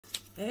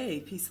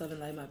Hey, peace, love, and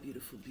light, my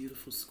beautiful,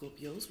 beautiful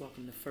Scorpios.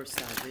 Welcome to First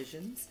EyE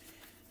VisionZ.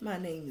 My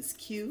name is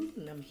Q,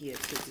 and I'm here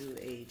to do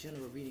a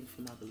general reading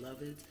for my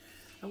beloveds.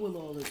 I will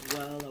all is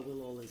well. I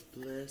will all is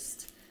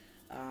blessed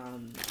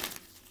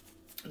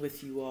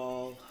with you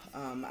all.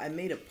 I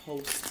made a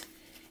post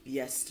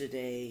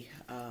yesterday,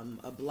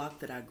 a block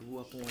that I grew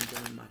up on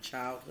during my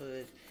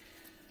childhood.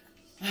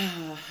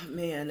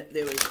 Man,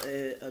 there was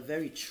a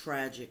very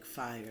tragic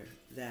fire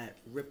that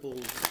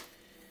rippled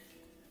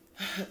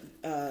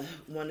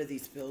one of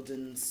these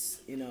buildings,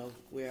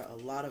 where a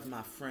lot of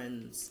my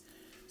friends,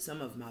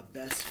 some of my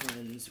best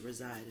friends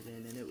resided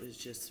in, and it was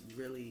just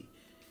really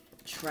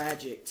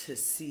tragic to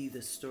see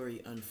the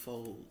story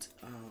unfold.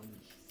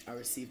 I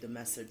received a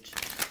message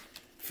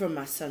from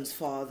my son's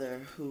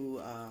father who,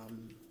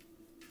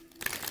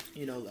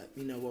 let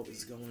me know what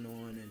was going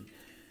on, and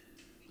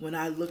when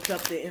I looked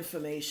up the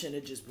information,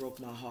 it just broke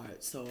my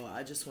heart. So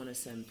I just want to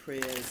send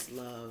prayers,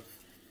 love,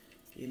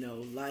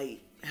 light,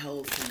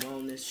 health, and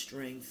wellness,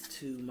 strength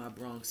to my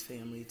Bronx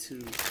family,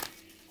 to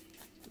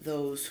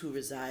those who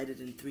resided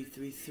in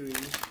 333.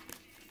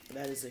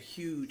 That is a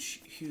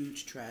huge,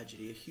 huge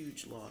tragedy, a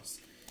huge loss.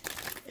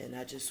 And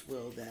I just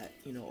will that,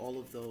 all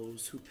of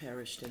those who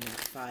perished in that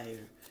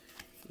fire,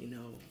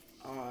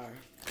 are,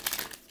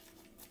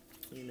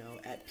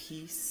 at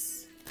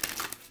peace.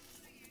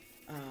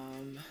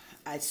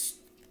 I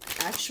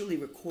actually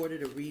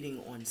recorded a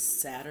reading on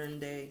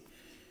Saturday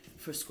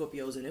for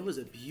Scorpios, and it was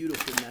a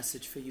beautiful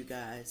message for you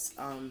guys.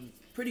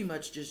 Pretty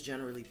much just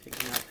generally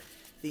picking up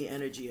the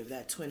energy of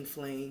that twin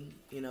flame,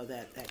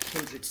 that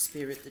kindred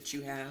spirit that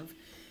you have,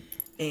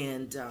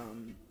 and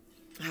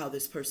how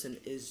this person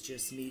is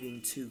just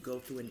needing to go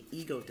through an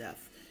ego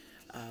death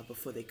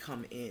before they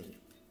come in.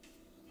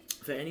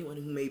 For anyone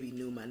who may be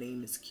new, my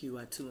name is Q.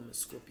 I too am a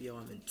Scorpio.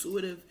 I'm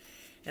intuitive,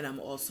 and I'm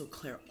also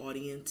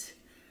clairaudient,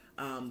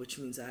 which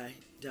means I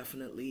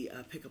definitely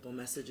pick up on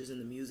messages in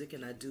the music,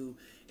 and I do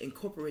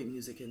incorporate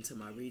music into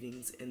my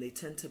readings, and they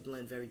tend to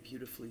blend very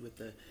beautifully with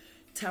the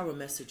tarot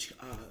message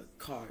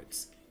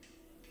cards,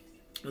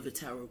 or the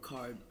tarot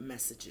card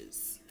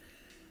messages.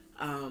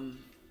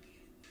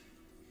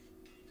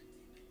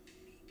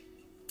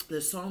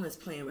 The song that's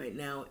playing right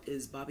now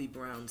is Bobby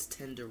Brown's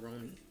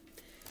Tenderoni.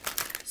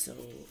 So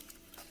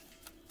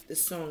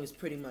this song is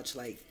pretty much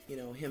like,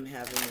 him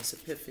having this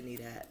epiphany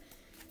that,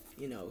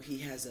 he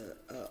has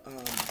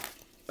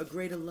a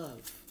greater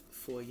love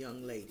for a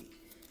young lady.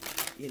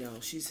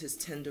 She's his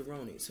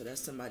tenderoni. So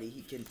that's somebody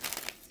he can,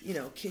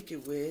 kick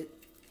it with,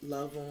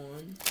 love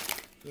on,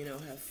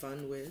 have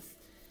fun with,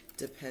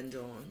 depend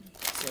on.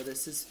 So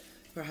this is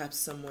perhaps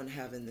someone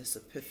having this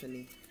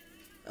epiphany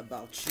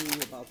about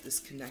you, about this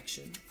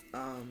connection.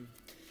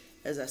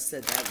 As I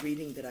said, that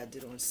reading that I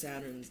did on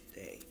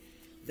Saturday,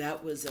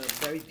 that was a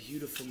very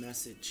beautiful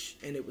message.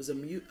 And it was a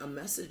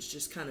message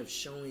just kind of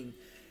showing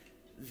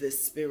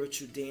this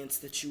spiritual dance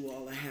that you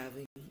all are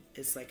having.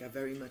 It's like I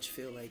very much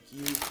feel like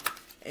you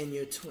and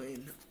your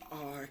twin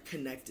are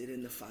connected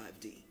in the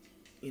 5D,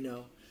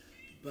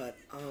 but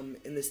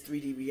in this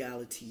 3D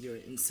reality, you're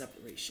in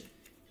separation.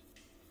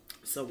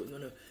 So we're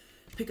going to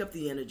pick up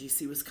the energy,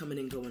 see what's coming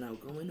in, going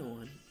out, going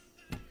on.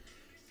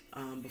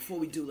 Before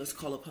we do, let's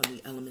call upon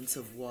the elements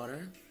of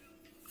water,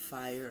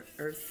 fire,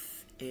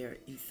 earth, air,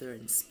 ether,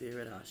 and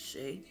spirit,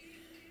 Ashe.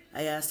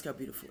 I ask our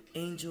beautiful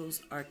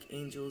angels,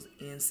 archangels,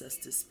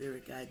 ancestors,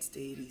 spirit guides,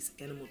 deities,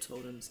 animal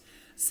totems,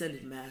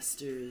 ascended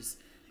masters,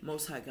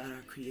 Most High God,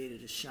 our Creator,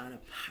 to shine a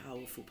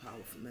powerful,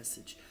 powerful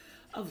message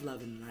of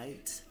love and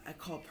light. I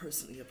call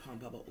personally upon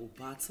Baba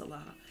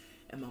Obatala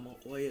and Mama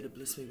Oya to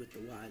bless me with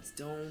the wise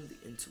dome,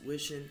 the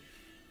intuition,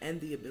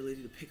 and the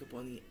ability to pick up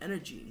on the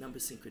energy, number,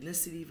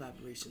 synchronicity,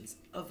 vibrations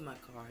of my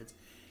cards.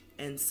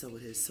 And so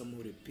it is, so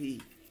mote it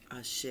be.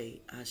 Ashe,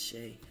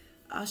 Ashe,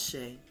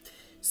 Ashe.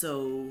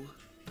 So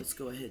let's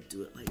go ahead and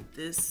do it like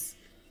this,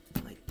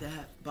 like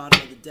that.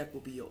 Bottom of the deck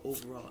will be your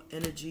overall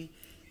energy,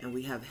 and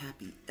we have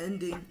happy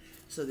ending.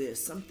 So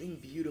there's something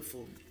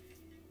beautiful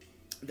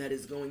that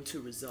is going to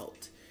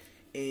result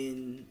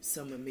in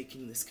someone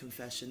making this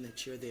confession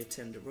that you're their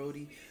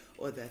tenderoni,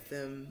 or that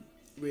them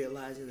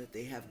realizing that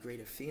they have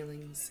greater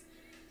feelings,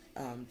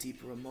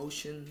 deeper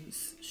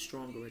emotions,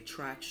 stronger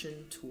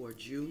attraction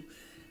towards you.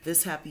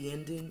 This happy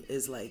ending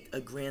is like a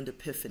grand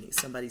epiphany.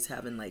 Somebody's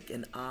having like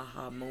an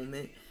aha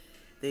moment.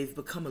 They've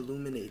become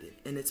illuminated.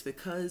 And it's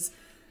because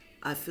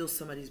I feel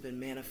somebody's been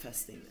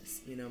manifesting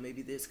this.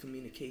 Maybe there's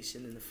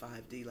communication in the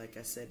 5D, like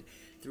I said,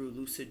 through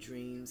lucid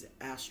dreams,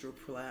 astral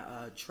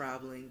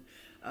traveling,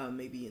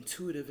 maybe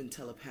intuitive and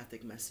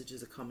telepathic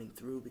messages are coming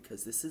through,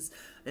 because this is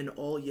an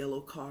all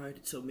yellow card.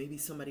 So maybe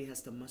somebody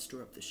has to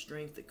muster up the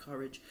strength, the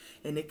courage,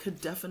 and it could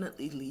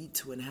definitely lead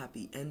to a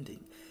happy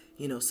ending.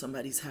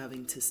 Somebody's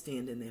having to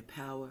stand in their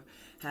power,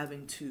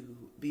 having to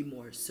be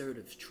more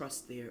assertive,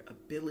 trust their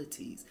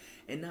abilities,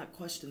 and not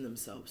question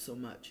themselves so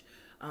much.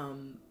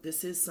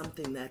 This is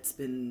something that's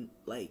been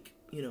like,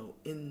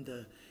 in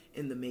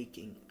the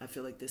making. I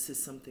feel like this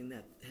is something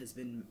that has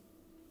been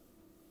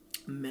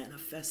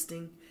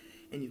manifesting,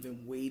 and you've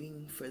been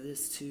waiting for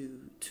this to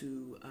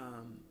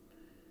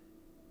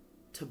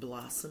to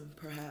blossom,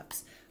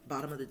 perhaps.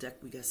 Bottom of the deck,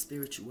 we got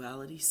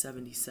spirituality,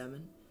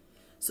 77.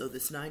 So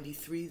this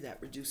 93, that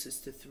reduces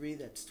to 3,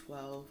 that's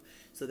 12.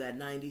 So that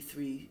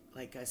 93,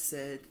 like I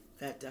said,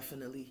 that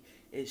definitely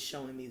is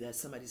showing me that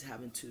somebody's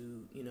having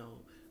to, you know,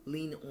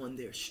 lean on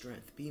their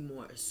strength, be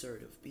more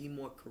assertive, be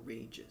more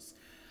courageous,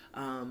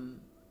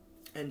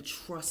 and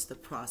trust the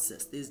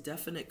process. There's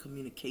definite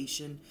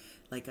communication,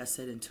 like I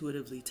said,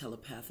 intuitively,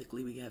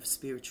 telepathically. We have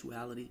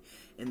spirituality,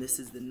 and this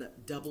is the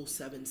double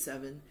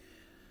 77.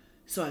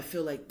 So I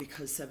feel like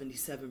because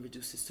 77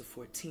 reduces to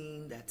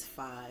 14, that's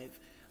 5.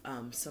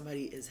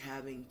 Somebody is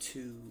having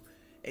to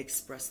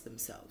express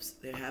themselves.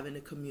 They're having to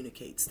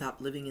communicate.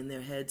 Stop living in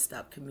their head.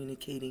 Stop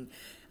communicating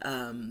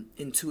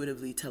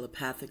intuitively,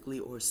 telepathically,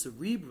 or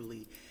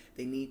cerebrally.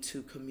 They need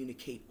to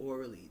communicate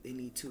orally. They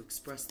need to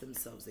express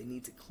themselves. They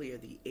need to clear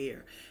the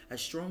air. I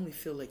strongly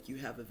feel like you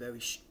have a very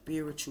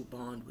spiritual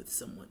bond with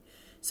someone.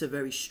 It's a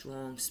very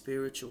strong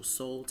spiritual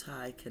soul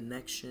tie,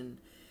 connection.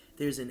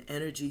 There's an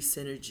energy,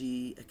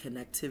 synergy, a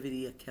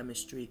connectivity, a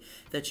chemistry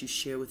that you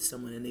share with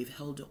someone, and they've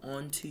held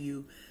on to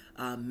you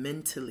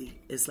mentally.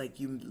 It's like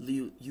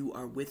you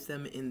are with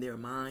them in their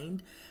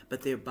mind,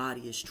 but their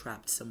body is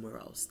trapped somewhere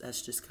else.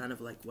 That's just kind of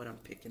like what I'm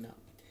picking up.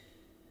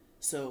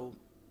 So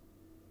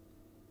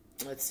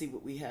let's see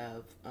what we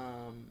have.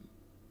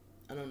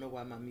 I don't know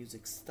why my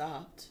music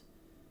stopped.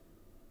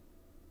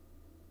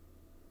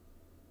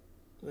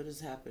 What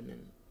is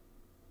happening?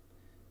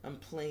 I'm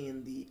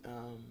playing the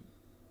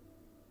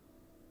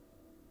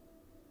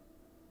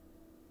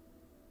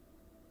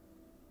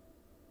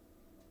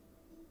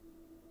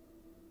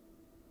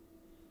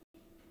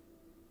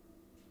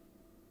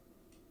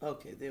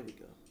okay, there we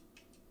go.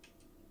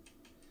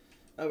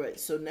 All right,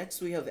 so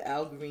next we have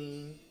Al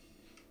Green,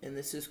 and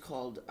this is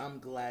called I'm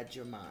Glad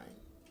You're Mine.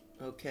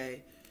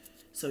 Okay,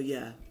 so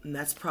yeah, and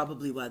that's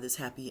probably why this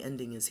happy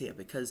ending is here,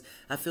 because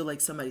I feel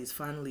like somebody's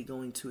finally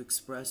going to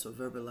express or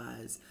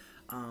verbalize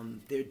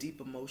their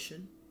deep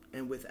emotion.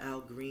 And with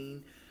Al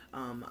Green,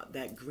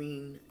 that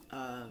green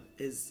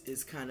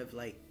is kind of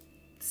like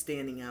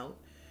standing out.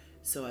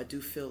 So I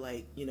do feel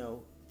like, you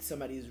know,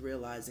 somebody's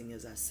realizing,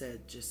 as I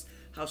said, just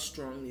how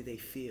strongly they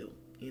feel,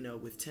 you know,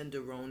 with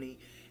Tenderoni.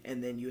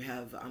 And then you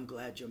have I'm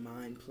Glad You're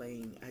Mine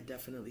playing. I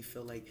definitely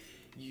feel like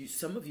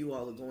some of you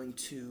all are going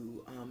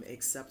to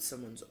accept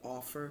someone's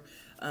offer.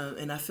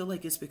 And I feel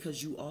like it's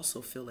because you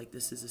also feel like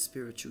this is a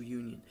spiritual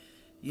union.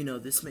 You know,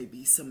 this may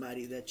be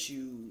somebody that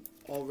you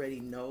already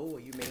know, or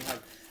you may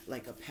have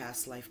like a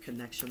past life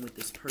connection with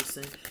this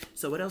person.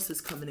 So what else is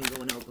coming and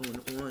going out,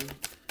 going on?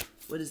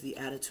 What is the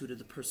attitude of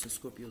the person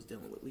Scorpio's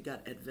dealing with? We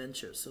got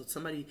adventure. So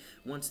somebody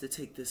wants to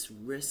take this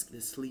risk,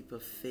 this leap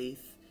of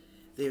faith.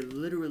 They're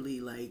literally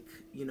like,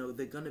 you know,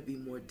 they're going to be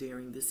more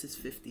daring. This is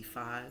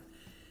 55.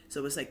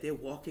 So it's like they're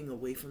walking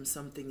away from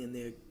something,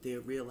 and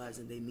they're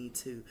realizing they need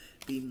to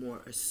be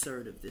more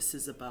assertive. This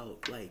is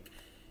about like,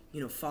 you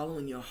know,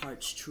 following your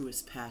heart's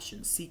truest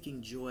passion,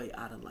 seeking joy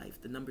out of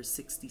life. The number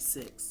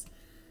 66.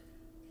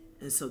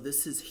 And so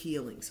this is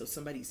healing. So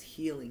somebody's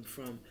healing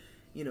from,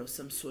 you know,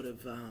 some sort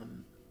of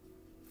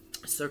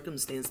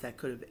circumstance that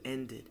could have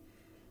ended,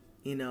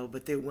 you know,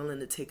 but they're willing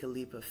to take a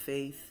leap of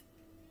faith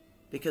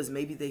because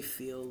maybe they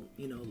feel,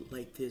 you know,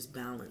 like there's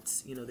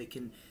balance. You know,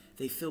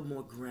 they feel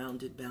more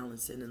grounded,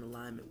 balanced, and in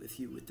alignment with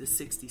you. With the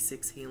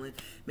 66 healing,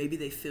 maybe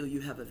they feel you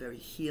have a very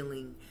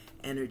healing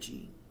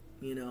energy,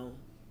 you know.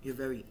 You're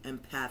very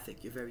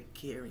empathic. You're very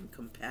caring,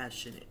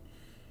 compassionate.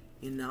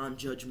 You're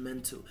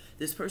non-judgmental.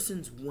 This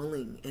person's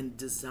willing and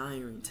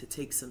desiring to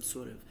take some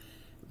sort of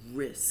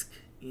risk,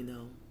 you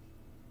know.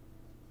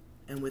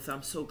 And with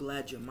I'm So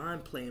Glad You're Mine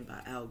playing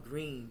by Al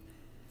Green,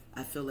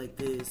 I feel like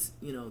there's,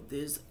 you know,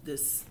 there's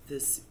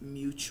this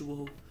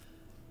mutual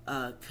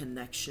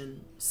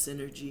connection,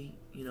 synergy.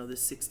 You know, the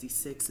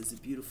 66 is a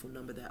beautiful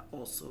number that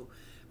also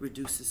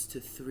reduces to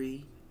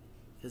 3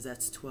 because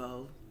that's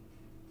 12.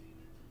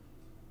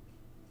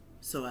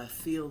 So I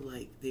feel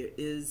like there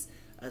is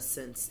a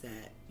sense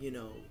that, you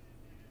know,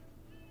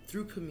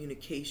 through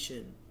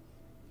communication,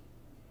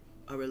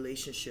 a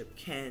relationship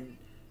can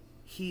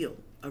heal.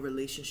 A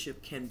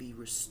relationship can be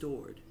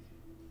restored.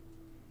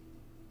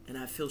 And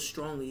I feel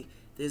strongly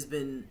there's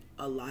been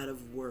a lot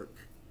of work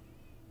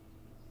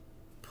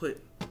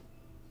put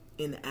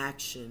in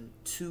action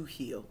to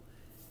heal,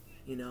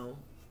 you know.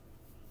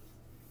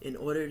 In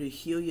order to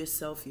heal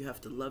yourself, you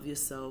have to love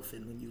yourself.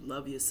 And when you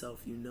love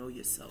yourself, you know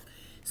yourself.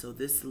 So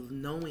this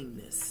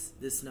knowingness,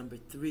 this number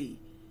 3,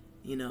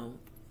 you know,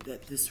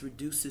 that this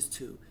reduces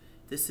to,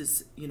 this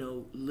is, you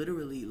know,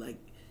 literally like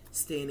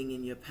standing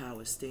in your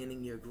power,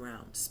 standing your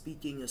ground,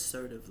 speaking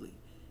assertively,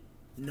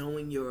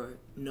 knowing your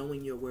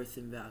worth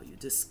and value,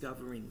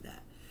 discovering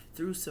that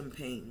through some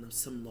pain,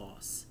 some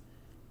loss,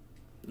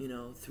 you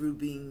know, through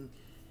being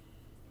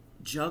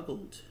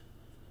juggled,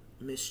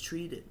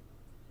 mistreated.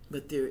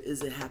 But there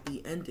is a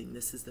happy ending.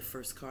 This is the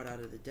first card out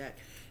of the deck.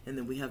 And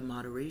then we have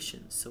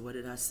moderation. So what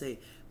did I say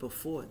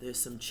before? There's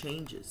some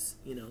changes.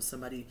 You know,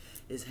 somebody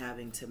is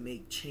having to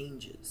make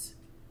changes.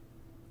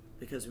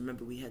 Because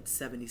remember, we had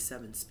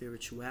 77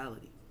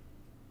 spirituality.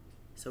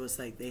 So it's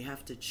like they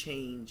have to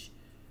change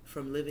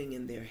from living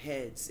in their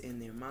heads, in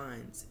their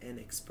minds, and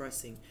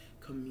expressing,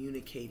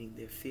 communicating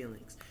their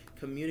feelings,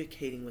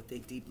 communicating what they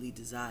deeply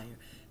desire.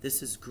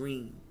 This is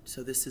green,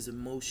 so this is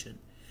emotion,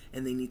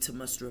 and they need to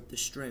muster up the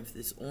strength.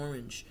 This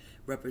orange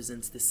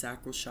represents the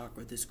sacral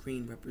chakra, this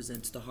green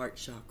represents the heart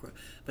chakra,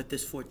 but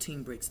this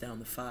 14 breaks down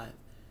the 5.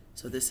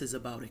 So this is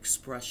about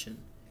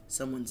expression.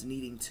 Someone's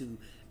needing to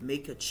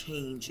make a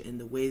change in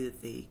the way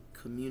that they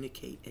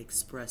communicate,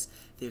 express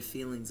their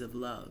feelings of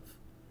love.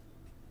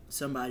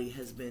 Somebody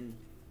has been,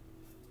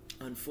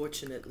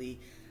 unfortunately,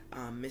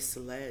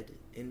 misled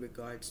in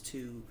regards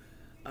to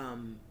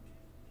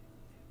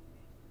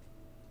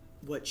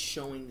what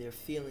showing their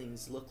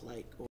feelings look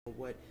like, or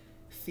what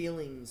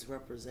feelings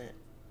represent.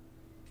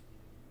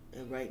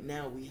 And right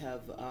now we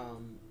have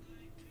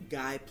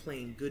guy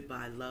playing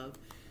goodbye love.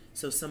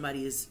 So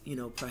somebody is,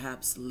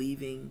 perhaps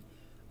leaving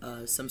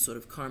some sort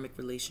of karmic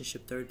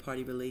relationship,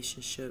 third-party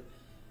relationship,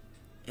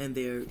 and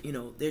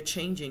they're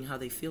changing how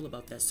they feel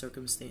about that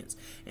circumstance,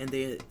 and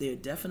they're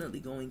definitely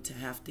going to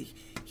have to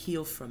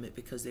heal from it,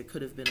 because there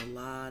could have been a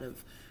lot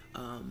of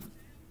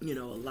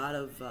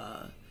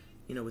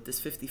with this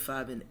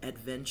 55 in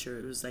adventure,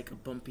 it was like a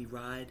bumpy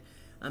ride.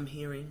 I'm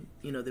hearing,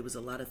 there was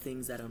a lot of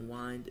things that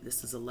unwind.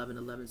 This is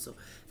 11:11, so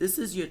this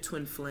is your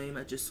twin flame.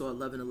 I just saw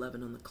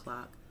 11:11 on the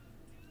clock.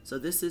 So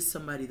this is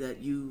somebody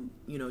that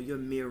you're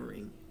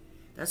mirroring.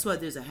 That's why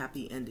there's a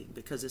happy ending,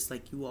 because it's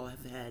like you all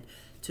have had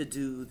to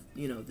do,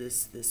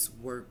 this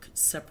work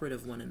separate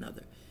of one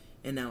another.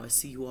 And now I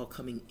see you all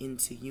coming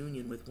into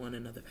union with one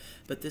another.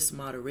 But this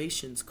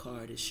moderations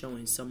card is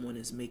showing someone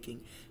is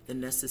making the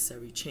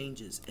necessary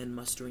changes and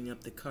mustering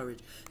up the courage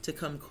to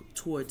come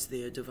towards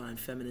their divine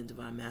feminine,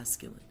 divine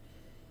masculine.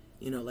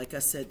 Like I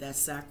said, that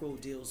sacral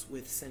deals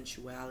with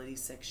sensuality,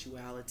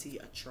 sexuality,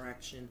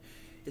 attraction.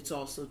 It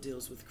also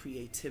deals with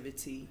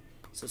creativity.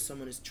 So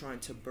someone is trying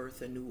to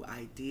birth a new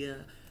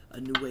idea,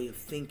 a new way of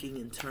thinking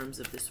in terms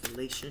of this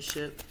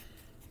relationship,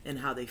 and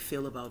how they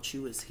feel about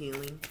you is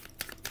healing.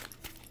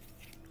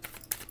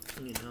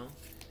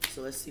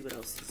 So let's see what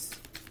else is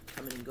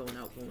coming and going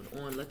out, going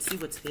on. Let's see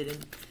what's hidden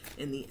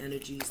in the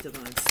energies,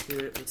 divine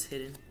spirit, what's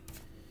hidden.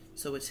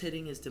 So what's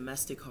hidden is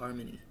domestic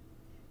harmony.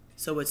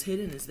 So what's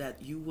hidden is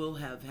that you will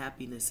have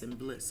happiness and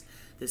bliss.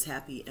 This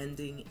happy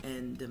ending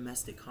and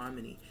domestic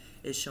harmony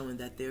is showing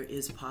that there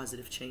is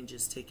positive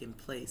changes taking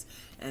place.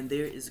 And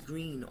there is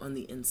green on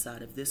the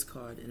inside of this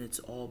card, and it's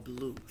all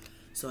blue.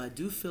 So I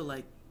do feel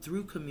like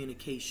through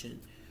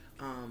communication,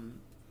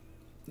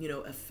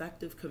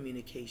 effective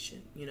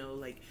communication,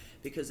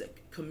 because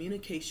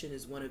communication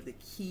is one of the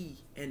key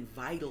and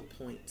vital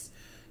points,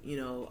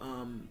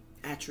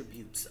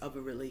 attributes of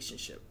a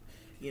relationship,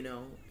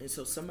 and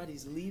so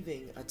somebody's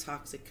leaving a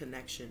toxic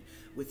connection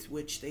with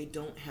which they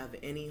don't have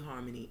any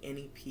harmony,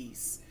 any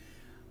peace,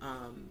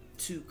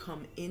 to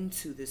come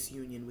into this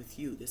union with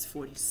you. This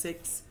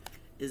 46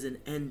 is an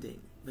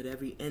ending, but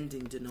every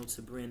ending denotes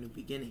a brand new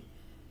beginning.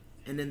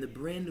 And in the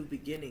brand new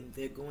beginning,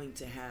 they're going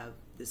to have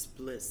this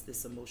bliss,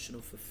 this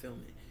emotional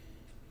fulfillment.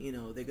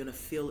 They're going to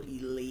feel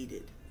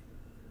elated,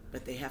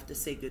 but they have to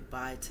say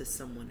goodbye to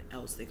someone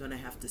else. They're going to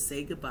have to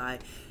say goodbye,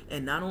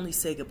 and not only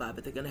say goodbye,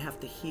 but they're going to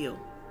have to heal.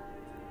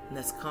 And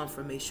that's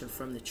confirmation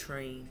from the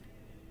train.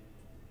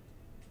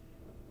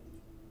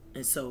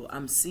 And so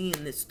I'm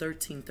seeing this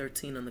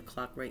 13:13 on the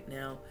clock right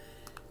now.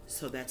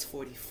 So that's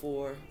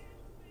 44.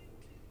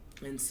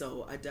 And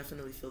so I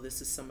definitely feel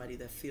this is somebody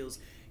that feels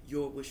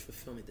your wish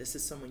fulfillment. This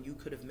is someone you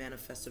could have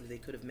manifested, or they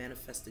could have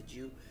manifested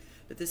you.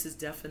 But this is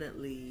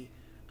definitely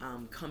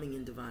coming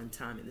in divine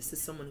timing. This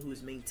is someone who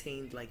has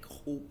maintained like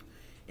hope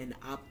and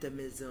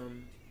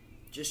optimism,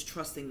 just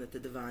trusting that the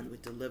divine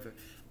would deliver.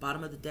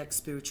 Bottom of the deck,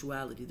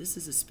 spirituality. This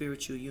is a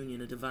spiritual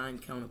union, a divine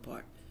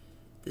counterpart.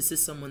 This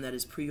is someone that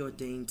is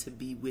preordained to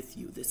be with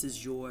you. This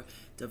is your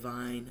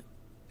divine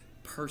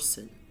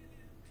person.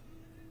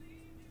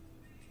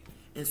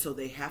 And so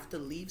they have to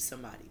leave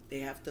somebody.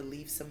 They have to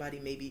leave somebody.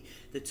 Maybe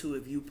the two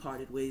of you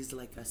parted ways,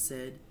 like I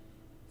said.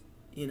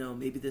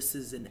 Maybe this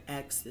is an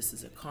ex. This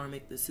is a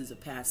karmic. This is a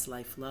past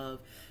life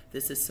love.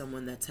 This is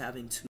someone that's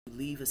having to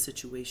leave a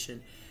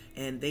situation.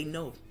 And they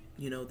know,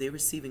 they're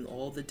receiving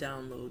all the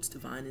downloads,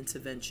 divine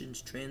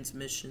interventions,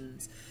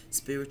 transmissions,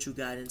 spiritual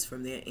guidance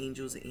from their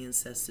angels,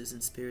 ancestors,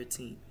 and spirit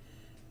team.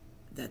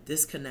 That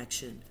this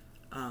connection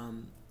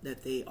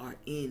that they are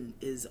in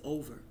is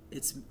over.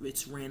 It's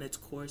ran its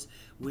course,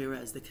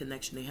 whereas the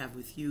connection they have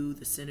with you,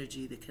 the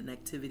synergy, the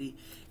connectivity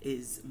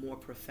is more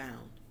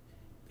profound,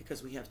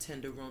 because we have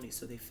tenderoni.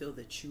 So they feel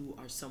that you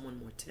are someone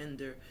more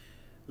tender,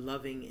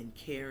 loving and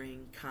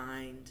caring,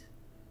 kind,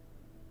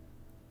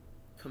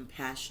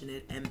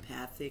 compassionate,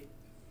 empathic,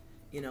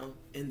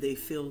 and they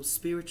feel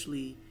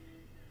spiritually,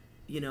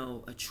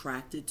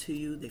 attracted to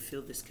you. They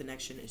feel this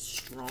connection is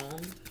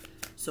strong.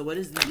 So what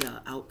is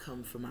the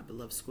outcome for my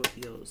beloved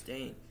Scorpios?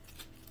 Dang.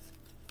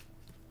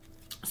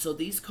 So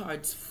these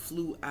cards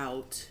flew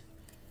out,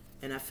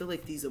 and I feel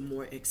like these are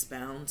more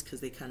expounds because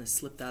they kind of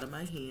slipped out of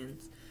my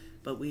hands.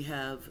 But we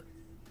have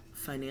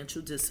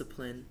financial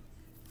discipline,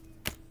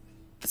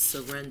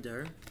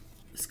 surrender.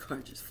 This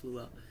card just flew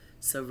out.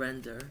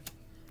 Surrender.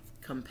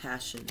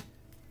 compassion,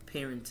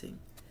 parenting.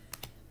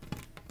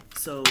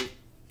 So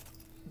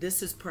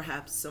this is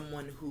perhaps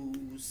someone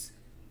who's,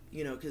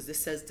 you know, because this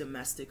says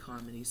domestic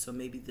harmony. So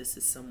maybe this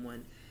is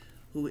someone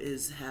who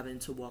is having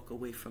to walk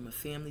away from a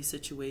family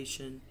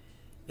situation.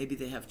 Maybe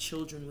they have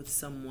children with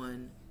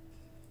someone.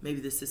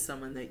 Maybe this is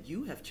someone that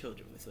you have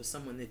children with, or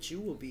someone that you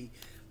will be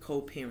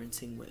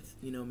co-parenting with.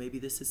 You know, maybe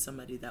this is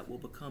somebody that will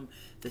become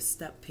the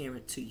step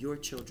parent to your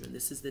children.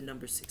 This is the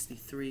number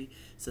 63,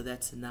 so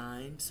that's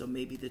 9. So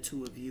maybe the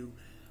two of you,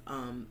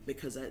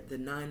 because the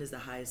 9 is the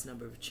highest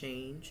number of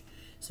change.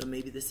 So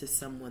maybe this is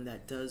someone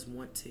that does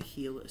want to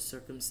heal a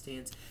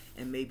circumstance,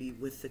 and maybe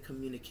with the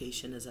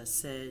communication, as I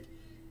said,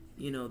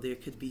 you know, there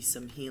could be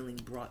some healing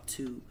brought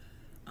to,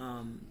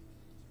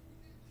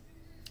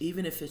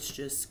 even if it's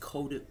just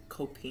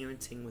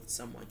co-parenting with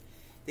someone.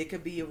 There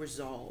could be a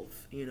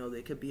resolve, you know,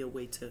 there could be a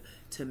way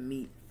to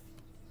meet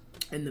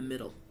in the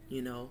middle,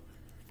 you know,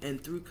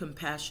 and through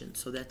compassion.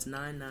 So that's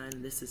 9,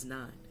 9, this is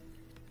 9.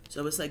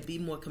 So it's like, be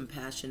more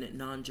compassionate,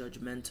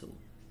 non-judgmental.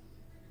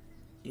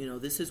 You know,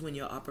 this is when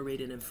you're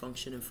operating and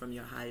functioning from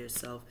your higher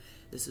self.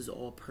 This is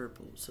all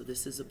purple. So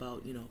this is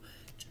about, you know,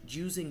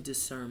 using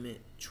discernment,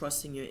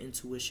 trusting your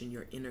intuition,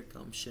 your inner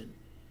gumption,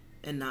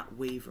 and not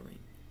wavering.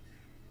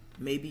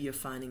 Maybe you're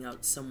finding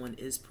out someone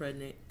is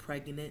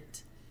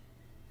pregnant,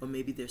 or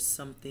maybe there's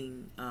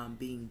something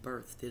being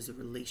birthed. There's a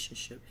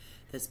relationship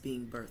that's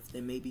being birthed.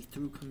 And maybe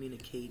through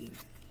communicating,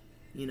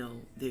 you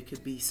know, there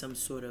could be some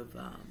sort of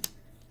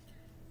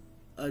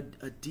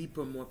a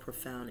deeper, more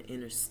profound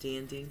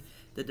understanding.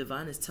 The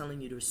divine is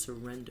telling you to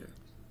surrender.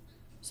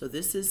 So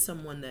this is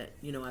someone that,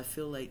 you know, I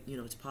feel like, you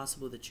know, it's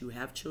possible that you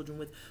have children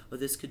with, or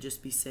this could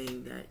just be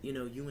saying that, you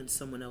know, you and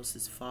someone else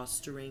is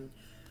fostering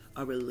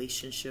a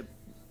relationship,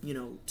 you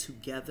know,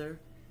 together,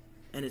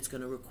 and it's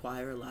going to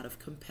require a lot of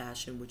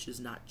compassion, which is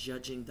not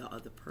judging the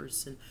other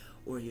person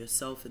or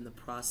yourself in the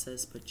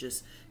process, but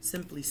just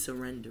simply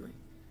surrendering,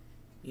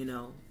 you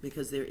know,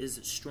 because there is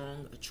a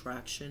strong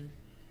attraction.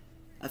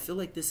 I feel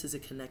like this is a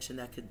connection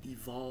that could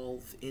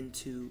evolve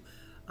into,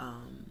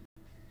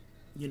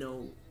 you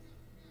know,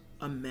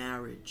 a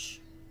marriage,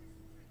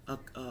 a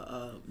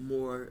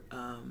more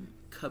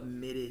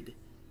committed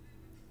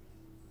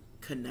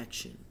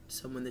connection,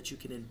 someone that you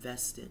can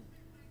invest in.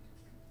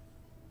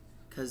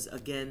 Because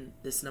again,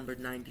 this number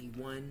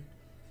 91,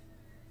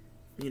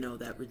 you know,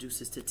 that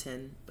reduces to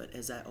 10. But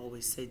as I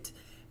always say,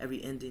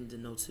 every ending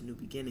denotes a new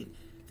beginning.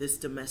 This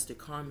domestic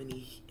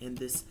harmony and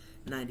this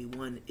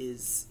 91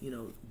 is, you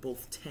know,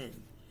 both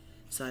 10.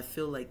 So I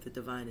feel like the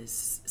divine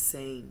is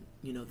saying,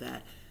 you know,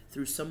 that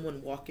through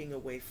someone walking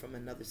away from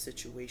another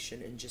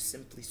situation and just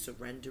simply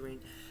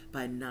surrendering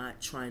by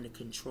not trying to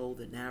control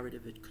the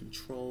narrative and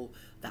control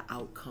the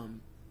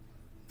outcome,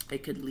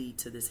 it could lead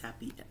to this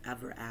happy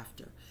ever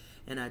after.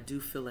 And I do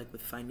feel like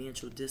with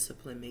financial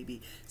discipline,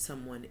 maybe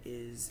someone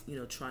is, you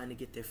know, trying to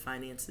get their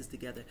finances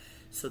together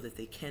so that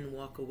they can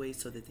walk away,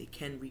 so that they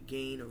can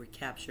regain or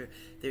recapture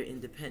their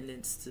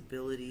independence,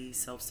 stability,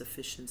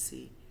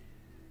 self-sufficiency.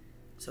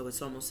 So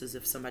it's almost as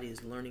if somebody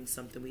is learning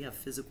something. We have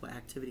physical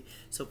activity.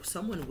 So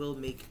someone will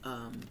make,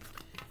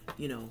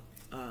 you know,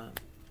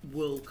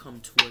 will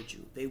come towards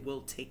you. They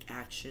will take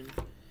action.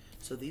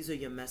 So these are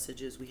your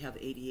messages. We have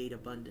 88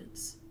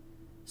 abundance.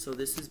 So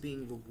this is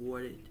being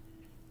rewarded.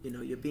 You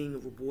know, you're being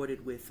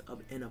rewarded with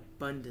an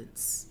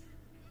abundance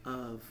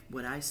of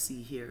what I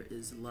see here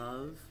is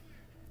love,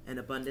 an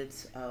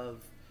abundance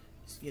of,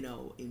 you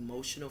know,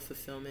 emotional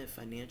fulfillment,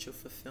 financial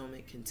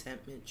fulfillment,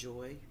 contentment,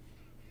 joy.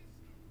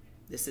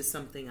 This is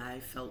something I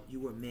felt you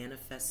were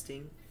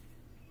manifesting.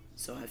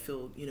 So I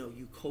feel, you know,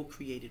 you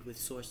co-created with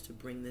Source to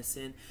bring this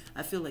in.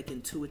 I feel like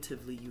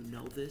intuitively you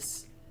know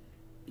this.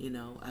 You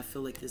know, I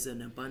feel like there's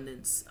an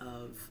abundance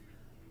of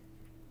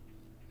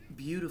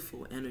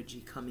beautiful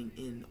energy coming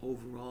in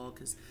overall,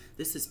 because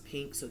this is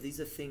pink. So these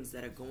are things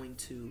that are going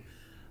to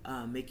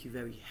make you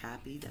very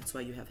happy. That's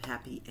why you have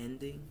happy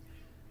ending.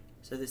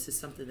 So this is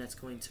something that's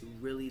going to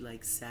really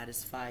like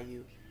satisfy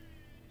you.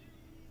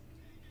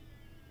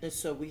 And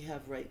so we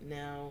have right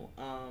now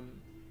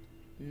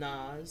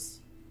Nas.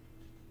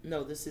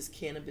 No, this is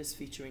Cannabis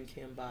featuring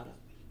Cambada.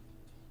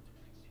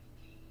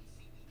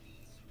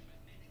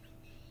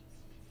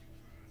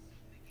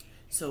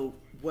 So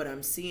what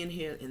I'm seeing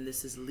here, and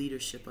this is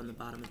leadership on the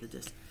bottom of the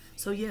disc.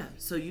 So yeah,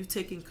 so you've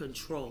taken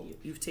control.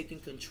 You've taken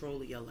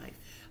control of your life.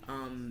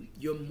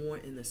 You're more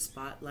in the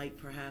spotlight,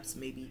 perhaps.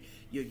 Maybe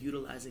you're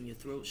utilizing your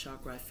throat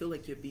chakra. I feel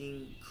like you're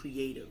being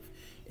creative.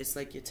 It's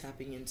like you're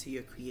tapping into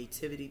your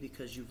creativity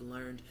because you've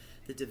learned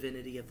the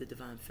divinity of the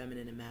divine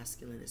feminine and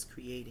masculine is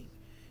creating.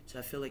 So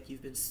I feel like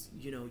you've been,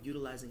 you know,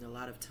 utilizing a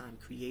lot of time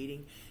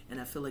creating. And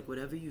I feel like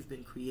whatever you've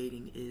been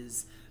creating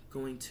is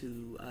going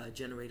to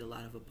generate a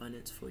lot of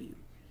abundance for you.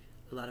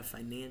 A lot of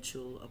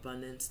financial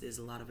abundance. There's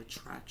a lot of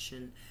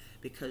attraction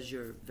because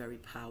you're very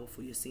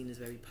powerful. You're seen as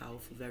very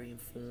powerful, very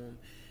informed,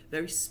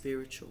 very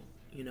spiritual.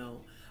 You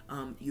know,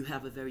 you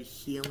have a very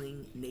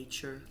healing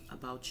nature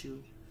about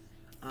you.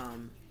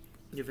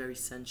 You're very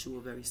sensual,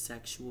 very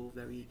sexual,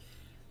 very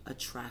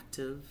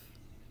attractive.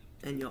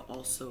 And you're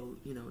also,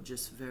 you know,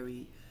 just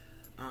very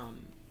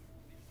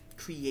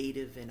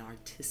creative and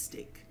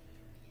artistic.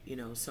 You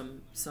know,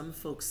 some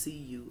folks see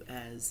you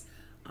as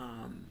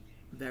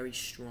very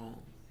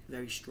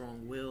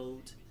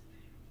strong-willed.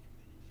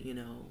 You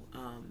know,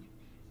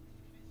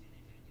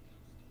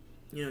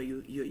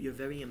 you're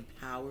very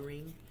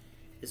empowering,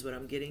 is what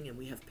I'm getting, and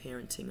we have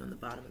parenting on the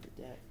bottom of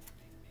the deck.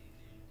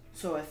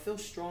 So I feel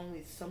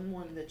strongly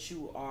someone that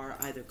you are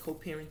either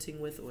co-parenting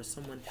with, or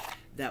someone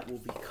that will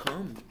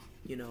become,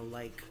 you know,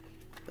 like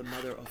the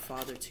mother or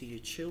father to your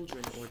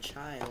children or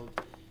child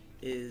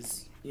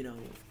is, you know,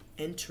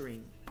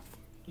 entering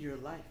your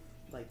life.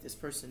 Like this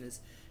person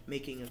is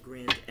making a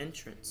grand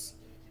entrance.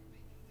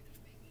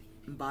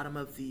 Bottom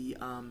of the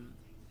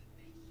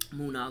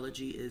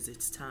Moonology is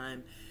it's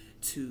time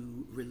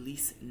to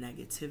release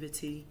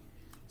negativity.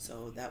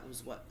 So that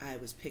was what I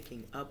was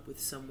picking up with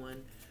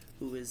someone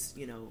who is,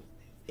 you know,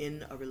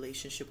 in a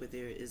relationship where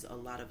there is a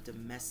lot of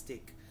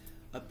domestic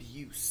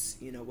abuse,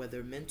 you know,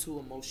 whether mental,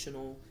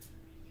 emotional,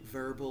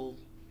 verbal,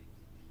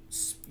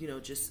 you know,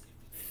 just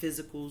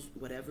physical,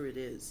 whatever it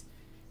is.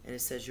 And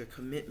it says your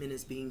commitment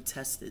is being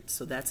tested.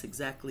 So that's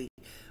exactly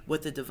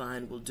what the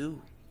divine will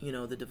do. You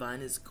know, the divine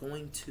is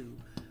going to,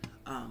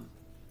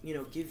 you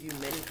know, give you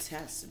many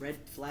tests, red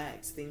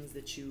flags, things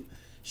that you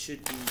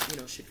should be, you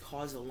know, should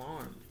cause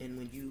alarm. And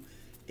when you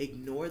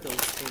ignore those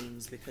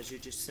things because you're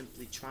just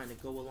simply trying to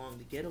go along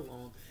to get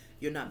along,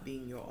 you're not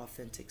being your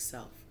authentic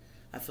self.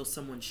 I feel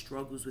someone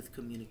struggles with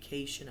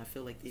communication. I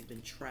feel like they've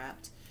been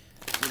trapped,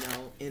 you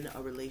know, in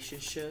a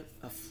relationship,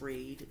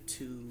 afraid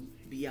to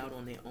be out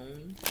on their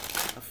own,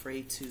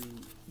 afraid to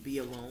be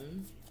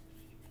alone.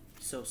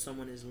 So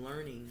someone is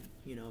learning,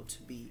 you know,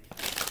 to be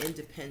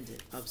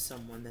independent of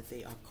someone that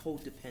they are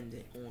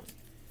codependent on.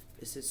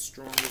 This is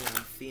stronger than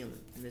I'm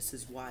feeling. And this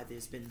is why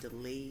there's been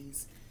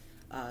delays,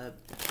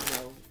 you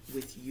know,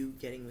 with you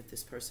getting with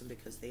this person,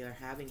 because they are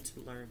having to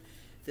learn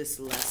this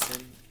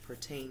lesson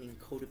pertaining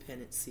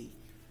codependency,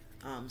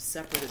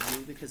 separate of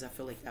you, because I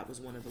feel like that was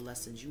one of the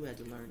lessons you had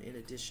to learn in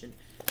addition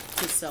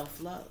to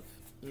self-love,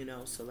 you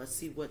know. So let's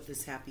see what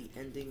this happy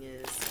ending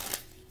is.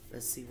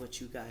 Let's see what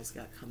you guys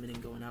got coming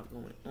in, going out,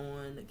 going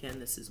on. Again,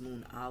 this is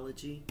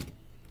Moonology.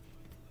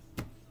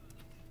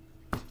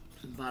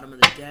 Bottom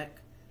of the deck.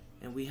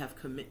 And we have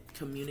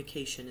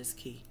communication is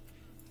key.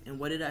 And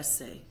what did I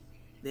say?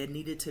 There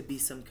needed to be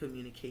some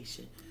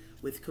communication.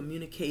 With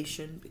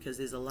communication, because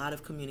there's a lot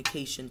of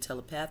communication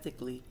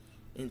telepathically,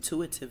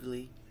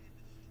 intuitively,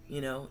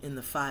 you know, in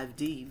the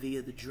 5D,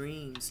 via the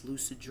dreams,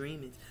 lucid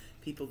dreaming,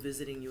 people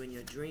visiting you in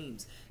your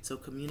dreams. So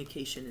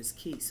communication is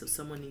key. So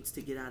someone needs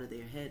to get out of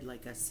their head,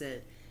 like I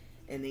said,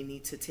 and they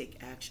need to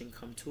take action,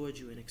 come towards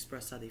you and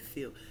express how they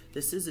feel.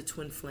 This is a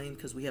twin flame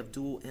because we have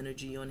dual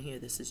energy on here.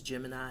 This is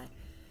Gemini.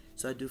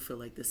 So I do feel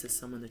like this is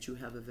someone that you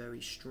have a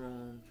very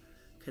strong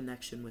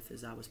connection with,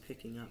 as I was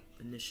picking up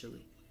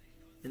initially.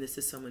 And this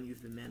is someone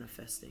you've been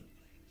manifesting.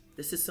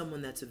 This is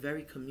someone that's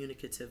very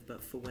communicative,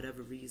 but for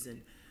whatever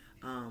reason,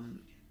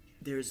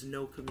 there's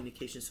no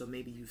communication. So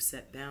maybe you've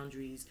set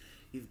boundaries,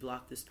 you've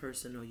blocked this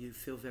person, or you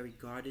feel very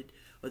guarded,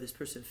 or this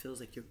person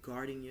feels like you're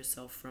guarding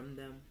yourself from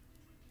them.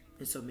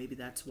 And so maybe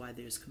that's why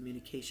there's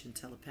communication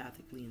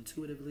telepathically,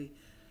 intuitively.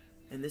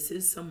 And this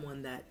is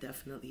someone that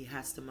definitely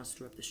has to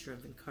muster up the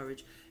strength and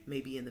courage.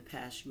 Maybe in the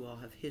past you all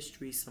have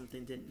history,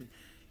 something didn't,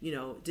 you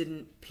know,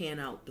 didn't pan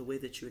out the way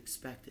that you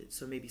expected.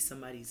 So maybe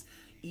somebody's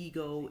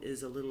ego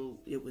is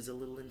it was a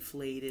little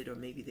inflated, or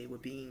maybe they were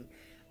being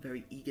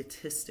very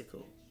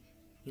egotistical.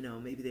 You know,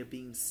 maybe they're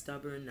being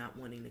stubborn, not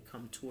wanting to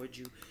come towards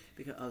you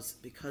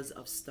because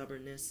of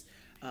stubbornness.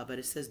 But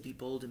it says be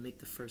bold and make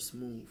the first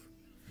move.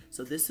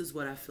 So this is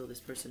what I feel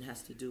this person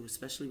has to do,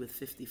 especially with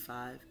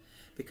 55,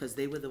 because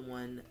they were the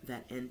one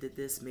that ended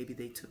this. Maybe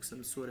they took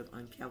some sort of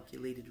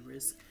uncalculated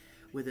risk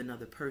with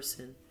another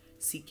person,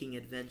 seeking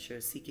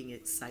adventure, seeking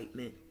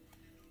excitement.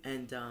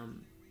 And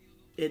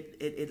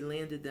it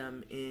landed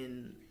them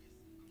in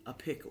a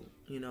pickle.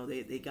 You know,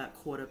 they got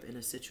caught up in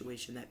a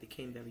situation that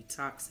became very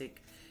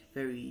toxic,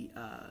 very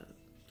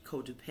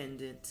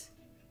codependent.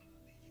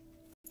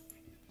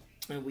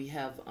 And we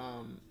have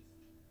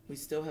we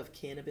still have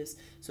cannabis.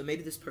 So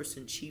maybe this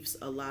person chiefs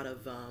a lot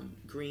of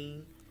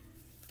green.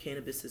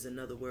 Cannabis is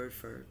another word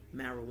for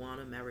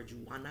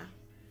marijuana.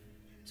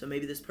 So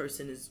maybe this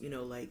person is, you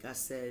know, like I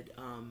said,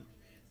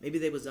 maybe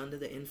they was under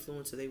the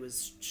influence, or they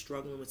was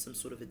struggling with some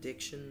sort of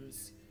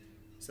addictions,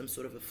 some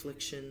sort of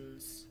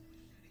afflictions,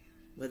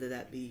 whether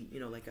that be, you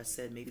know, like I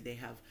said, maybe they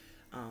have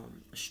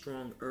a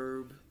strong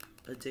herb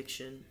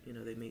addiction. You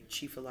know, they may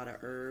chief a lot of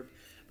herb,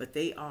 but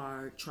they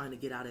are trying to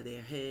get out of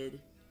their head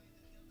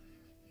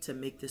to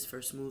make this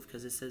first move,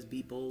 because it says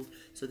be bold.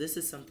 So this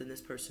is something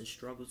this person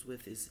struggles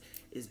with,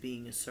 is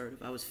being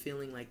assertive. I was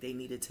feeling like they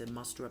needed to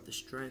muster up the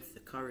strength, the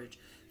courage,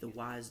 the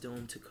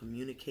wisdom to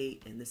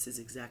communicate, and this is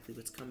exactly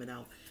what's coming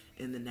out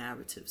in the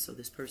narrative. So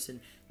this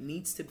person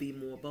needs to be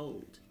more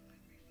bold.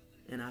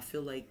 And I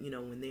feel like, you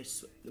know,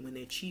 when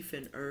they're chief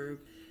in herb,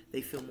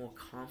 they feel more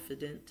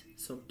confident.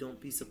 So don't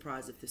be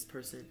surprised if this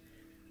person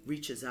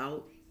reaches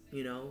out,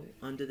 you know,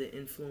 under the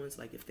influence,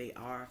 like if they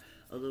are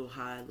a little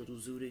high, a little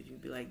zooted,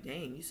 you'd be like,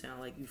 dang, you sound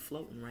like you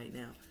floating right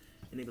now.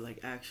 And they'd be like,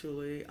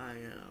 actually, I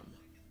am.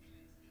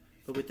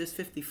 But with this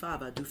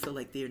 55, I do feel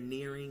like they're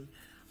nearing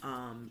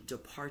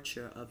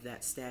departure of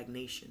that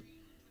stagnation.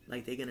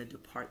 Like they're going to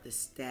depart the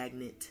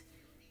stagnant,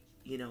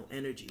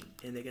 energy,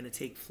 and they're going to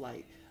take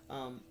flight.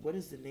 What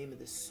is the name of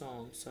this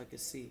song so I can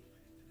see?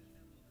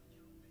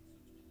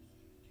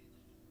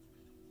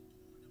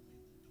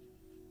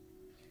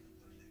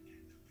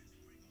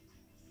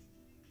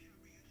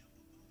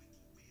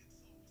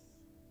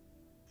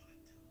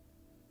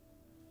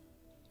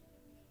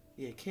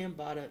 Yeah,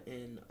 Cambada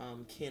and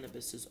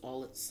cannabis is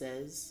all it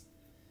says.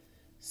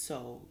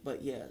 So,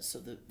 but yeah, so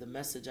the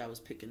message I was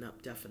picking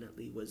up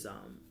definitely was,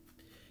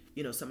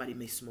 somebody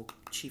may smoke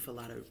chief a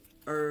lot of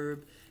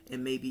herb,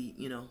 and maybe,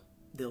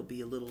 they'll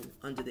be a little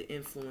under the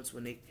influence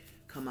when they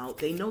come out.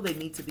 They know they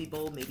need to be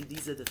bold. Maybe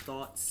these are the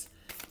thoughts.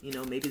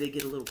 Maybe they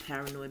get a little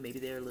paranoid. Maybe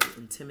they're a little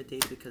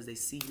intimidated because they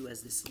see you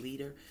as this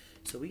leader.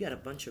 So we got a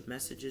bunch of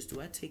messages. Do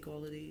I take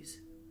all of these?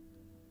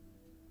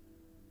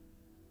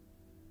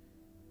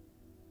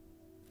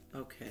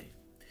 Okay.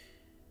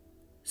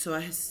 So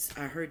I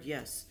heard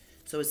yes.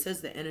 So it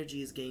says the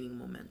energy is gaining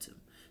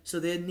momentum. So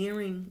they're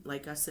nearing,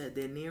 like I said,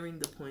 they're nearing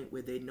the point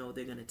where they know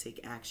they're going to take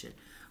action.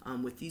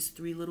 With these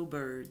three little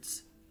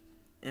birds,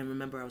 and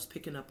remember I was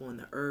picking up on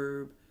the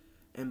herb,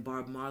 and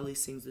Bob Marley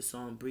sings the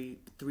song Three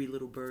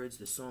Little Birds.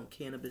 The song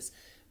Cannabis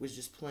was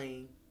just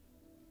playing.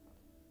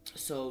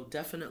 So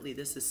definitely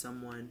this is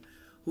someone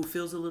who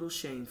feels a little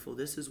shameful.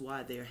 This is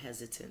why they're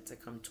hesitant to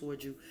come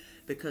toward you,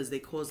 because they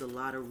cause a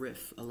lot of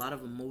rift, a lot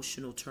of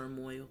emotional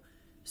turmoil.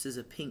 This is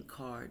a pink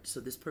card. So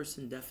this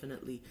person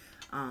definitely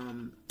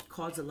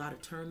caused a lot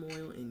of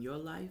turmoil in your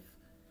life.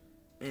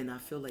 And I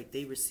feel like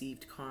they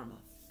received karma.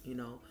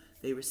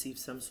 They received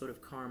some sort of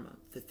karma.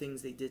 The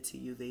things they did to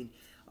you, they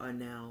are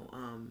now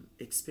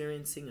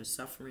experiencing or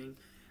suffering.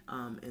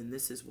 And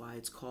this is why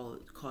it's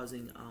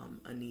causing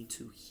a need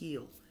to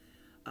heal.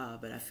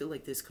 But I feel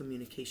like there's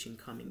communication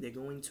coming. They're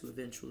going to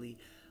eventually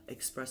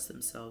express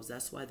themselves.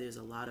 That's why there's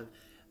a lot of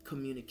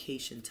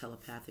communication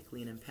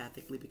telepathically and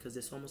empathically, because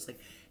it's almost like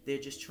they're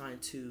just trying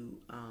to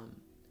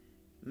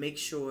make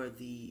sure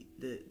the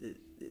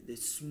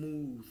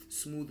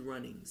smooth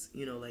runnings,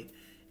 like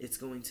it's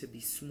going to be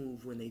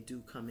smooth when they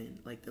do come in,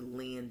 like the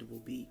land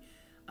will be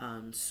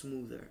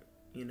smoother,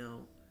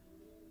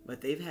 but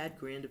they've had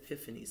grand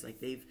epiphanies, like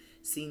they've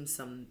seen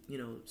some,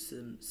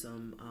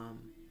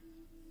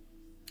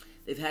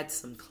 they've had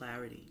some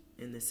clarity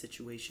in this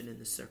situation, in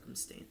this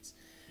circumstance.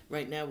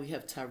 Right now we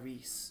have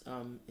Tyrese,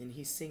 and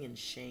he's singing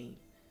shame.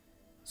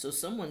 So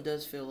someone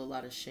does feel a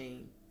lot of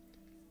shame.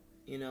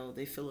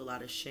 They feel a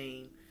lot of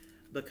shame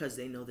because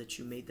they know that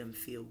you made them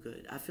feel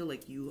good. I feel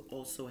like you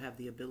also have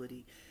the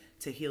ability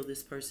to heal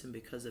this person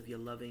because of your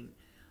loving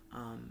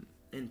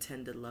and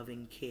tender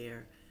loving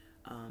care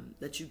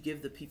that you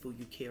give the people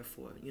you care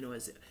for.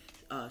 As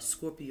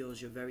Scorpios,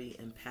 you're very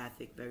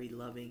empathic, very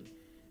loving,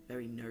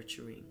 very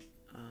nurturing,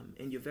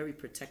 and you're very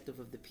protective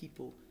of the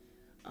people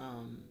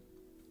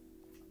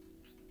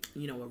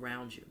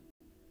around you.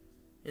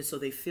 And so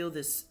they feel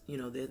this,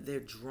 they're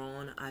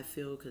drawn, I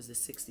feel, because the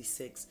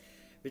 66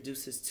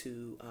 reduces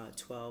to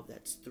 12,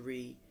 that's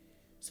 3.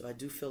 So I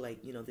do feel like,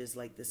 there's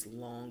like this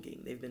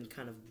longing. They've been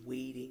kind of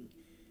waiting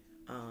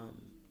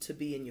to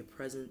be in your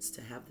presence,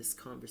 to have this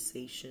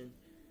conversation.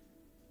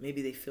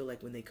 Maybe they feel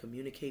like when they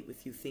communicate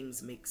with you,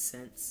 things make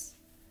sense,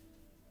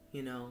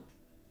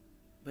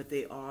 But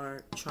they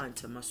are trying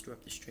to muster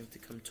up the strength to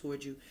come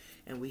toward you.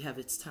 And we have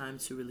it's time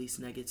to release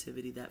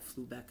negativity that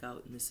flew back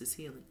out, and this is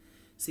healing.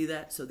 See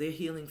that? So they're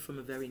healing from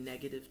a very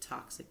negative,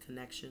 toxic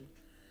connection.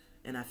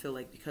 And I feel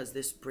like because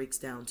this breaks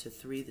down to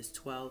 3, this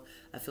 12,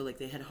 I feel like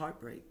they had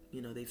heartbreak.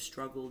 They've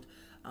struggled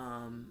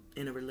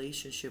in a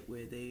relationship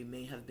where they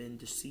may have been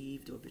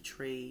deceived or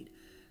betrayed,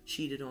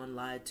 cheated on,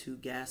 lied to,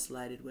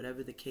 gaslighted,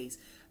 whatever the case.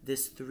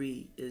 This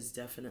 3 is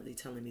definitely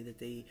telling me that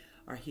they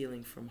are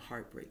healing from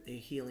heartbreak. They're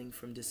healing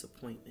from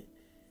disappointment.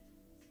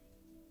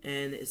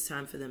 And it's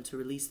time for them to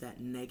release that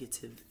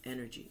negative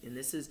energy. And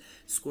this is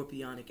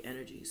scorpionic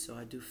energy. So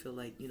I do feel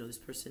like, this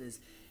person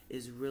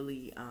is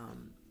really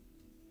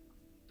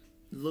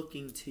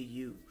looking to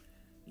you,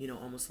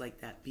 almost like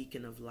that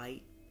beacon of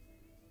light.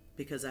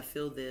 Because I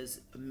feel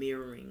there's a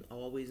mirroring,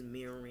 always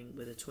mirroring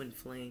with a twin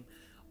flame,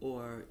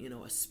 or,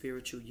 a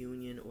spiritual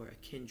union or a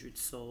kindred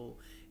soul.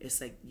 It's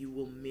like you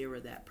will mirror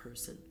that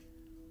person.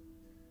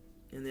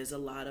 And there's a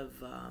lot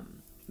of,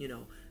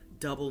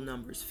 double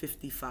numbers,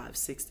 55,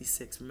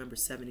 66. Remember,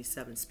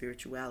 77,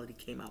 spirituality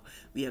came out.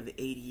 We have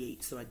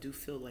 88. So I do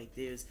feel like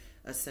there's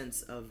a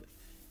sense of,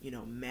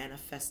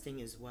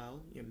 manifesting as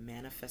well. You're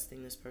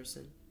manifesting this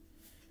person.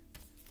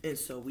 And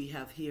so we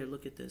have here,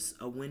 look at this,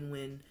 a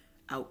win-win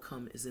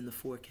outcome is in the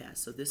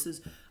forecast. So this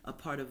is a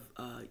part of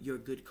your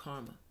good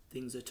karma.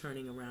 Things are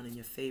turning around in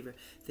your favor.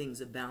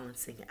 Things are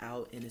balancing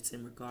out, and it's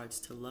in regards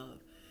to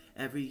love.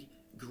 Every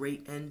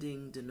great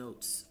ending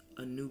denotes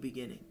a new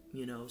beginning,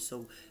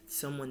 So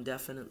someone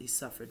definitely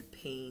suffered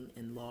pain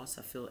and loss.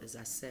 I feel, as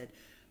I said,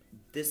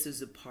 this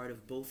is a part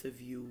of both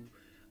of you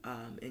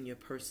in your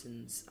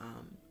person's,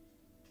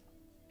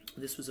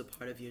 this was a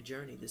part of your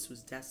journey. This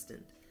was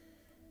destined.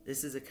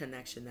 This is a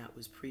connection that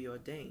was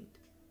preordained.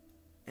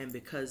 And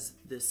because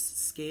this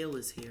scale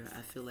is here,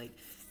 I feel like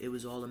it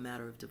was all a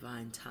matter of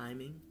divine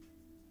timing.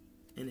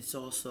 And it's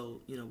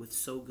also, you know, with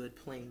So Good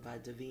playing by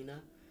Davina,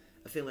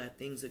 I feel like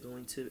things are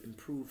going to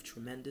improve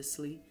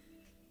tremendously.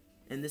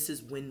 And this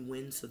is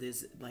win-win, so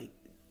there's like,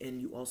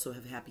 and you also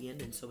have happy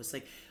endings. So it's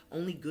like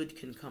only good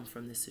can come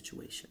from this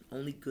situation.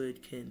 Only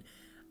good can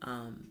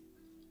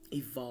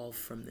evolve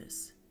from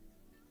this.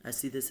 I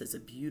see this as a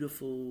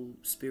beautiful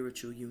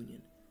spiritual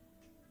union.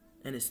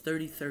 And it's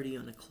 30-30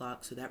 on the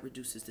clock, so that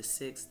reduces to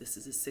 6. This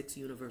is a 6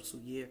 universal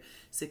year.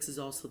 6 is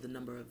also the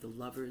number of the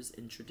lovers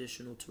in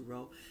traditional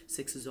tarot.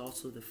 6 is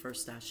also the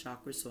first eye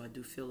chakra, so I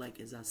do feel like,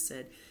 as I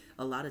said,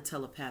 a lot of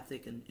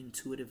telepathic and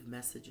intuitive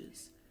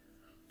messages.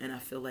 And I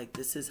feel like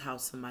this is how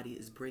somebody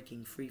is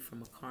breaking free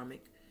from a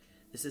karmic.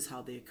 This is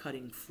how they're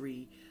cutting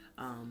free,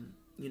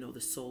 you know,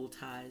 the soul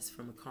ties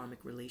from a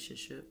karmic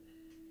relationship,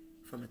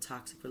 from a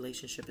toxic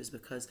relationship, is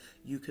because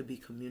you could be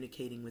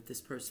communicating with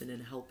this person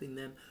and helping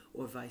them,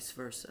 or vice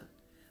versa.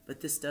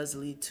 But this does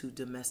lead to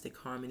domestic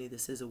harmony.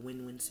 This is a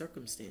win-win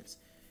circumstance.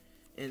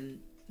 And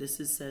this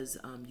says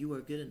you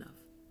are good enough.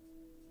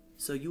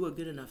 So you are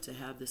good enough to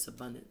have this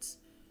abundance.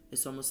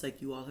 It's almost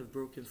like you all have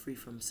broken free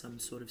from some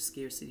sort of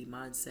scarcity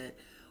mindset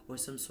or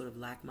some sort of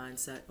lack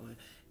mindset, or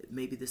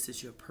maybe this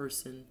is your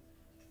person,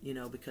 you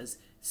know, because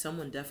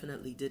someone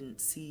definitely didn't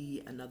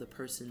see another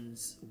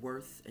person's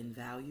worth and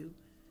value.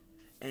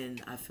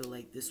 And I feel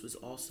like this was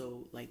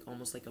also like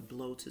almost like a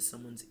blow to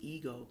someone's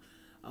ego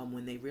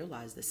when they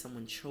realized that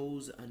someone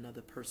chose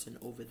another person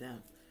over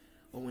them,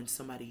 or when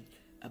somebody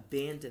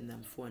abandoned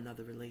them for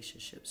another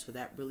relationship. So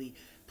that really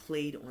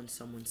played on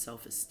someone's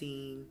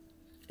self-esteem.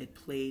 It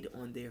played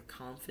on their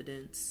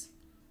confidence.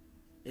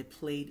 It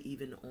played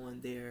even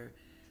on their,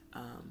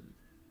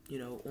 you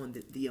know, on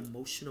the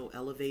emotional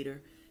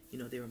elevator. You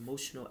know, their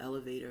emotional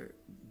elevator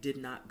did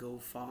not go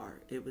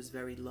far. It was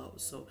very low.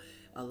 So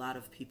a lot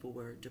of people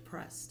were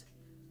depressed,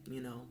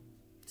 you know,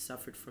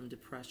 suffered from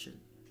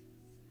depression.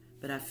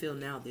 But I feel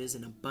now there's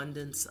an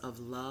abundance of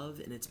love,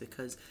 and it's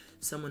because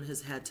someone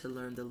has had to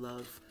learn the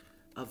love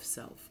of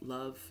self.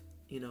 Love,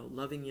 you know,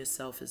 loving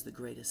yourself is the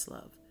greatest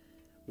love.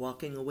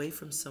 Walking away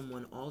from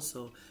someone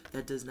also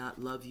that does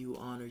not love you,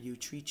 honor you,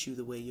 treat you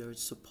the way you're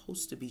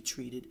supposed to be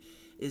treated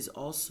is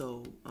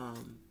also,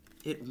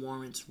 it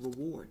warrants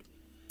reward.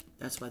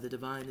 That's why the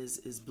divine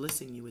is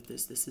blessing you with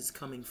this. This is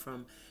coming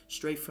from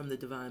straight from the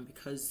divine,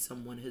 because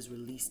someone has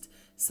released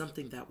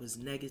something that was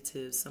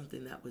negative,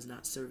 something that was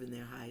not serving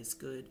their highest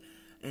good.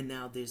 And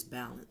now there's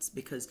balance,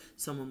 because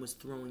someone was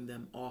throwing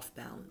them off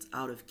balance,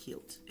 out of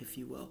kilt, if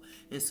you will.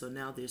 And so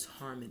now there's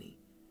harmony.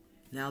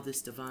 Now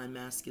this divine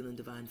masculine,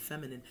 divine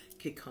feminine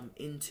can come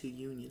into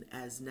union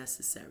as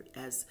necessary,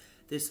 as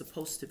they're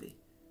supposed to be.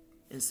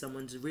 And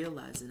someone's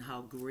realizing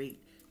how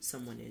great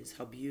someone is,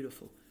 how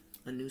beautiful.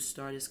 A new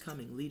start is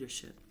coming,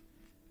 leadership.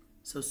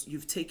 So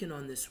you've taken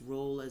on this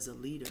role as a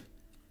leader.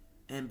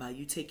 And by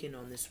you taking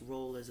on this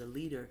role as a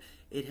leader,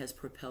 it has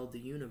propelled the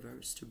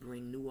universe to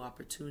bring new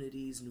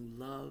opportunities, new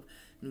love,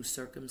 new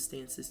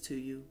circumstances to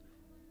you,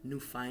 new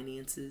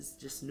finances,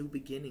 just new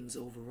beginnings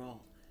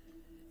overall.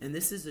 And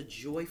this is a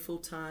joyful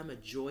time, a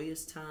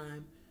joyous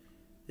time.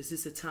 This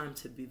is a time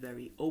to be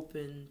very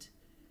opened,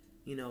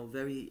 you know,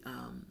 very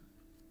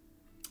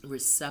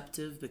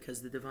receptive,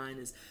 because the divine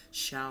is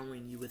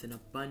showering you with an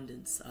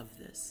abundance of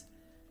this.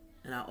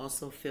 And I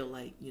also feel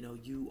like, you know,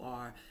 you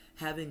are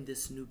having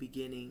this new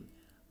beginning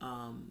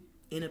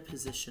in a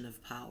position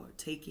of power,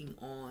 taking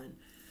on,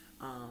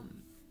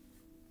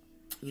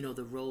 you know,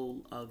 the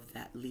role of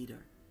that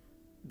leader,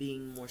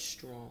 being more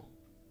strong.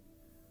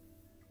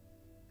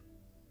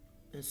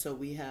 And so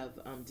we have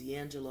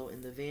D'Angelo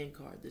in the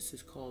Vanguard. This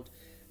is called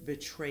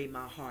Betray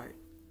My Heart.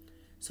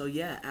 So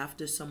yeah,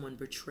 after someone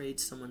betrayed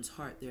someone's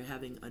heart, they're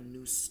having a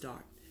new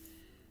start.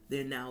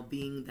 They're now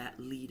being that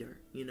leader.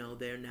 You know,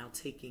 they're now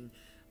taking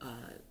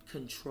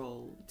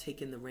control,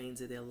 taking the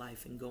reins of their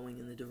life and going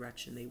in the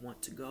direction they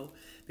want to go,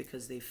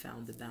 because they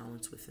found the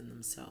balance within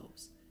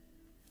themselves.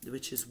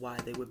 Which is why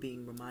they were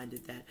being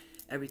reminded that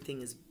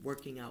everything is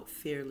working out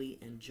fairly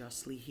and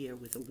justly here,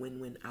 with a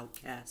win-win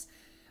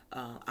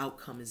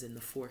outcome is in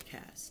the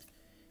forecast.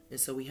 And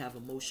so we have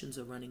emotions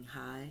are running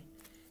high,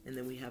 and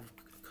then we have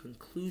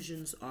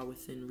conclusions are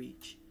within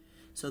reach.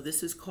 So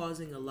this is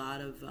causing a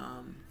lot of,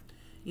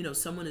 you know,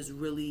 someone is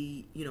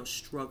really, you know,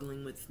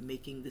 struggling with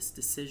making this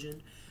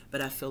decision.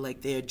 But I feel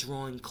like they're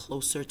drawing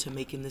closer to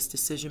making this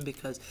decision,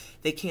 because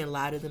they can't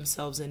lie to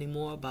themselves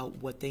anymore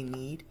about what they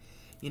need.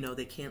 You know,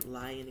 they can't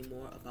lie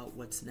anymore about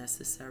what's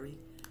necessary.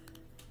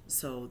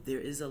 So there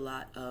is a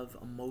lot of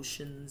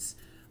emotions.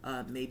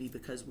 Maybe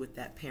because with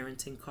that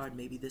parenting card,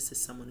 maybe this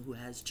is someone who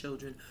has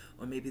children,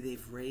 or maybe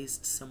they've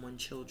raised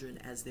someone's children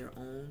as their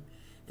own.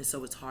 And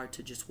so it's hard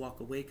to just walk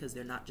away, because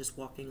they're not just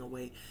walking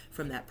away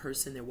from that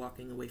person. They're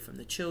walking away from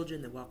the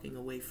children. They're walking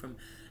away from,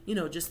 you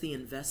know, just the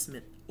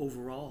investment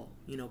overall,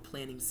 you know,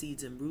 planting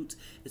seeds and roots.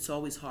 It's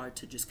always hard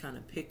to just kind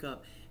of pick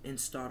up and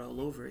start all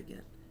over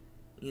again.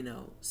 you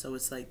know. So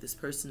it's like this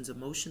person's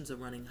emotions are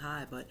running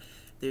high, but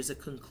there's a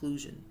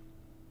conclusion.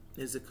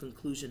 There's a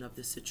conclusion of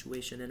this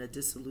situation and a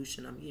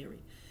dissolution I'm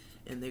hearing.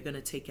 And they're going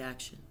to take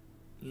action,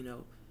 you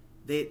know.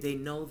 They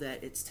know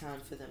that it's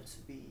time for them to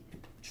be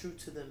true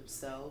to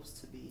themselves,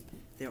 to be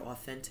their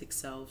authentic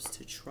selves,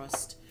 to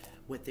trust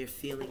what they're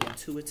feeling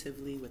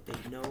intuitively, what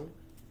they know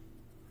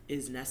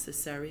is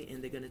necessary,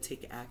 and they're going to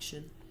take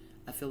action.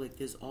 I feel like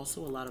there's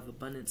also a lot of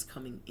abundance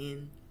coming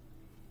in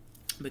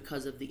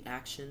because of the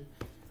action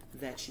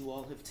that you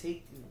all have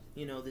taken.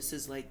 You know, this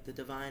is like the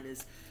divine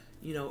is,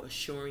 you know,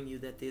 assuring you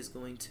that there's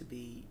going to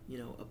be, you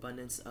know,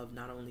 abundance of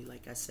not only,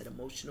 like I said,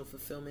 emotional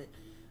fulfillment,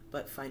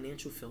 but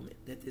financial fulfillment,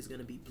 that there's going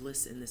to be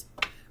bliss in this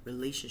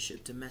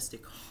relationship,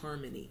 domestic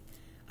harmony,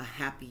 a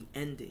happy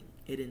ending.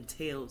 It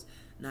entails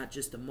not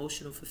just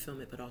emotional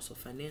fulfillment, but also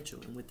financial.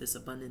 And with this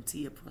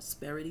abundancy of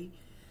prosperity,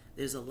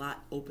 there's a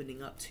lot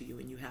opening up to you,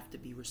 and you have to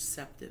be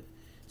receptive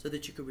so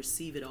that you can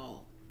receive it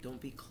all.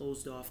 Don't be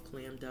closed off,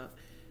 clammed up,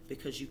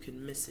 because you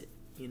can miss it,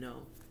 you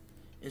know.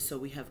 And so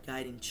we have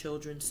guiding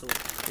children. So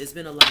there's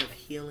been a lot of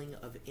healing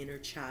of inner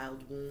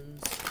child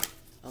wounds,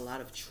 a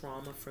lot of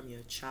trauma from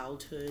your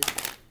childhood,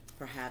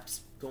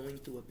 perhaps going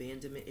through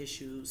abandonment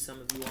issues. Some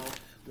of you all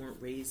weren't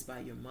raised by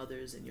your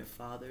mothers and your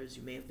fathers.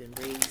 You may have been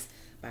raised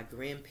by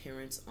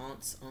grandparents,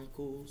 aunts,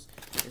 uncles.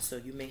 And so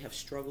you may have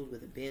struggled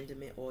with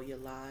abandonment all your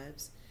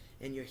lives.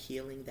 And you're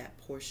healing that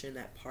portion,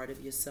 that part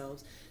of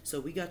yourselves. So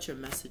we got your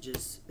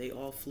messages. They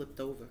all flipped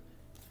over.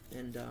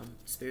 And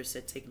Spirit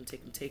said, take them,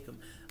 take them, take them.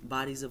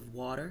 Bodies of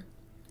water.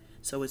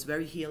 So it's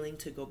very healing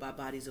to go by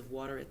bodies of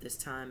water at this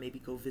time. Maybe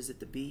go visit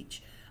the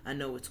beach. I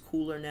know it's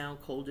cooler now,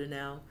 colder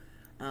now.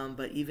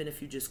 But even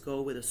if you just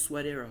go with a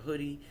sweater or a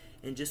hoodie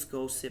and just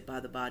go sit by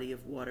the body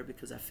of water,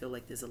 because I feel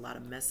like there's a lot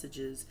of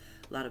messages,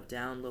 a lot of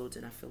downloads,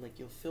 and I feel like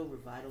you'll feel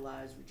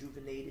revitalized,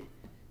 rejuvenated,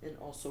 and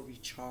also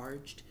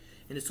recharged.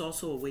 And it's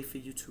also a way for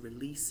you to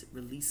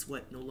release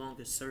what no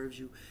longer serves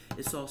you.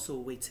 It's also a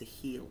way to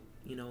heal,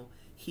 you know,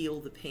 heal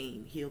the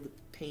pain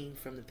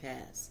from the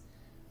past.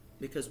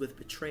 Because with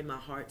Betray My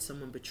Heart,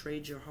 someone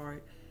betrayed your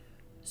heart.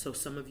 So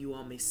some of you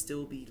all may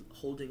still be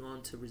holding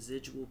on to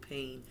residual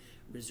pain,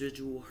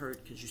 residual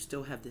hurt, because you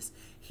still have this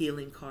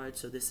healing card.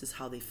 So this is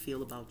how they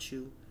feel about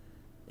you,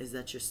 is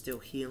that you're still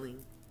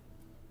healing,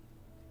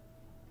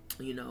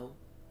 you know.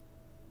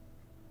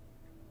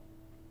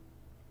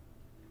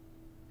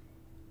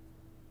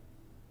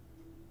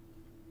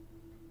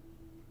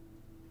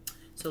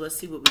 So let's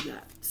see what we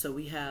got. So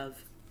we have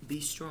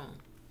Be Strong,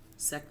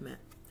 Sekhmet.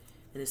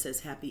 And it says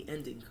happy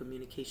ending,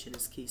 communication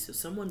is key. So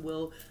someone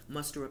will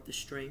muster up the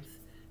strength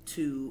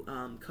to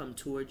come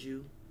towards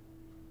you,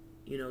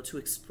 you know, to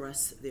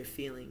express their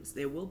feelings.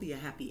 There will be a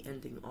happy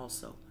ending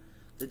also.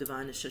 The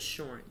divine is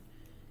assuring.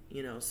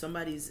 You know,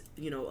 somebody's,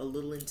 you know, a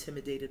little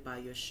intimidated by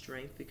your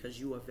strength because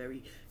you are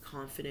very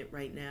confident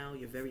right now.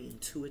 You're very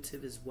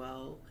intuitive as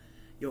well.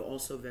 You're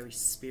also very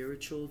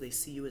spiritual. They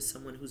see you as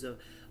someone who's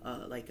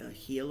like a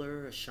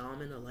healer, a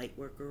shaman, a light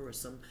worker, or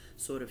some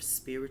sort of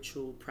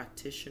spiritual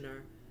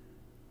practitioner.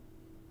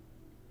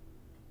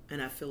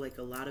 And I feel like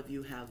a lot of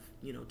you have,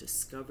 you know,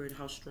 discovered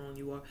how strong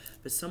you are.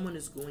 But someone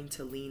is going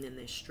to lean in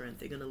their strength.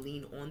 They're going to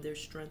lean on their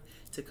strength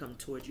to come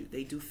towards you.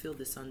 They do feel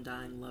this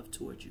undying love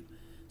towards you.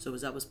 So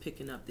as I was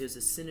picking up, there's a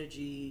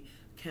synergy,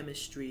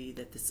 chemistry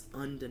that's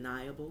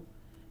undeniable.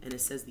 And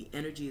it says the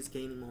energy is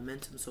gaining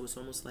momentum. So it's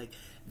almost like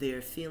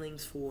their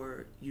feelings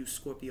for you,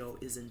 Scorpio,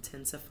 is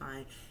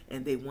intensifying.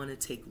 And they want to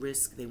take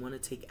risk. They want to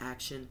take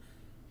action.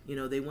 You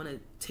know, they want to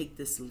take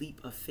this leap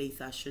of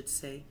faith, I should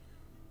say.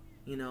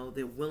 You know,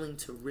 they're willing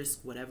to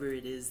risk whatever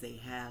it is they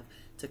have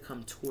to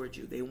come toward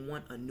you. They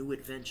want a new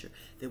adventure.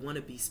 They want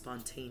to be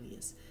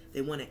spontaneous.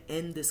 They want to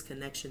end this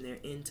connection they're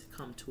in to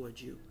come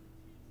towards you.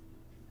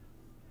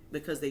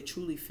 Because they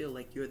truly feel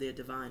like you're their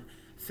divine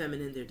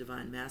feminine, their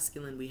divine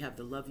masculine. We have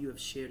the love you have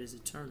shared is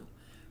eternal,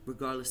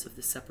 regardless of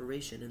the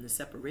separation. And the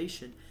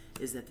separation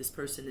is that this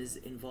person is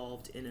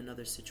involved in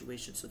another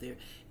situation. So they're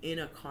in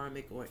a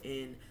karmic or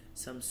in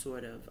some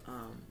sort of,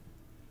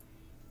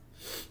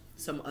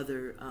 some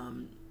other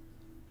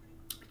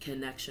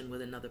connection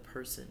with another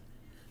person,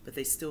 but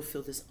they still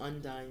feel this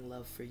undying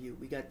love for you.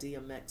 We got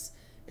DMX,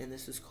 and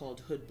this is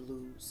called Hood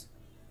Blues.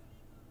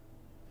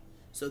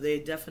 So they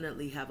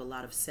definitely have a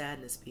lot of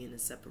sadness being in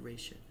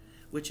separation,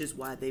 which is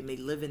why they may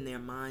live in their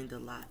mind a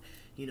lot,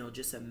 you know,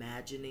 just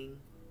imagining,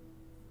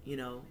 you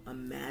know,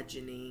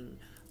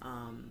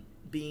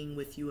 being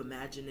with you,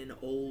 imagining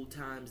old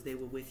times they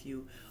were with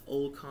you,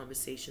 old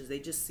conversations. They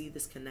just see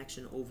this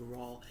connection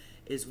overall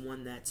is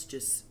one that's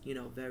just, you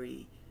know,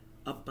 very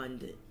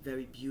abundant,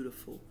 very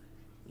beautiful.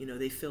 You know,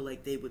 they feel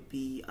like they would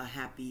be a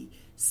happy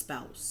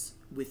spouse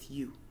with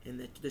you, and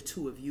that the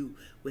two of you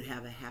would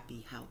have a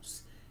happy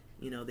house.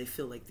 You know, they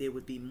feel like there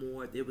would be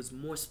more, there was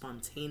more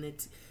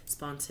spontaneity,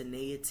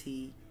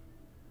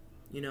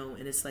 you know,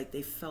 and it's like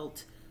they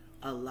felt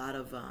a lot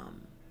of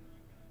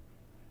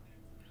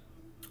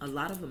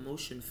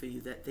emotion for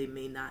you that they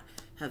may not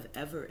have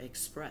ever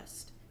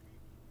expressed,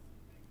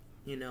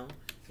 you know.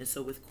 And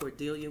so with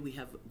Cordelia, we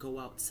have Go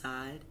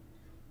Outside.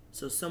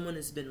 So someone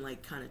has been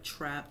like kind of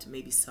trapped,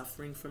 maybe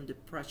suffering from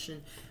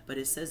depression, but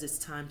it says it's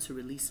time to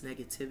release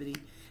negativity.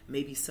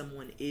 Maybe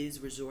someone is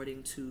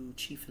resorting to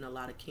chiefing a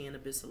lot of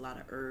cannabis, a lot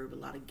of herb, a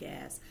lot of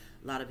gas,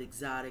 a lot of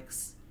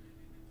exotics,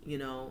 you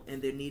know,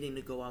 and they're needing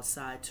to go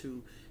outside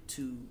to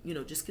you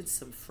know, just get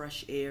some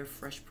fresh air,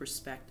 fresh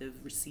perspective,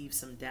 receive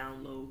some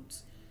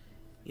downloads.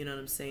 You know what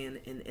I'm saying?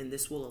 And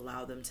this will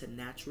allow them to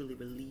naturally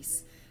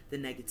release the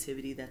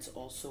negativity. That's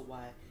also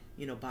why,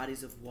 you know,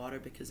 bodies of water,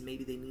 because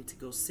maybe they need to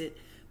go sit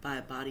by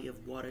a body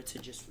of water to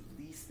just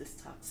release this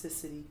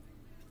toxicity.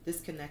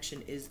 This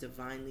connection is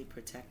divinely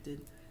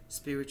protected,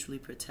 spiritually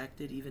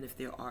protected, even if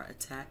there are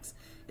attacks.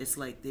 It's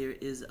like there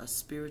is a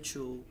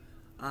spiritual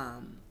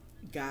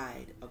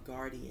guide, a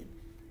guardian,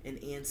 an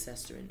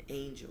ancestor, an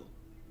angel,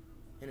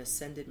 an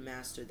ascended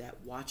master that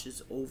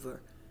watches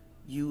over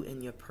you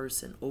and your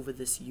person, over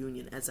this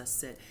union. As I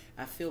said,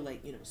 I feel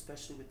like, you know,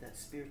 especially with that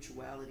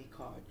spirituality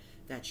card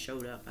that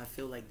showed up, I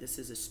feel like this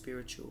is a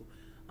spiritual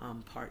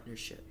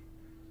partnership.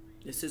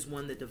 This is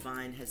one the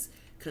divine has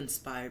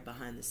conspired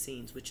behind the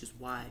scenes, which is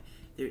why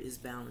there is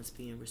balance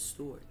being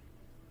restored,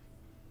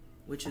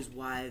 which is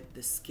why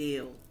the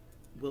scale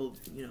will,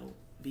 you know,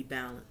 be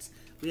balanced.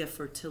 We have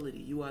fertility.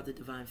 You are the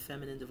divine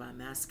feminine, divine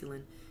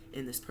masculine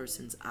in this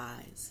person's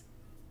eyes.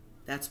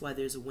 That's why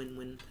there's a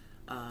win-win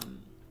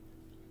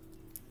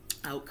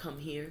outcome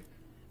here,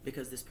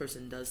 because this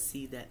person does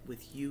see that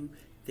with you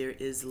there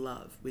is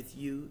love, with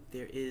you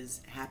there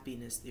is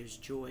happiness, there's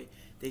joy.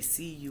 They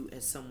see you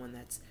as someone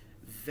that's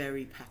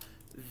very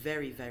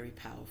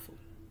powerful,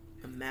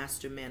 a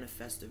master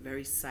manifester,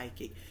 very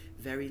psychic,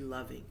 very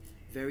loving,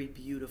 very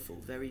beautiful,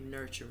 very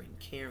nurturing,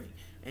 caring,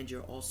 and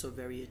you're also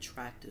very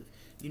attractive.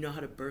 You know how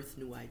to birth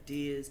new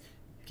ideas,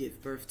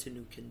 give birth to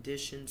new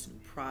conditions, new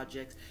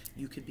projects.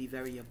 You could be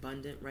very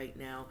abundant right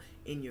now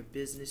in your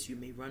business. You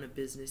may run a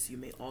business. You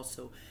may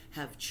also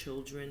have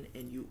children,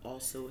 and you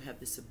also have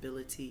this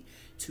ability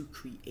to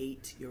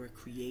create. You're a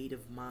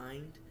creative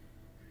mind.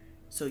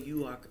 So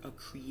you are a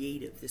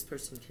creative. This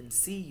person can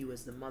see you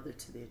as the mother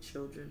to their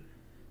children.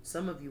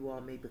 Some of you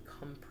all may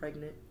become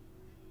pregnant.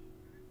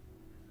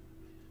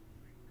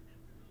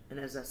 And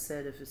as I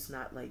said, if it's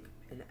not like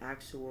an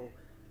actual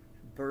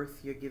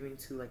birth you're giving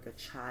to like a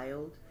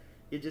child,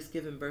 you're just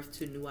giving birth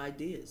to new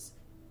ideas.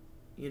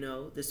 You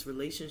know, this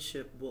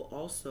relationship will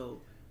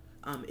also,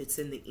 it's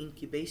in the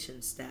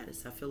incubation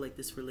status. I feel like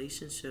this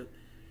relationship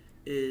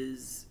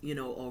is, you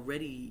know,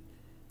 already,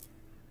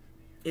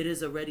 it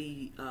is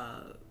already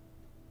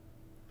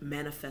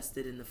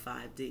manifested in the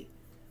 5D,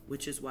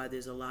 which is why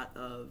there's a lot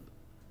of,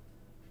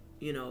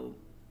 you know,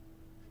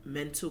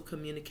 mental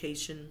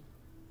communication,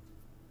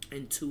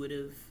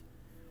 intuitive,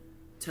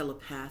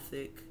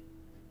 telepathic,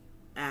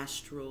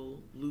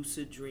 astral,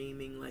 lucid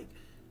dreaming, like,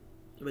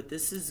 but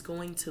this is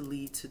going to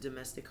lead to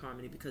domestic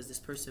harmony, because this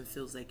person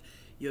feels like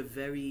you're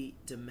very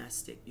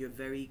domestic, you're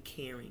very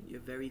caring, you're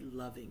very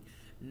loving,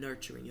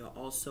 nurturing. You're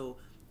also,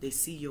 they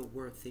see your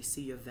worth, they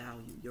see your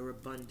value, you're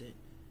abundant.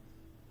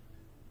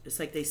 It's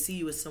like they see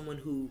you as someone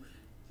who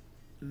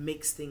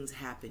makes things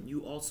happen. You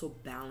also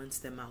balance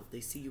them out.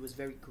 They see you as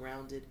very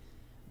grounded,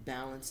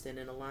 balanced, and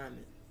in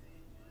alignment.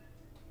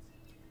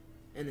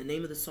 And the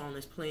name of the song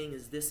that's playing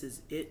is This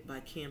Is It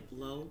by Camp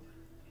Low.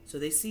 So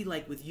they see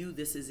like with you,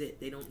 this is it.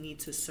 They don't need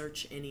to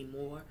search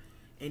anymore,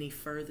 any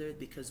further,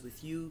 because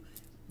with you,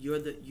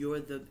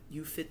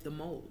 you fit the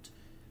mold.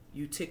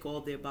 You tick all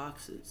their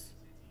boxes.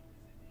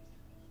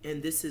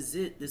 And this is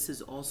it. This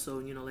is also,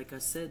 you know, like I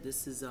said,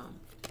 this is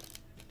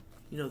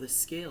you know, the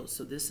scale.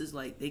 So this is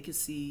like, they could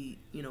see,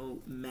 you know,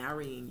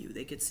 marrying you.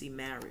 They could see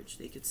marriage.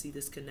 They could see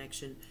this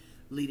connection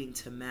leading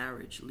to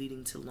marriage,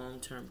 leading to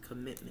long-term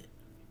commitment.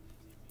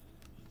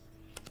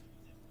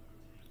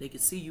 They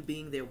could see you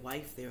being their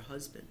wife, their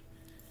husband,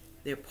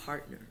 their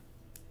partner.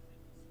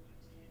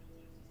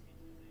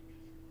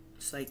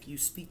 It's like you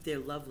speak their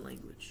love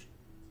language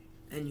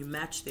and you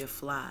match their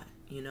fly,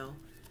 you know.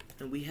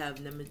 And we have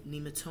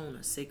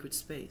Nematona, sacred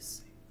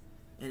space.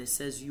 And it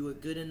says you are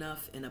good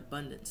enough in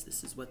abundance.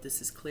 This is what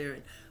this is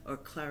clearing or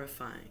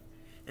clarifying.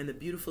 And the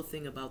beautiful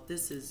thing about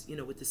this is, you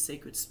know, with the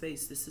sacred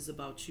space, this is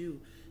about you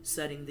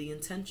setting the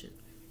intention.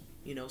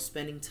 You know,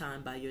 spending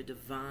time by your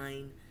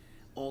divine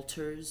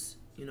altars.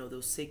 You know,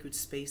 those sacred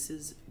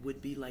spaces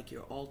would be like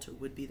your altar,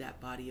 would be that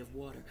body of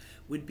water,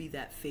 would be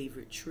that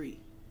favorite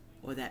tree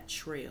or that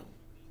trail.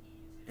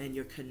 And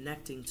you're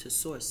connecting to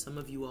source. Some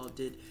of you all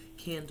did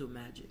candle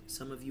magic.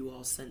 Some of you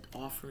all sent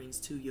offerings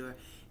to your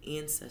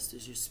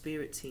ancestors, your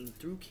spirit team,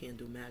 through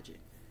candle magic.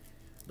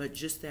 But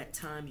just that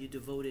time you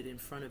devoted in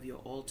front of your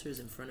altars,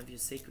 in front of your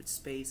sacred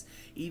space,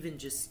 even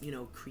just, you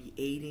know,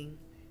 creating,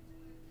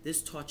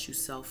 this taught you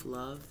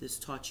self-love. This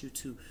taught you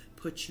to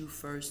put you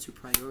first, to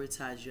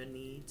prioritize your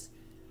needs.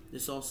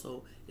 This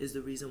also is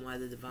the reason why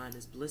the divine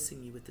is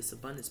blessing you with this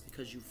abundance,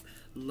 because you've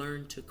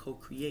learned to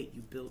co-create.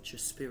 You built your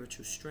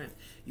spiritual strength.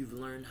 You've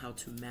learned how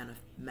to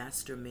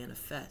master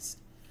manifest.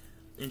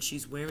 And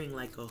she's wearing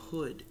like a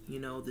hood, you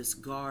know, this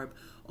garb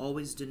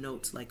always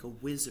denotes like a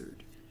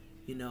wizard,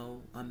 you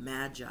know, a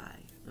magi,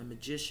 a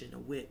magician, a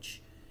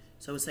witch.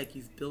 So it's like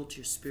you've built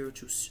your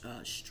spiritual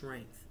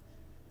strength.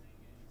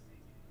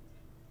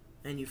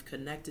 And you've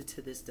connected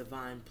to this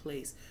divine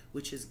place,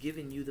 which has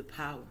given you the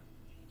power.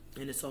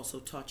 And it's also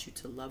taught you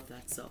to love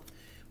that self.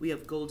 We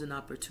have golden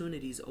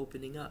opportunities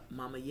opening up.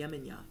 Mama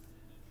Yemenya.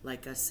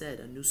 Like I said,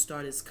 a new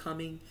start is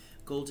coming.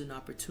 Golden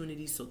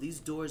opportunities. So these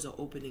doors are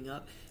opening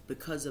up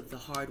because of the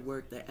hard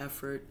work, the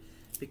effort,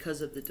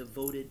 because of the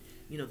devoted,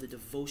 the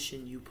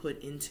devotion you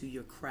put into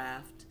your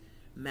craft,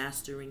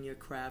 mastering your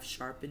craft,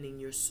 sharpening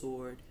your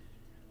sword,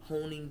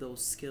 honing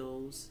those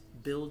skills,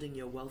 building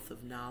your wealth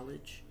of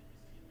knowledge.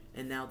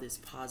 And now there's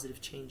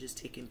positive changes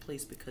taking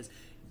place because,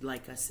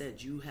 like I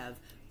said, you have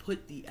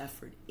put the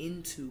effort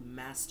into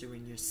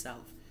mastering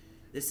yourself.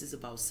 This is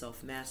about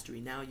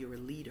self-mastery. Now you're a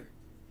leader.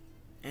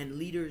 And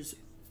leaders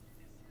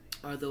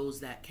are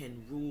those that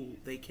can rule.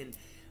 They can,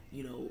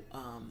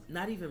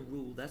 not even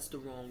rule. That's the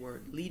wrong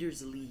word.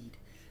 Leaders lead.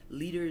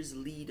 Leaders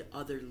lead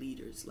other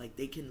leaders. Like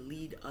they can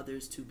lead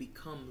others to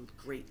become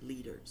great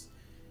leaders.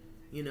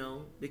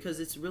 Because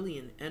it's really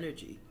an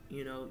energy.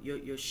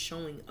 You're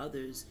showing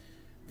others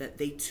that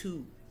they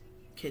too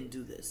can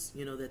do this.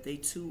 That they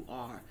too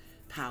are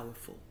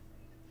powerful.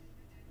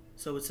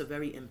 So it's a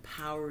very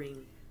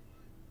empowering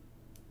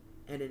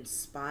and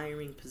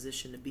inspiring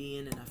position to be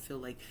in, and I feel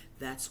like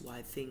that's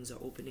why things are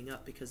opening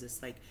up, because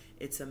it's like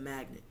it's a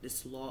magnet,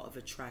 this law of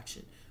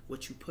attraction.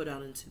 What you put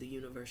out into the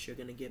universe, you're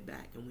going to get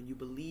back. And when you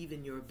believe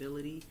in your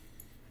ability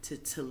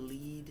to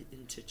lead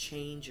and to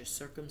change your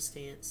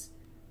circumstance,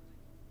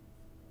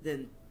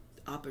 then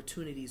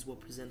opportunities will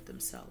present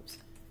themselves,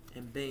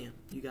 and bam,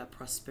 you got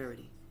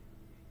prosperity.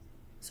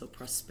 So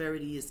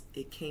prosperity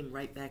it came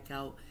right back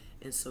out,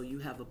 and so you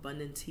have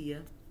abundance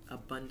here,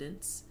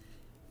 abundance.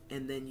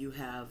 And then you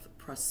have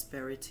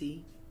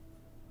prosperity,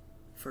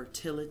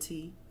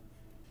 fertility,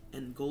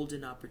 and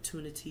golden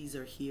opportunities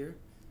are here.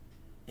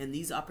 And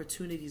these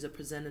opportunities are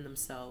presenting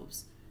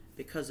themselves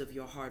because of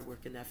your hard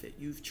work and effort.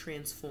 You've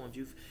transformed.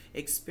 You've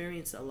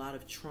experienced a lot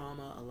of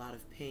trauma, a lot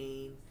of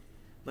pain,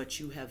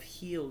 but you have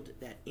healed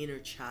that inner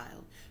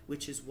child,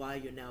 which is why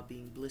you're now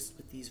being blessed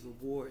with these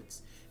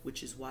rewards,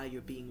 which is why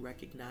you're being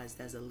recognized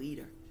as a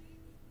leader.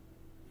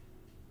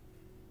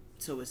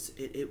 So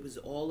it was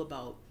all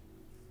about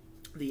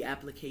the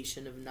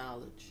application of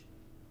knowledge.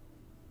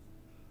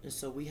 And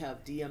so we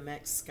have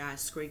DMX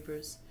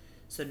skyscrapers.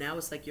 So now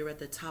it's like you're at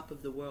the top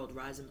of the world.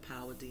 Rise in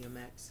power,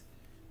 DMX.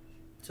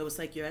 So it's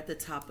like you're at the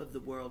top of the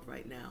world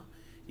right now.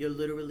 You're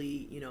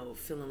literally,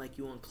 feeling like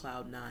you're on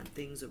cloud 9.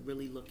 Things are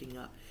really looking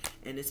up.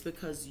 And it's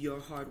because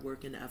your hard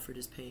work and effort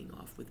is paying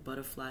off with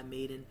Butterfly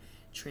Maiden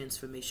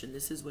Transformation.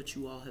 This is what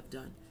you all have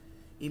done.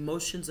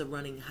 Emotions are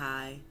running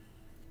high.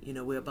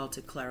 We're about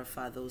to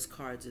clarify those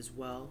cards as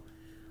well.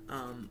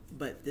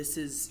 But this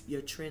is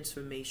your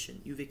transformation.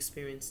 You've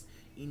experienced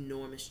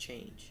enormous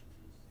change.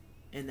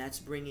 And that's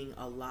bringing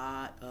a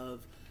lot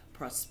of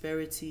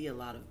prosperity, a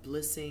lot of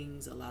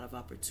blessings, a lot of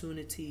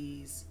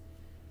opportunities,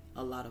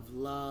 a lot of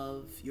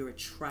love. You're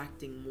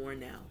attracting more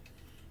now.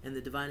 And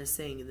the divine is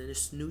saying in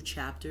this new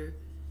chapter,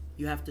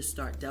 you have to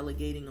start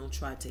delegating. Don't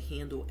try to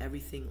handle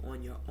everything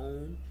on your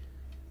own.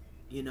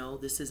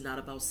 This is not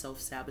about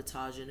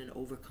self-sabotaging and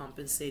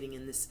overcompensating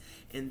in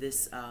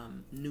this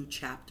new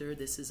chapter.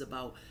 This is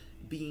about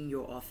being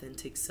your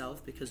authentic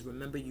self, because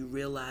remember, you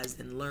realized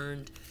and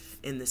learned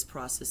in this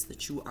process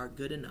that you are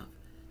good enough.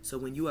 So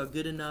when you are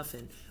good enough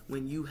and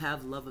when you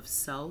have love of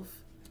self,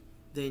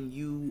 then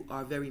you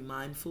are very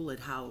mindful at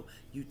how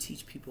you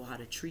teach people how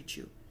to treat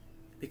you,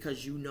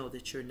 because you know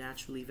that you're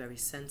naturally very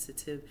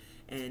sensitive,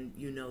 and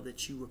you know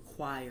that you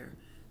require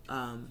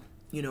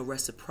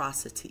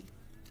reciprocity,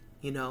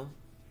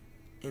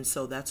 and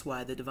so that's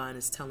why the divine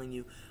is telling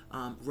you,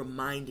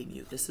 reminding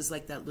you. This is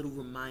like that little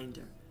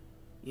reminder,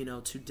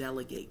 to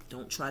delegate.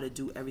 Don't try to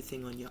do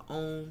everything on your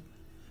own.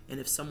 And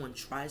if someone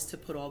tries to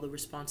put all the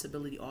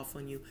responsibility off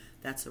on you,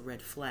 that's a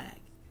red flag.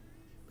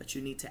 But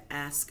you need to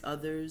ask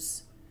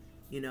others,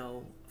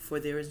 for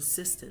their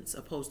assistance,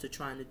 opposed to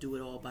trying to do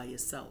it all by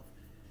yourself.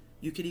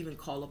 You could even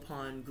call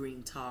upon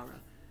Green Tara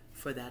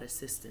for that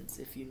assistance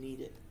if you need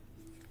it.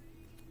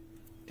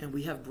 And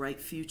we have bright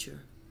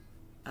future.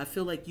 I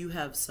feel like you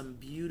have some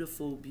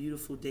beautiful,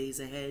 beautiful days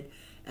ahead.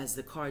 As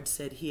the card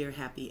said here,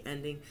 happy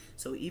ending.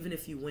 So even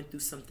if you went through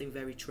something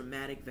very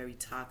traumatic, very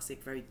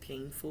toxic, very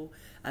painful,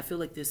 I feel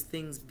like there's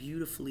things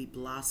beautifully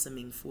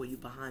blossoming for you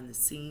behind the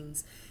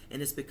scenes.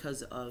 And it's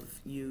because of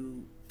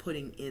you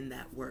putting in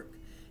that work.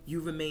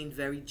 You remain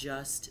very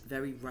just,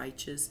 very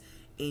righteous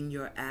in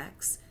your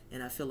acts.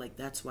 And I feel like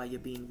that's why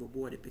you're being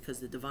rewarded, because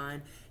the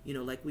divine,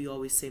 like we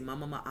always say,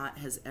 Mama Ma'at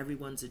has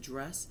everyone's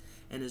address.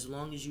 And as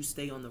long as you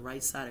stay on the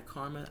right side of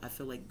karma, I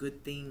feel like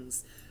good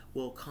things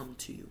will come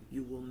to you.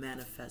 You will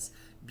manifest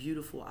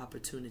beautiful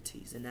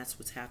opportunities. And that's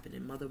what's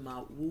happening. Mother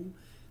Ma'u,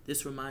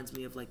 this reminds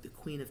me of like the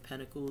Queen of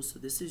Pentacles. So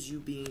this is you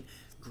being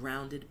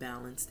grounded,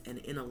 balanced, and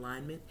in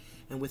alignment.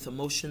 And with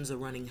emotions are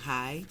running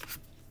high,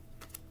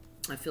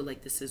 I feel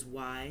like this is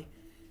why,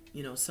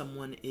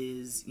 someone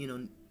is,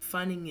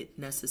 finding it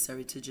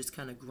necessary to just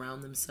kind of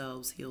ground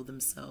themselves, heal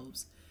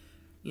themselves,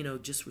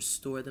 just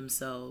restore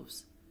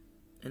themselves.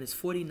 And it's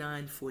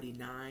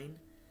 4949.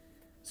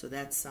 So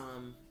that's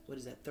what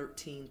is that?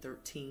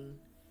 1313.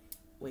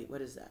 Wait,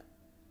 what is that?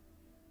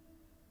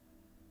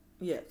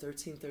 Yeah,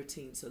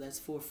 1313. So that's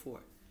 44.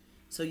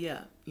 So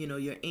yeah, you know,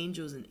 your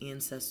angels and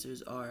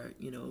ancestors are,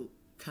 you know,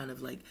 kind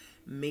of like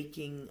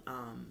making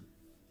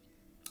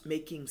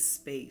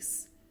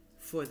space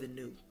for the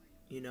new,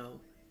 you know.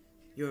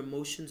 Your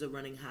emotions are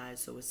running high,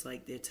 so it's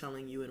like they're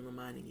telling you and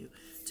reminding you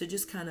to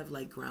just kind of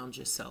like ground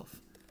yourself,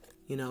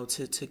 you know,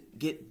 to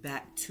get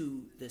back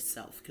to the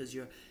self, because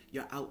you're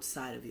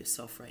outside of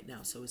yourself right now.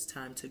 So it's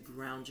time to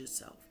ground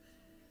yourself.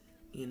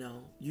 You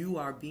know, you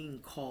are being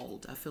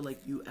called. I feel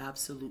like you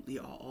absolutely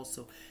are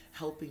also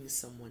helping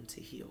someone to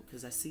heal,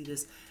 because I see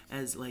this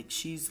as like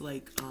she's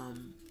like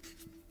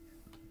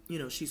you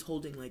know, she's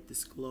holding like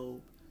this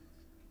globe.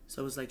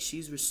 So it's like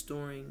she's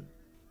restoring,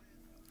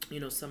 you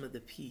know, some of the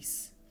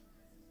peace.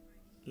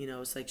 You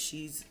know, it's like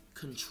she's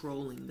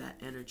controlling that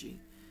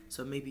energy.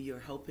 So maybe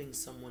you're helping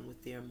someone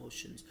with their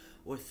emotions,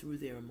 or through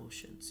their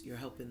emotions, you're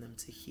helping them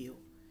to heal.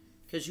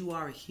 Because you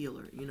are a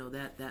healer. You know,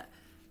 that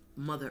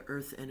Mother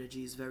Earth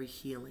energy is very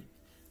healing.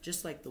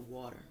 Just like the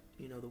water.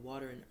 You know, the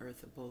water and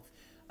earth are both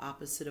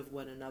opposite of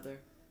one another.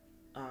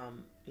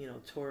 You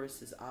know,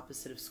 Taurus is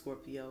opposite of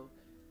Scorpio.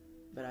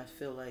 But I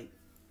feel like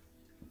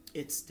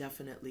it's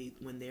definitely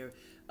when they're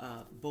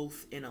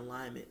both in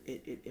alignment,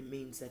 it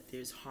means that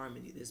there's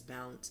harmony, there's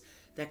balance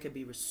that could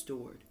be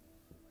restored.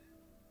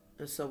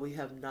 And so we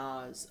have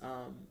Nas.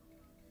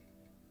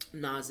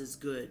 Nas is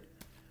good.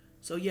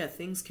 So yeah,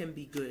 things can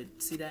be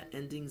good. See that?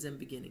 Endings and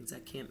beginnings. I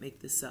can't make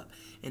this up.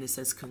 And it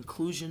says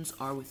conclusions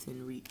are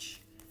within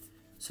reach.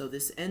 So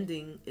this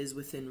ending is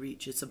within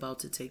reach. It's about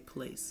to take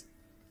place.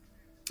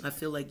 I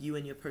feel like you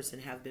and your person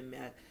have been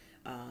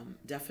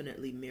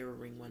definitely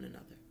mirroring one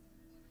another.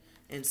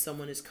 And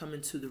someone is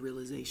coming to the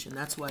realization.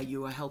 That's why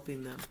you are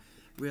helping them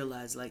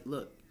realize, like,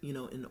 look, you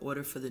know, in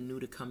order for the new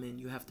to come in,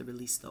 you have to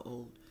release the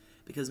old.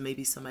 Because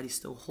maybe somebody's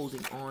still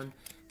holding on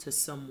to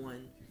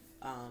someone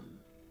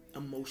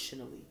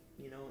emotionally,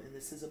 you know, and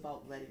this is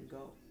about letting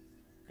go.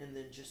 And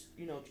then just,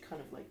 you know,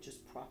 kind of like just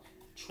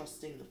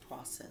trusting the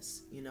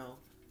process, you know,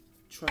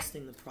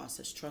 trusting the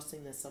process,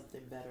 trusting that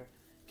something better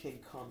can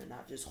come, and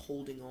not just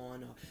holding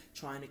on or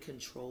trying to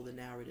control the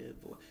narrative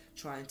or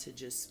trying to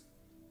just,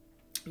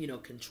 you know,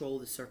 control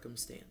the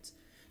circumstance.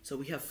 So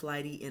we have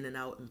flighty, in and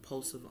out,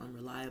 impulsive,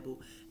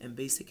 unreliable, and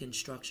basic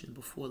instruction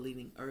before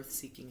leaving Earth,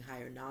 seeking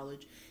higher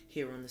knowledge.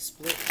 Here on the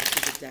split,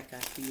 this is a deck I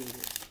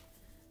created.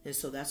 And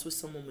so that's what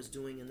someone was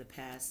doing in the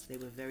past. They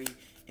were very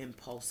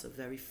impulsive,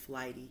 very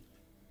flighty,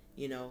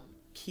 you know,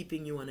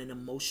 keeping you on an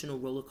emotional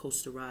roller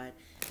coaster ride.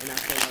 And I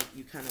feel like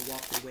you kind of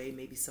walked away.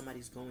 Maybe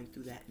somebody's going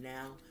through that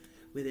now,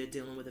 where they're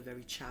dealing with a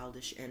very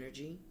childish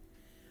energy,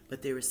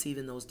 but they're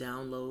receiving those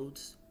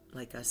downloads.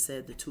 Like I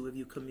said, the two of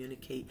you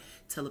communicate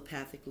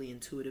telepathically,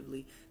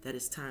 intuitively, that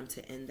it's time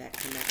to end that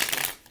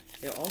connection.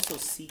 They're also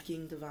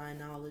seeking divine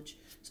knowledge,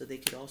 so they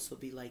could also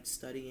be like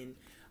studying,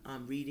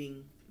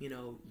 reading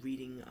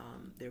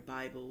their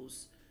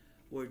Bibles,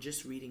 or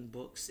just reading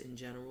books in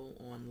general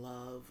on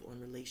love,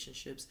 on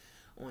relationships,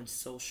 on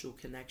social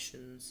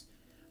connections,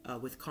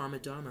 with karma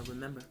dharma.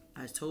 Remember,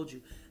 I told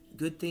you,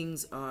 good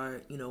things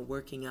are, you know,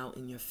 working out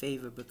in your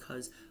favor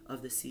because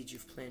of the seeds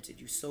you've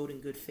planted. You sowed in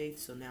good faith,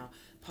 so now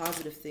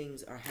positive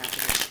things are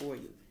happening for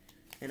you.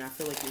 And I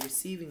feel like you're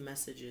receiving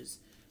messages,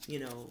 you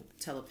know,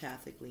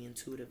 telepathically,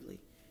 intuitively.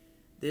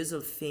 There's a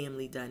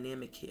family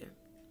dynamic here.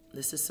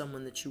 This is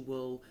someone that you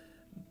will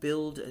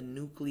build a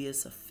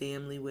nucleus, a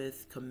family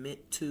with,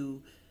 commit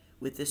to.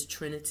 With this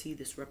trinity,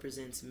 this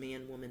represents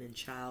man, woman, and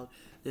child.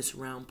 This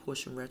round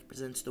portion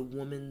represents the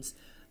woman's,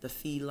 the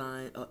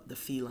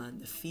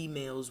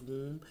female's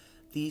womb.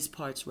 These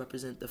parts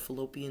represent the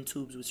fallopian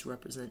tubes, which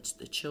represents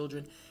the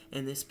children.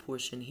 And this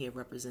portion here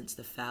represents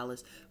the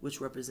phallus,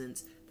 which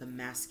represents the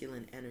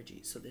masculine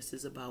energy. So this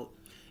is about,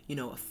 you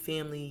know, a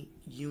family,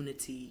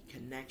 unity,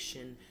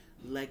 connection,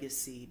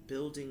 legacy,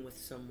 building with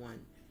someone.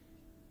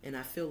 And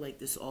I feel like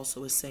this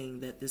also is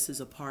saying that this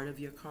is a part of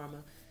your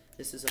karma.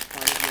 This is a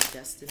part of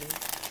your destiny.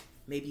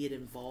 Maybe it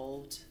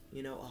involved,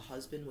 you know, a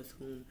husband with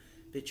whom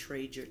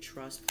betrayed your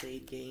trust,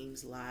 played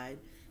games, lied,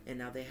 and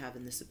now they're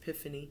having this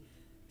epiphany.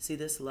 See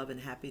this? Love and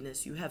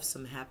happiness. You have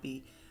some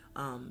happy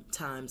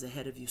times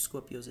ahead of you,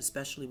 Scorpios,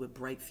 especially with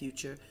bright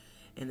future.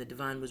 And the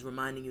divine was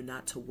reminding you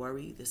not to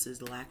worry. This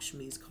is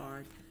Lakshmi's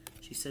card.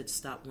 She said,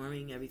 stop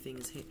worrying. Everything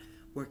is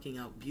working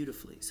out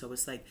beautifully. So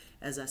it's like,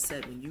 as I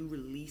said, when you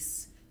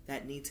release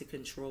that need to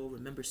control,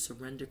 remember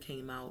surrender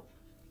came out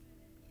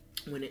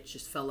when it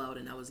just fell out,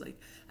 and I was like,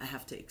 I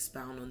have to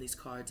expound on these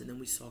cards. And then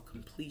we saw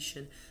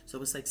completion. So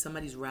it's like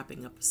somebody's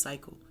wrapping up a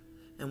cycle,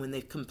 and when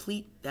they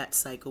complete that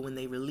cycle, when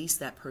they release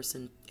that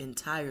person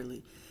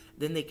entirely,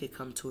 then they could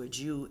come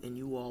towards you, and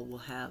you all will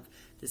have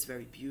this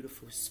very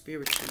beautiful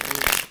spiritual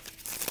union.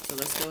 So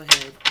let's go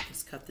ahead,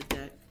 let's cut the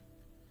deck.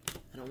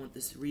 I don't want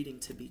this reading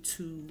to be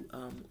too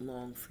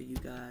long for you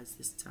guys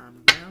this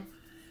time around.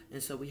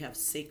 And so we have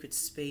sacred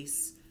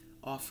space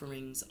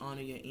offerings,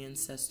 honor your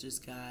ancestors,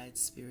 guides,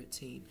 spirit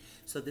team.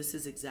 So this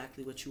is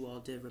exactly what you all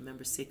did.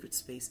 Remember, sacred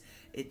space,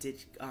 it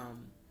did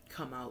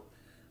come out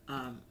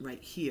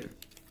right here.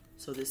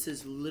 So this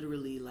is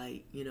literally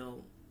like, you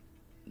know,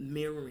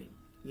 mirroring,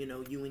 you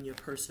know, you and your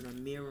person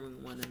are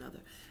mirroring one another.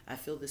 I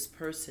feel this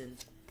person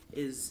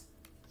is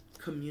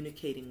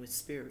communicating with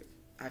spirit.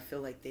 I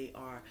feel like they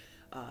are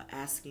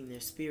asking their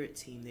spirit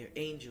team, their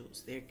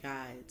angels, their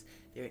guides,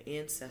 their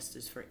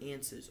ancestors for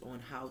answers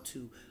on how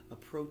to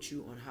approach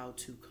you, on how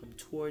to come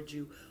towards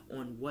you,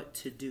 on what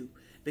to do.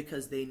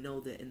 Because they know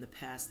that in the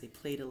past they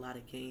played a lot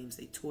of games,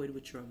 they toyed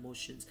with your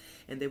emotions,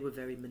 and they were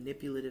very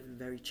manipulative and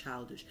very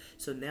childish.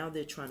 So now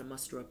they're trying to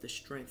muster up the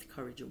strength,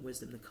 courage, and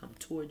wisdom to come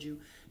towards you.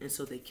 And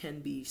so they can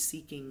be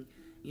seeking,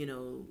 you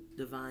know,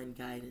 divine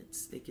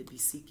guidance. They could be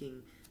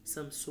seeking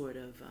some sort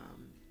of,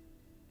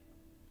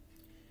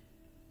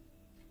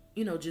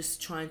 you know,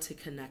 just trying to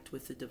connect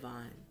with the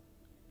divine.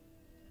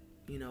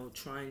 You know,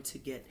 trying to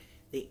get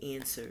the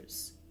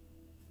answers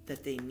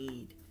that they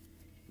need.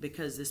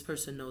 Because this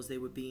person knows they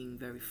were being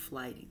very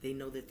flighty. They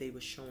know that they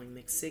were showing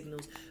mixed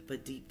signals,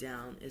 but deep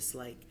down it's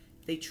like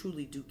they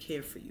truly do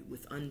care for you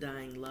with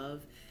undying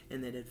love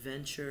and then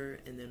adventure.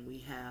 And then we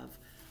have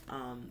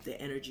the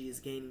energy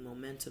is gaining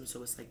momentum.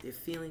 So it's like their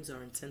feelings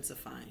are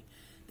intensifying.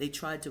 They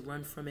tried to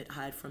run from it,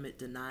 hide from it,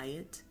 deny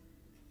it,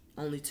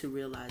 only to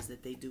realize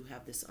that they do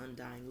have this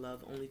undying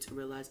love, only to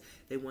realize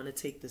they want to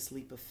take this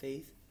leap of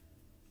faith.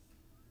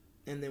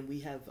 And then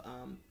we have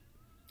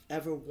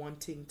ever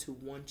wanting to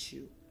want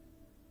you.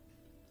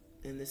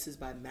 And this is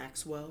by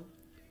Maxwell.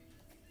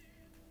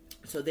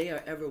 So they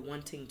are ever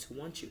wanting to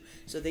want you.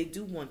 So they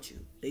do want you.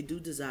 They do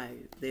desire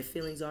you. Their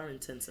feelings are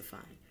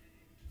intensifying.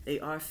 They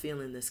are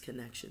feeling this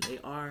connection. They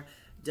are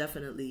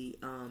definitely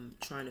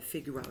trying to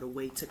figure out a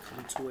way to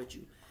come towards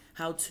you.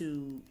 How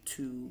to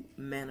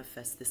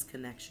manifest this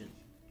connection.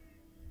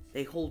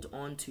 They hold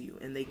on to you,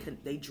 and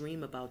they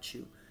dream about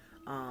you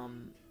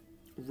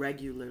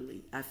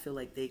regularly. I feel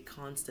like they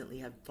constantly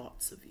have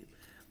thoughts of you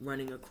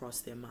running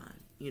across their mind,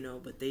 you know,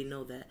 but they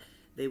know that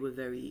they were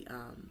very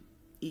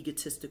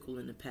egotistical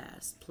in the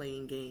past,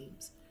 playing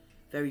games,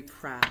 very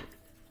proud,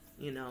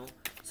 you know.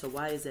 So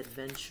why is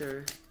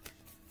adventure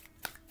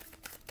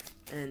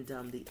and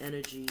the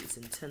energy is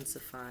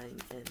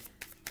intensifying and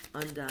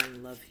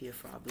undying love here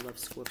for our beloved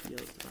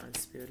Scorpios, divine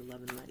spirit of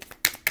love and light.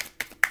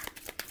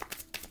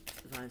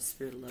 Divine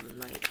spirit of love and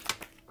light.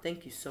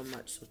 Thank you so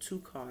much. So 2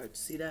 cards.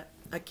 See that?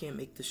 I can't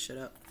make this shit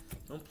up.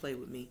 Don't play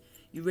with me.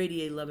 You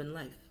radiate love and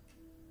life.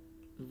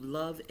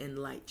 Love and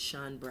light.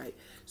 Shine bright.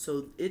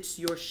 So it's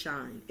your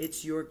shine.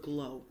 It's your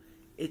glow.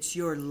 It's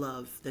your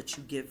love that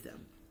you give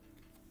them.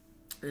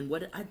 And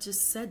what I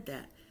just said,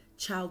 that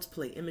child's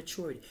play,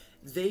 immaturity.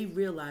 They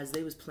realized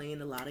they was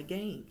playing a lot of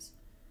games.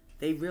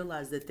 They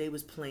realized that they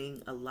was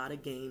playing a lot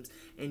of games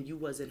and you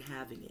wasn't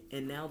having it.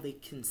 And now they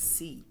can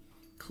see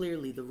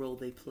clearly the role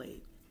they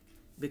played.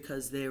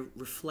 Because they're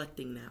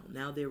reflecting now.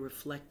 Now they're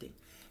reflecting.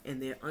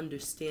 And they're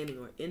understanding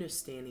or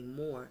understanding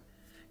more,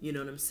 you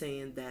know what I'm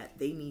saying, that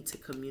they need to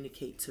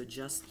communicate to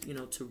just, you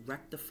know, to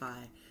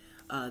rectify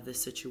the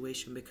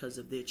situation because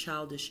of their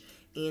childish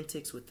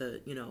antics with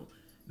the, you know,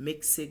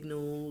 mixed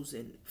signals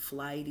and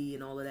flighty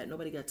and all of that.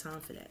 Nobody got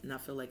time for that. And I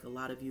feel like a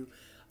lot of you,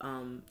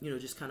 you know,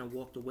 just kind of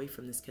walked away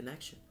from this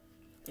connection.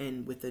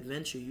 And with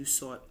adventure, you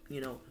sought,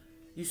 you know,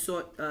 you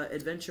sought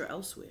adventure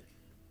elsewhere.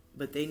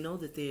 But they know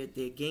that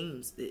their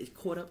games, it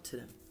caught up to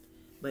them.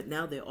 But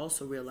now they're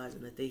also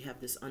realizing that they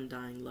have this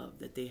undying love,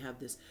 that they have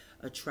this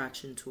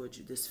attraction towards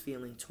you, this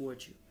feeling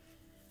towards you,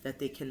 that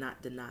they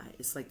cannot deny.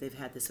 It's like they've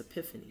had this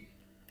epiphany.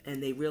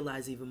 And they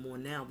realize even more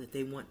now that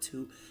they want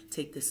to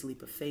take this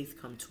leap of faith,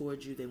 come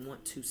towards you. They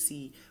want to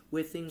see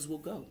where things will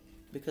go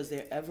because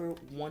they're ever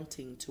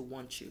wanting to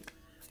want you,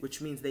 which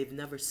means they've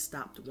never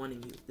stopped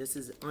wanting you. This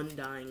is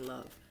undying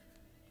love.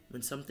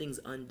 When something's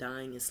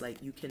undying, it's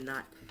like you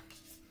cannot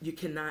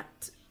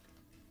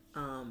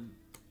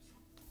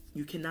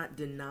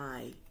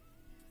deny,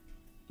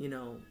 you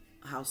know,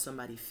 how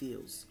somebody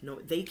feels. No,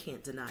 they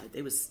can't deny it.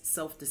 They was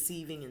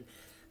self-deceiving and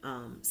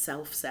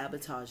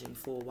self-sabotaging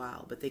for a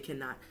while, but they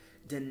cannot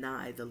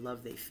deny the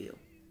love they feel,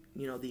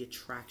 you know, the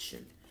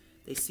attraction.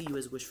 They see you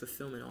as wish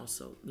fulfillment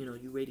also. You know,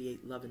 you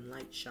radiate love and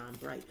light, shine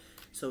bright.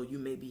 So you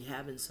may be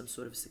having some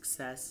sort of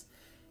success.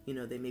 You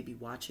know, they may be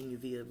watching you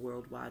via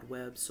World Wide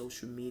Web,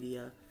 social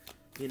media.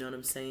 You know what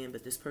I'm saying?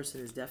 But this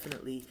person is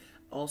definitely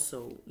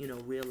also, you know,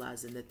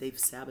 realizing that they've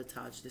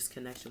sabotaged this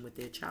connection with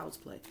their child's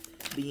play.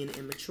 Being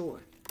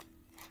immature.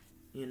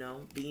 You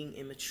know, being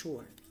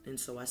immature. And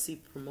so I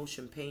see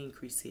promotion pay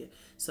increase here.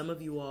 Some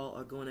of you all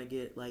are going to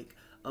get like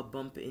a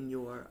bump in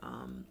your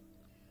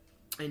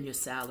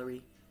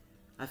salary.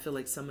 I feel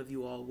like some of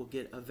you all will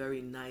get a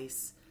very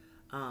nice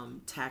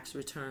tax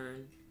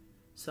return.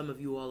 Some of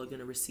you all are going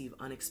to receive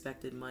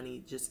unexpected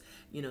money, just,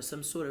 you know,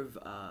 some sort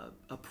of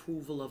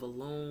approval of a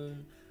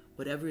loan,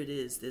 whatever it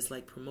is. There's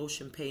like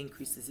promotion, pay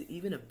increases,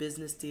 even a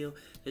business deal,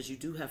 because you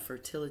do have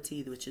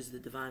fertility, which is the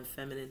divine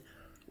feminine,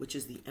 which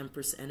is the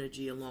Empress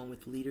energy, along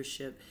with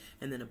leadership,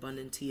 and then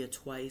abundantia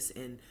twice,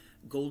 and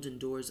golden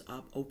doors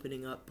up,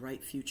 opening up,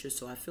 bright future.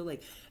 So I feel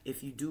like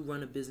if you do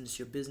run a business,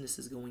 your business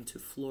is going to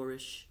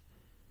flourish.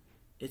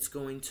 It's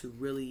going to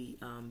really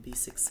be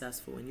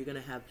successful, and you're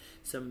going to have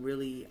some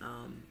really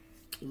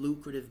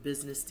lucrative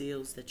business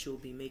deals that you'll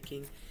be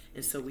making.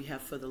 And so we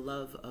have for the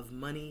love of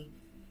money,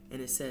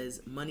 and it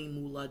says money,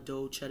 moolah,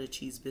 dough, cheddar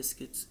cheese,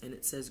 biscuits, and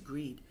it says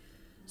greed.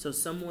 So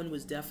someone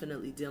was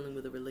definitely dealing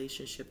with a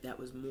relationship that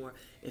was more,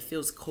 it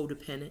feels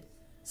codependent.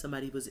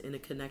 Somebody was in a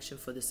connection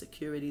for the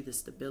security, the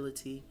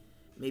stability,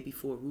 maybe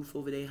for a roof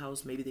over their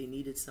house. Maybe they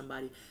needed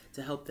somebody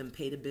to help them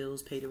pay the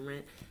bills, pay the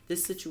rent.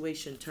 This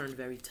situation turned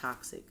very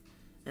toxic.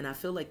 And I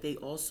feel like they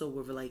also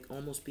were like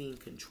almost being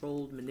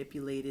controlled,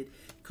 manipulated,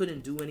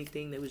 couldn't do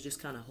anything. They was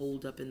just kind of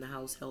held up in the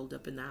house.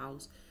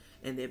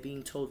 And they're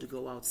being told to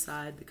go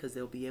outside because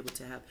they'll be able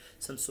to have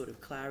some sort of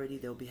clarity.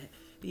 They'll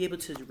be able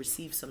to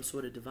receive some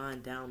sort of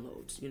divine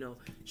downloads. You know,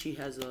 she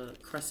has a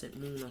crescent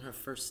moon on her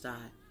first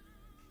eye.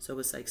 So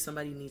it's like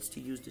somebody needs to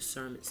use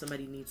discernment.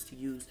 Somebody needs to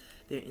use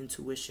their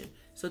intuition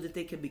so that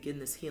they can begin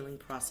this healing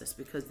process,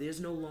 because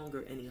there's no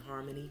longer any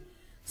harmony.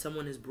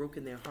 Someone has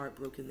broken their heart,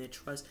 broken their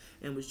trust,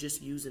 and was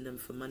just using them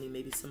for money.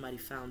 Maybe somebody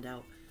found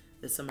out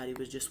that somebody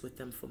was just with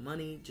them for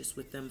money, just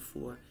with them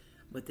for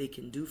what they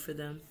can do for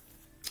them.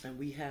 And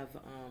we have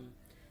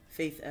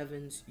Faith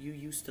Evans, you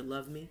used to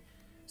love me.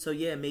 So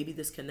yeah, maybe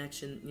this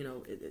connection, you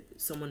know,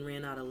 someone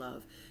ran out of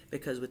love,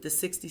 because with the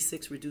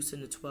 66 reducing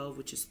to 12,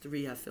 which is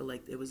 3, I feel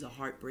like it was a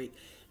heartbreak.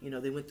 You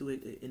know, they went through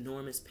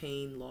enormous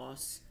pain,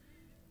 loss,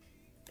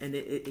 and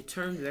it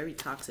turned very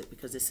toxic,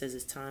 because it says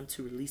it's time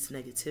to release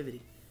negativity.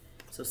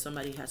 So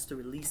somebody has to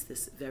release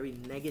this very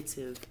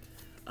negative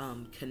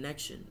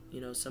connection.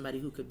 You know, somebody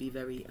who could be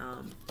very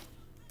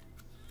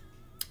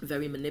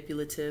very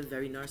manipulative,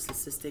 very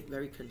narcissistic,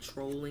 very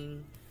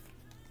controlling,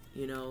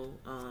 you know,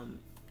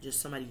 just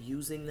somebody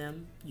using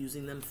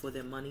them for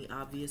their money,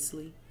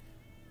 obviously.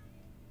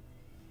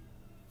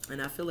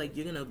 And I feel like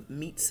you're going to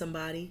meet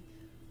somebody,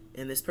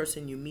 and this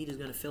person you meet is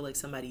going to feel like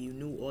somebody you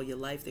knew all your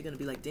life. They're going to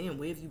be like, damn,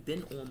 where have you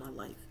been all my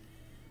life?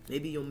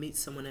 Maybe you'll meet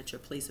someone at your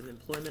place of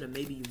employment, or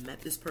maybe you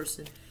met this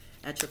person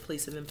at your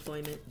place of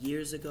employment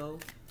years ago,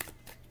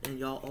 and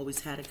y'all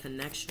always had a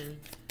connection,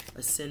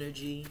 a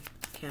synergy,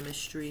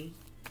 chemistry.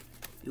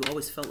 You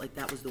always felt like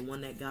that was the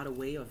one that got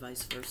away, or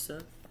vice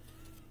versa.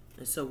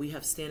 And so we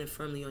have standing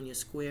firmly on your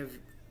square,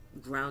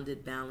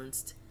 grounded,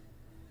 balanced.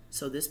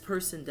 So this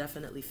person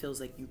definitely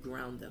feels like you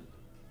ground them,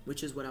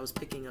 which is what I was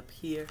picking up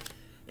here.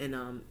 And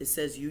it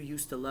says you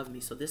used to love me.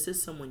 So this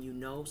is someone you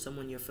know,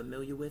 someone you're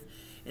familiar with.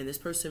 And this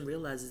person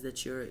realizes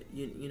that you're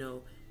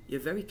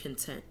very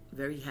content,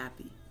 very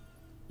happy.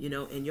 You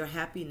know, and your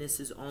happiness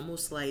is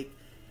almost like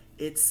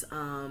it's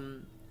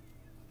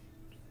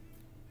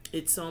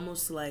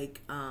almost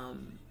like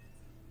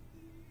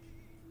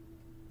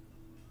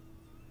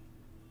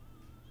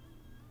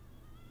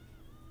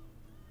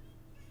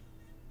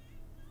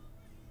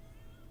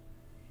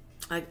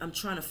I'm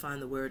trying to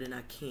find the word and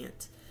I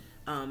can't.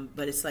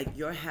 But it's like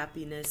your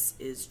happiness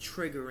is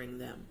triggering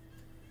them,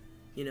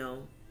 you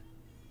know.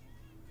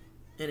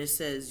 And it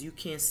says, you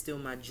can't steal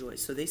my joy.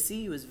 So they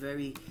see you as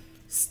very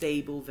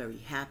stable, very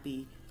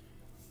happy,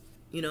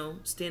 you know,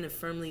 standing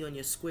firmly on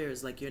your square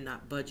is like you're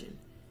not budging.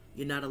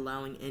 You're not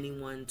allowing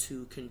anyone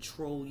to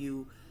control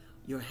you,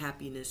 your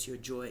happiness, your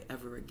joy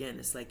ever again.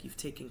 It's like you've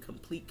taken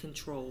complete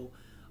control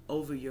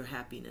over your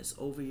happiness,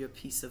 over your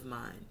peace of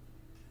mind.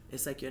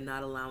 It's like you're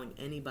not allowing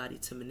anybody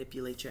to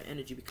manipulate your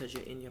energy, because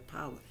you're in your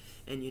power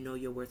and you know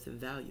your worth and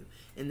value.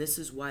 And this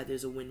is why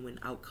there's a win-win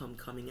outcome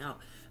coming out,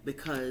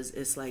 because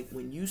it's like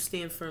when you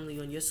stand firmly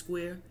on your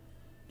square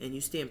and you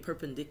stand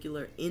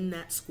perpendicular in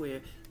that square,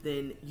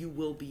 then you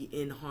will be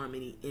in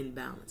harmony, in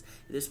balance.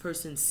 This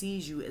person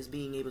sees you as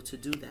being able to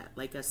do that.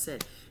 Like I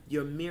said,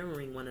 you're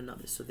mirroring one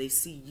another. So they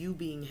see you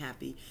being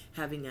happy,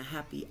 having a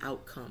happy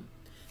outcome.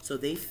 So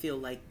they feel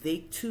like they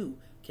too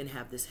can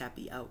have this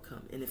happy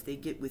outcome. And if they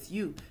get with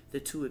you, the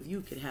two of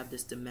you could have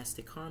this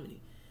domestic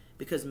harmony.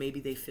 Because maybe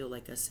they feel,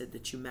 like I said,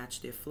 that you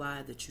match their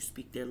fly, that you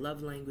speak their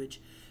love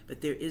language, but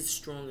there is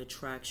strong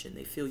attraction.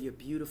 They feel you're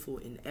beautiful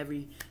in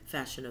every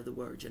fashion of the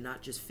word. You're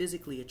not just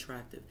physically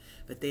attractive,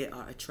 but they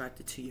are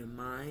attracted to your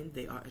mind.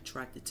 They are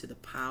attracted to the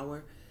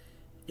power.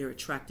 They're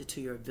attracted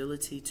to your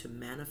ability to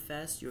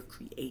manifest, your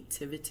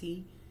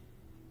creativity.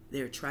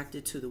 They're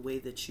attracted to the way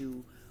that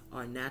you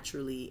are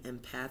naturally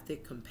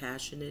empathic,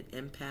 compassionate,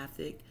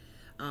 empathic.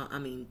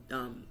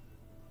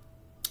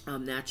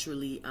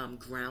 Naturally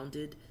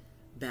grounded,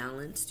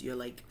 balanced. You're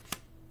like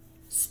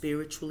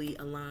spiritually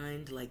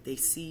aligned. Like they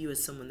see you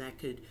as someone that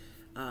could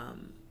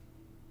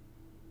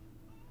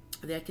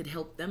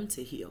help them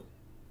to heal.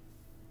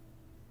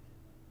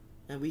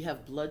 And we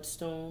have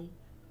Bloodstone.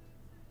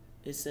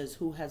 It says,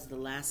 who has the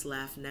last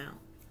laugh now?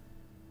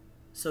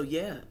 So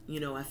yeah, you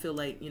know, I feel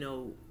like, you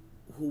know,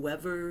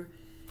 whoever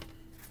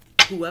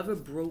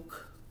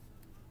broke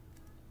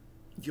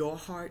your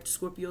heart,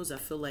 Scorpios, I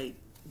feel like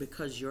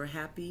because you're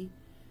happy,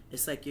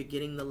 it's like you're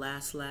getting the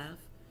last laugh.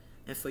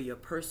 And for your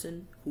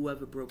person,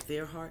 whoever broke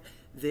their heart,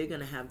 they're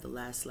going to have the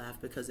last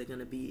laugh, because they're going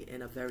to be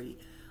in a very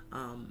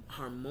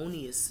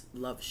harmonious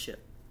love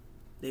ship.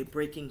 They're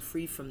breaking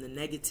free from the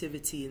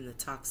negativity and the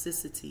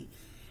toxicity,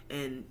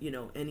 and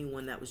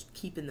anyone that was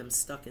keeping them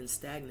stuck and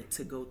stagnant,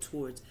 to go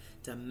towards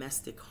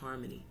domestic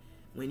harmony.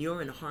 When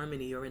you're in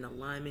harmony, you're in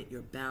alignment,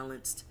 you're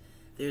balanced.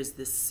 There's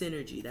this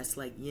synergy that's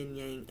like yin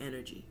yang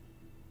energy,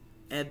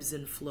 ebbs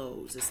and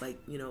flows. It's like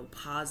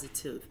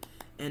positive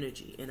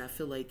energy. And I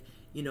feel like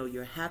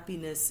your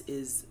happiness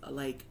is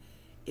like,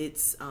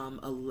 it's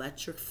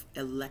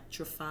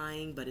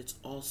electrifying, but it's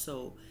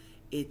also,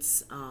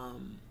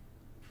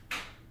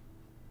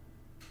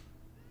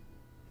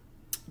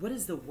 what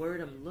is the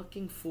word I'm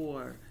looking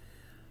for?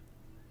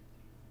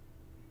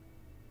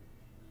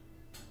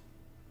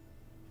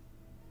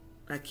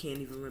 I can't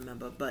even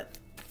remember, but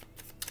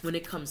when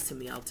it comes to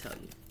me, I'll tell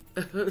you.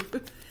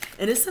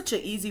 And it's such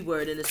an easy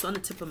word, and it's on the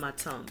tip of my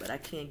tongue, but I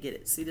can't get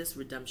it. See this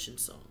redemption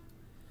song?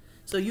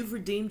 So you've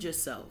redeemed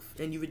yourself,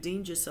 and you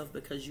redeemed yourself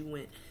because you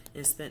went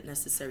and spent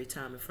necessary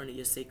time in front of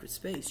your sacred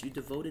space. You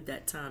devoted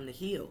that time to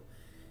heal.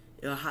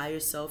 Your higher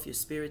self, your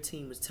spirit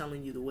team, was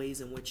telling you the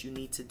ways in which you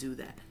need to do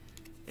that.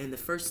 And the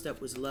first step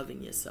was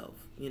loving yourself,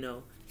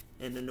 And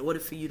in order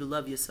for you to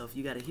love yourself,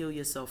 you got to heal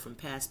yourself from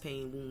past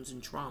pain, wounds,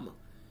 and trauma.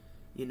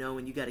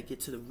 And you got to get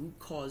to the root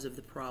cause of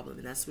the problem.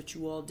 And that's what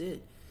you all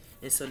did.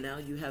 And so now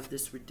you have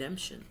this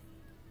redemption.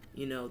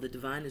 The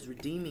divine is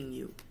redeeming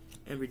you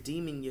and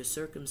redeeming your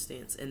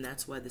circumstance. And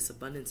that's why this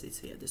abundance is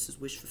here. This is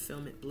wish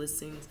fulfillment,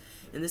 blessings.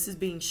 And this is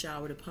being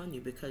showered upon you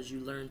because you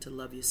learned to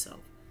love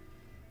yourself.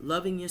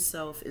 Loving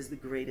yourself is the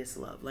greatest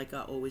love. Like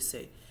I always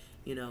say,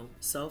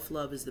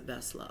 self-love is the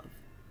best love.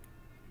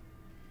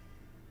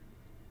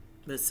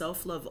 But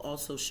self-love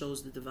also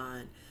shows the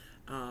divine,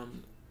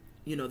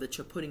 that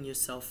you're putting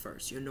yourself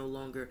first. You're no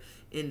longer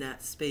in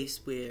that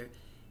space where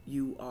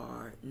you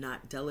are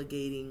not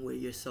delegating, where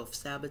you're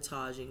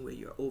self-sabotaging, where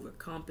you're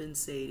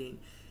overcompensating,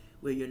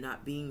 where you're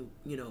not being,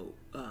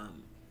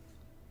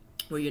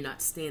 where you're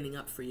not standing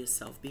up for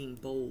yourself, being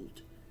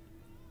bold.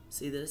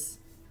 See this?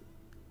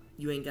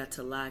 You ain't got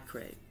to lie,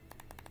 Craig.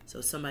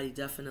 So somebody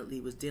definitely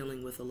was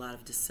dealing with a lot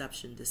of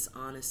deception,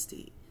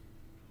 dishonesty.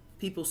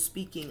 People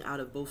speaking out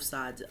of both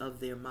sides of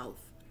their mouth.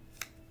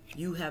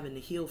 You having to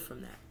heal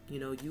from that.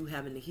 You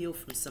having to heal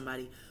from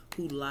somebody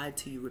who lied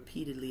to you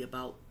repeatedly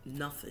about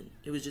nothing.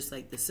 It was just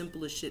like the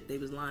simplest shit they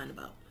was lying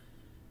about.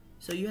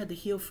 So you had to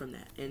heal from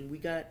that. And we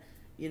got,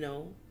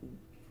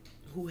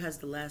 who has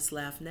the last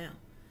laugh now?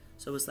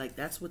 So it's like,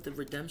 that's what the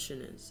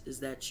redemption is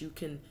that you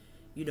can,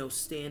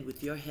 stand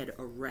with your head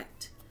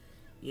erect,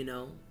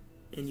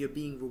 and you're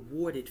being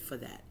rewarded for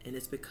that. And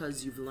it's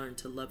because you've learned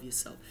to love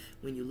yourself.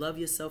 When you love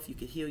yourself, you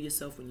can heal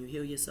yourself. When you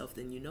heal yourself,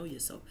 then you know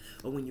yourself.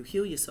 Or when you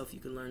heal yourself, you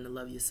can learn to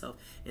love yourself.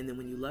 And then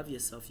when you love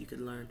yourself, you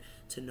can learn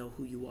to know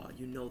who you are.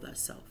 You know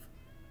thyself.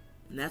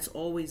 And that's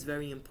always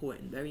very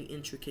important, very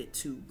intricate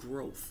to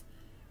growth.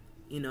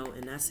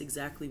 And that's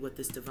exactly what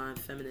this divine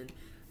feminine,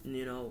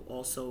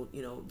 also,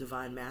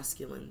 divine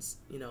masculines,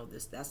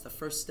 that's the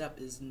first step,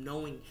 is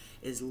knowing,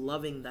 is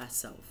loving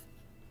thyself,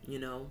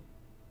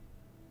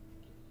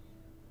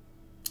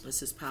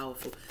 This is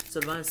powerful.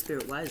 So divine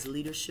spirit, why is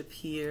leadership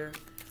here?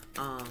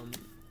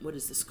 What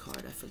is this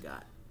card? I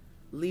forgot.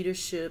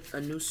 Leadership,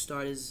 a new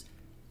start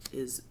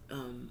is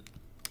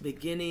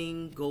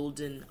beginning,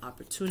 golden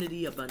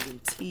opportunity,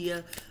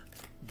 abundantia,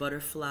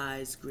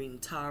 butterflies, green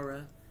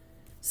Tara.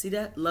 See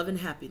that? Love and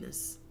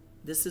happiness.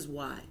 This is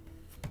why.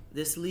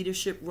 This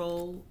leadership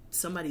role,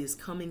 somebody is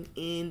coming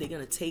in. They're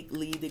going to take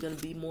lead. They're going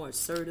to be more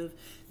assertive.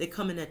 They're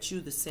coming at you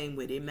the same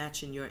way. They're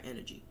matching your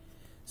energy.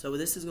 So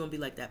this is going to be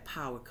like that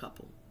power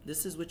couple.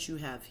 This is what you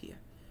have here.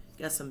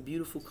 You got some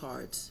beautiful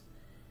cards.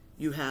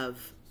 You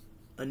have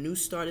a new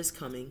start is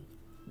coming.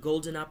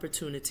 Golden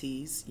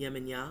opportunities.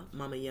 Yemenya.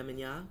 Mama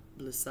Yemenya.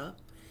 Bliss up.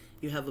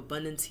 You have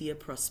abundantia,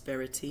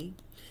 prosperity.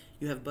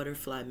 You have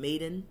butterfly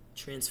maiden,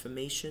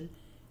 transformation.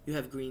 You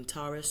have green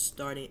Taurus,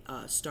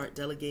 start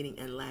delegating,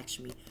 and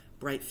Lakshmi,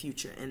 bright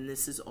future. And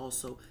this is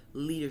also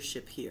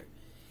leadership here.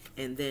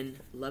 And then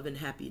love and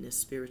happiness,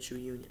 spiritual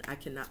union. I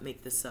cannot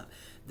make this up.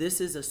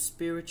 This is a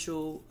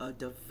spiritual, a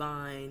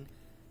divine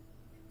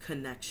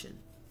connection.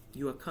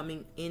 You are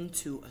coming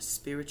into a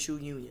spiritual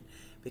union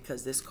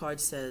because this card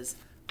says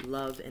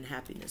love and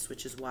happiness,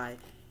 which is why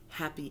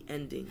happy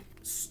ending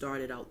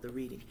started out the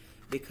reading.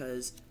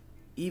 Because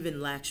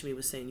even Lakshmi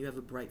was saying you have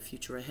a bright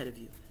future ahead of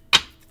you.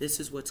 This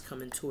is what's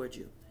coming toward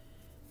you.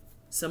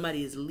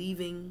 Somebody is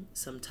leaving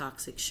some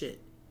toxic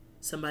shit.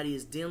 Somebody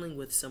is dealing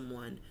with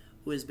someone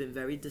who has been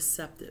very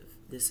deceptive.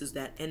 This is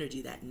that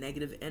energy, that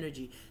negative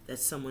energy that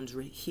someone's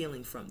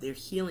healing from. They're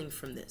healing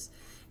from this.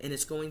 And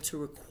it's going to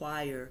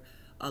require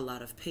a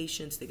lot of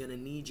patience. They're going to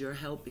need your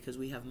help because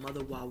we have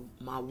Mother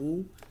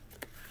Mawu,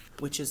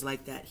 which is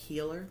like that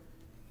healer.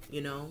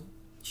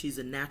 She's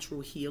a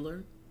natural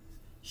healer,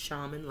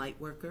 shaman, light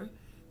worker.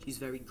 She's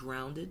very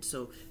grounded.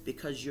 So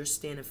because you're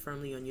standing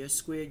firmly on your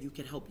square, you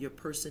can help your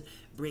person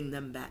bring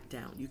them back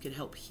down. You can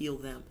help heal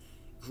them,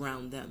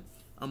 ground them.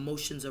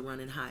 Emotions are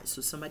running high.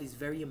 So somebody's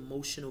very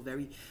emotional,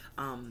 very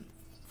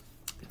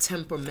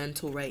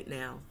temperamental right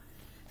now.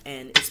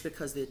 And it's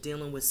because they're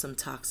dealing with some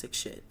toxic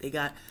shit. They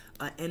got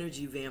an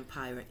energy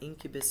vampire, an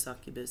incubus,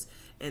 succubus,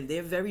 and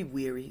they're very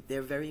weary.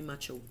 They're very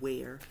much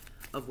aware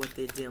of what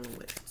they're dealing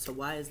with. So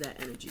why is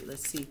that energy?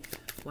 Let's see.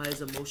 Why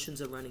is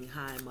emotions are running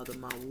high? Mother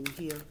Mawu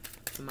here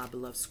for my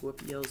beloved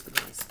Scorpios,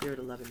 divine spirit,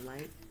 11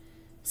 light.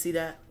 See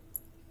that?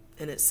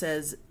 And it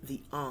says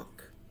the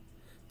Ankh,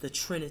 the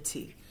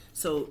Trinity.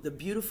 So the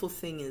beautiful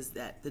thing is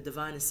that the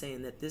divine is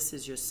saying that this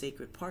is your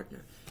sacred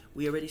partner.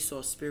 We already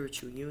saw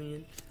spiritual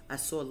union. I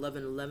saw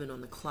 1111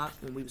 on the clock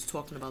when we was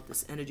talking about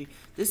this energy.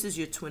 This is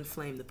your twin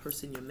flame, the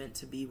person you're meant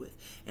to be with.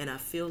 And I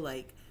feel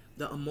like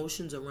the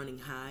emotions are running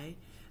high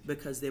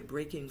because they're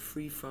breaking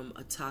free from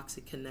a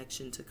toxic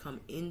connection to come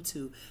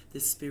into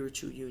this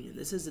spiritual union.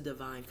 This is a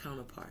divine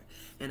counterpart.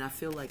 And I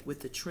feel like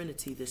with the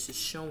Trinity, this is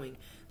showing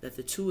that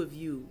the two of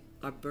you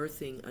are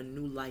birthing a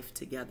new life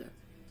together.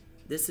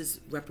 This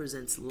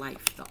represents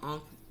life. The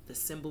Ankh, the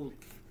symbol,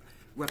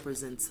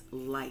 represents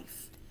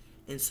life.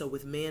 And so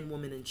with man,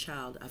 woman, and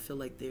child, I feel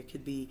like there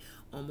could be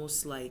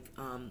almost like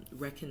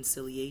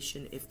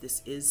reconciliation if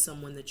this is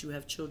someone that you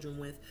have children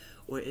with,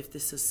 or if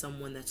this is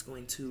someone that's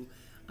going to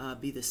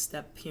be the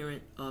step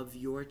parent of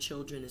your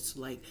children. It's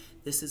like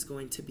this is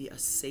going to be a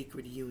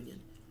sacred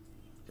union.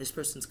 This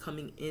person's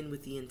coming in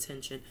with the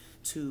intention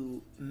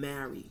to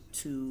marry,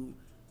 to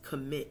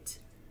commit,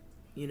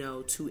 you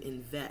know, to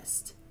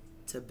invest,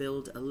 to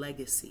build a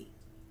legacy.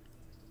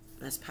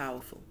 That's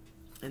powerful.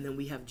 And then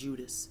we have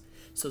Judas.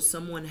 So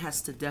someone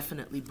has to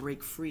definitely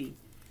break free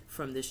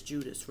from this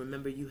Judas.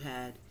 Remember, you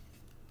had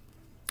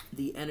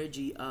the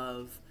energy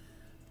of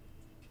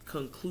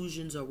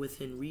conclusions are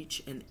within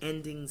reach and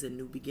endings and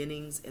new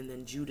beginnings, and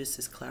then Judas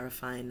is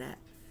clarifying that.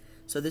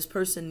 So this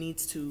person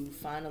needs to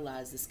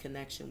finalize this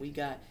connection. We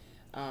got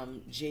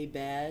J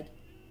Bad,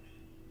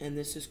 and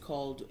this is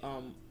called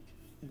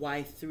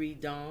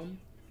Y3 Dom.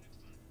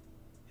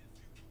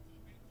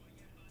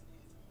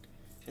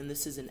 And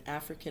this is an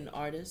African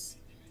artist.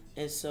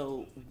 And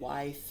so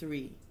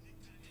Y3.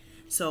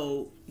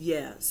 So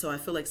yeah, so I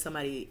feel like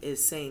somebody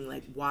is saying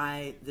like,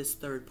 why this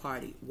third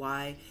party?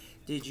 Why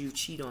did you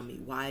cheat on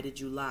me? Why did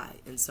you lie?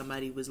 And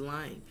somebody was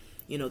lying.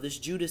 You know, this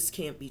Judas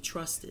can't be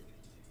trusted.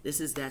 This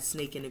is that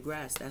snake in the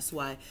grass. That's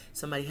why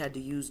somebody had to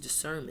use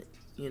discernment,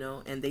 you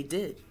know, and they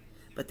did.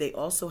 But they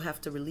also have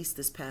to release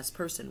this past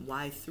person.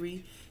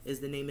 Y3 is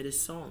the name of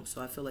this song.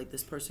 So I feel like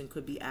this person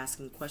could be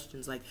asking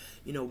questions like,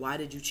 you know, why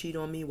did you cheat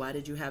on me? Why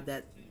did you have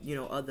that, you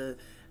know, other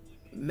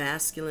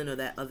masculine or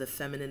that other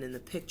feminine in the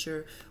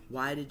picture?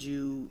 Why did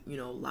you, you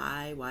know,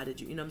 lie? Why did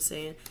you, you know what I'm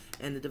saying?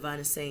 And the divine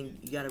is saying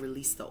you got to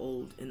release the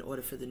old in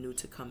order for the new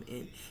to come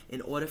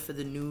in order for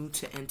the new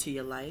to enter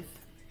your life.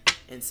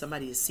 And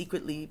somebody is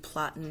secretly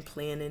plotting,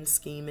 planning,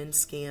 scheming,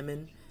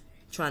 scamming,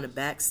 trying to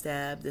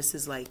backstab. This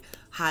is like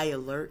high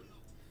alert.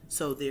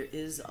 So there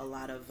is a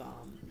lot of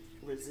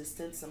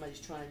resistance. Somebody's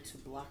trying to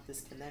block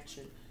this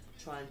connection,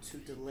 trying to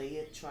delay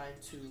it, trying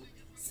to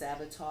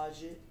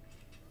sabotage it.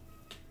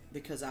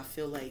 Because I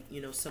feel like,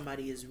 you know,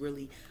 somebody is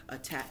really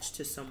attached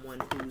to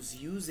someone who's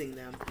using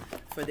them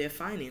for their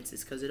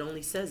finances. Because it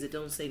only says, it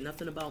don't say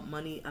nothing about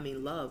money. I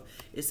mean, love.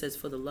 It says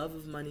for the love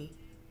of money,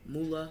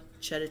 moolah,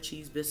 cheddar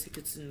cheese,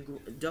 biscuits,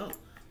 and dough.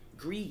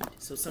 Greed.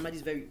 So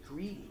somebody's very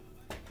greedy.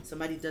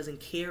 Somebody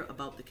doesn't care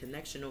about the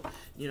connection, or,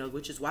 you know,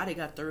 which is why they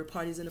got third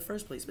parties in the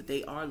first place. But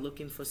they are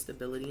looking for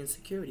stability and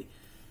security.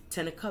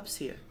 10 of Cups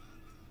here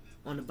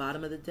on the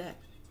bottom of the deck.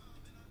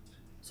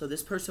 So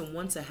this person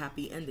wants a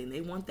happy ending. They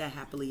want that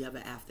happily ever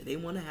after. They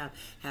want to have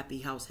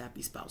happy house,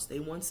 happy spouse. They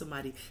want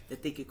somebody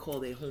that they could call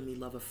their homie,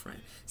 lover, friend.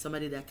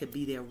 Somebody that could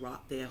be their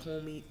rock. Their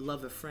homie,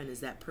 lover, friend is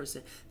that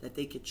person that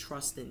they could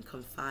trust and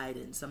confide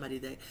in. Somebody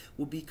that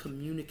will be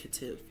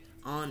communicative,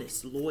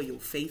 honest, loyal,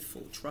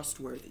 faithful,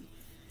 trustworthy.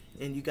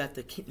 And you got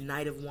the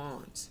Knight of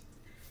Wands.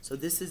 So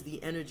this is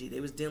the energy. They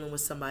was dealing with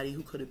somebody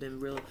who could have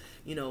been real,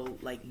 you know,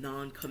 like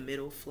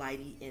non-committal,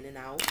 flighty, in and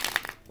out.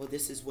 Or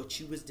this is what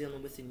you was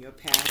dealing with in your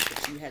past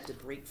that you had to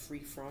break free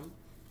from.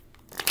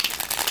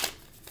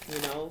 You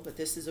know, but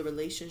this is a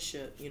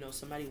relationship, you know,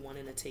 somebody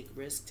wanting to take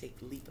risk, take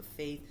the leap of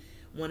faith,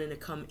 wanting to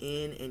come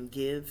in and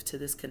give to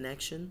this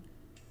connection.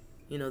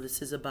 You know,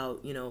 this is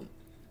about, you know,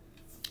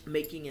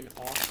 making an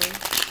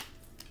offer,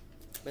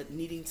 but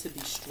needing to be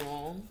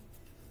strong.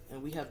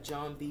 And we have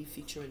John B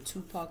featuring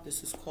Tupac.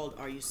 This is called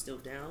Are You Still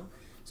Down?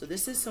 So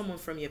this is someone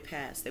from your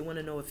past. They want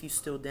to know if you're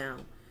still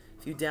down.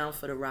 If you're down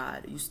for the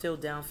ride. Are you still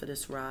down for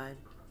this ride?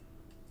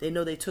 They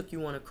know they took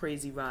you on a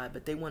crazy ride,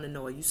 but they want to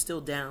know, are you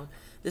still down?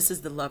 This is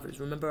the Lovers.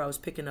 Remember I was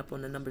picking up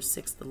on the number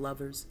 6, the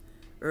Lovers,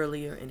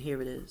 earlier, and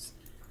here it is.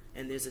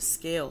 And there's a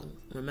scale.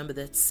 Remember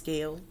that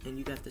scale? And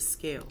you got the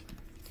scale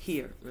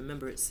here.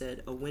 Remember it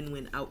said a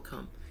win-win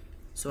outcome.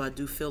 So I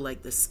do feel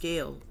like the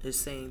scale is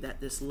saying that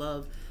this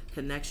love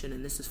connection,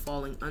 and this is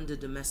falling under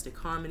domestic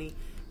harmony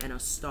and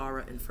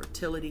Astara and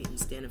fertility and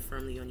standing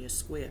firmly on your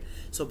square.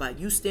 So by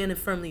you standing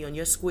firmly on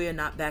your square,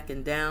 not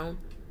backing down,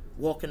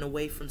 walking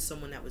away from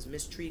someone that was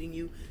mistreating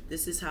you,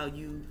 this is how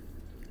you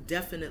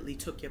definitely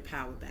took your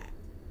power back.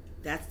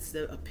 That's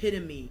the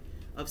epitome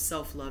of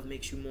self-love,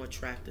 makes you more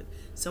attractive.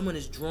 Someone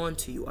is drawn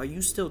to you. Are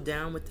you still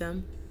down with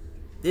them?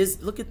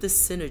 Look at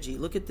this synergy.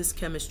 Look at this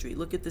chemistry.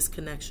 Look at this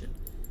connection.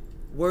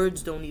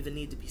 Words don't even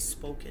need to be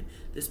spoken.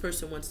 This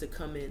person wants to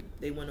come in.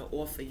 They want to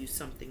offer you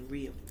something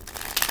real.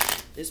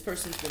 This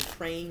person's been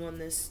praying on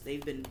this.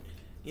 They've been,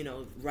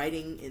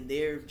 writing in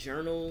their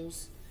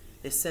journals.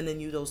 They're sending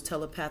you those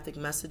telepathic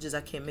messages.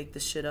 I can't make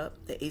this shit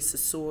up. The Ace of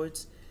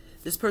Swords.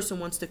 This person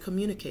wants to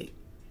communicate.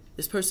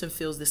 This person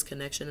feels this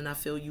connection, and I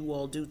feel you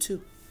all do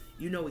too.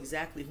 You know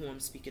exactly who I'm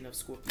speaking of,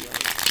 Scorpio.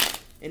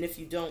 And if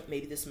you don't,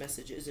 maybe this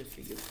message isn't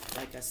for you.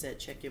 Like I said,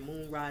 check your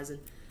moon rising.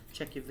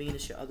 Check your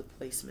Venus, your other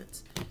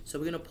placements. So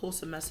we're going to pull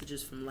some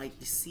messages from Light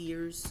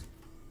Seers.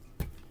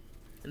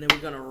 And then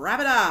we're going to wrap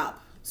it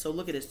up. So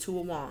look at this, Two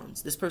of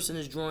Wands. This person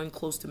is drawing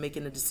close to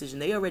making a decision.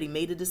 They already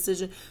made a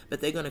decision,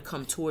 but they're going to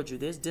come towards you.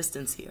 There's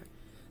distance here.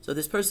 So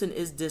this person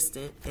is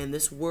distant, and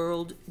this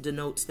world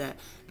denotes that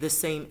the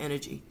same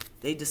energy.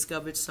 They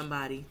discovered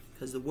somebody,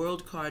 because the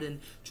World card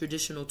in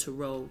traditional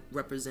tarot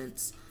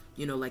represents,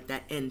 like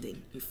that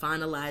ending. You're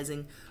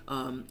finalizing,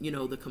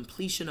 the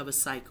completion of a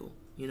cycle.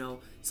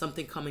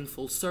 Something coming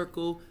full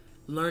circle,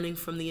 learning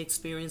from the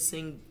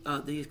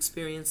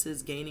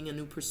experiences, gaining a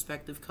new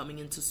perspective, coming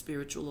into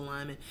spiritual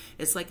alignment.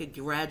 It's like a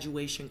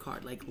graduation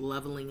card, like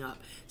leveling up.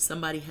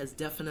 Somebody has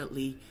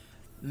definitely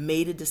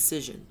made a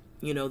decision.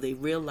 They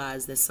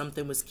realized that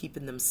something was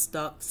keeping them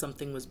stuck,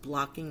 something was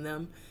blocking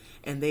them,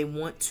 and they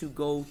want to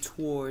go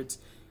towards,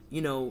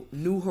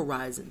 new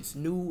horizons,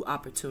 new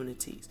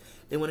opportunities.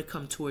 They want to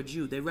come towards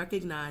you. They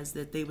recognize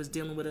that they was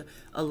dealing with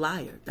a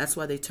liar. That's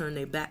why they turned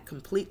their back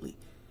completely.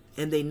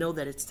 And they know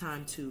that it's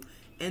time to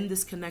end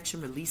this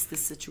connection, release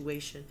this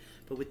situation.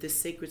 But with this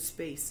sacred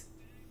space,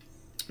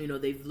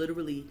 they've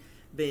literally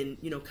been,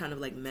 kind of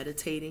like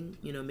meditating,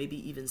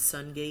 maybe even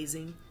sun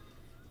gazing,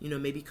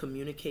 maybe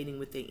communicating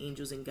with their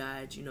angels and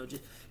guides,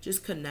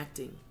 just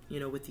connecting,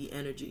 with the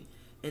energy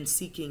and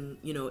seeking,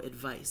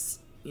 advice,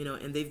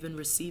 and they've been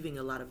receiving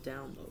a lot of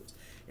downloads.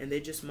 And they're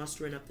just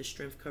mustering up the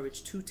strength,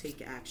 courage to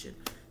take action,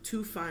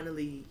 to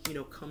finally,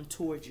 come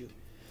towards you.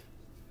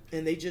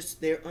 And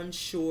they're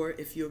unsure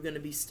if you're going to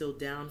be still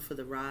down for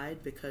the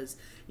ride because,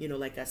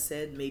 like I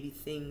said, maybe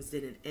things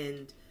didn't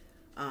end,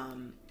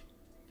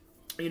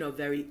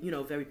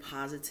 very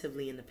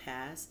positively in the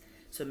past.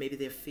 So maybe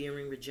they're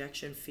fearing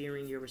rejection,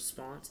 fearing your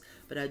response.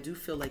 But I do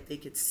feel like they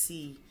could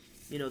see,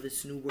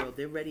 this new world.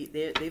 They're ready.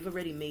 They've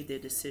already made their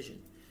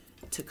decision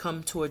to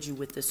come towards you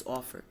with this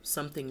offer.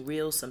 Something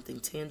real,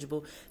 something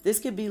tangible. This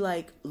could be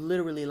like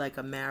literally like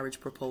a marriage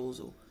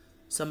proposal.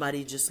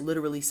 Somebody just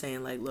literally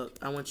saying like, look,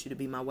 I want you to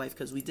be my wife,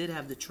 because we did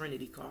have the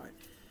Trinity card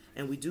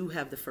and we do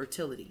have the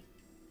fertility.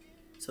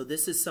 So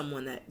this is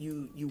someone that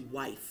you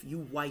wife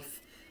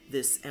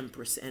this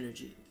Empress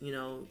energy.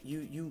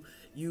 You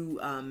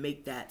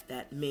make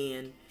that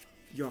man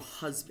your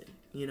husband,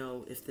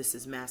 if this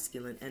is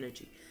masculine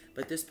energy.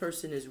 But this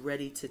person is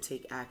ready to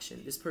take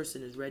action. This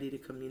person is ready to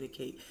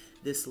communicate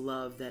this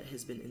love that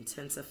has been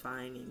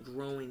intensifying and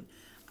growing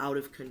out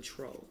of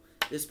control.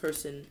 This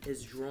person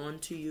is drawn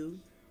to you,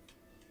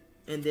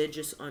 and they're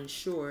just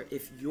unsure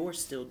if you're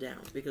still down,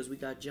 because we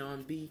got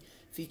John B.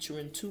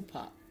 featuring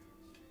Tupac.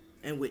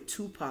 And with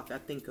Tupac, I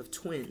think of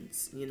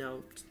twins,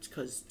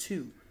 because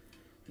two,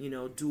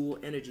 dual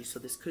energy. So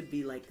this could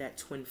be like that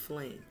twin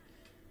flame,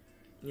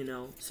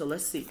 So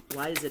let's see.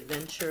 Why is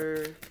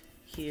adventure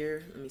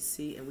here? Let me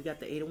see. And we got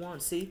the Eight of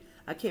Wands. See,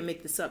 I can't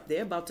make this up.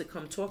 They're about to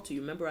come talk to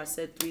you. Remember I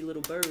said 3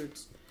 little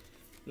birds,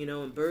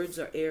 and birds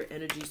are air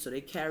energy, so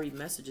they carry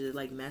messages. They're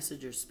like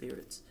messenger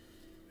spirits.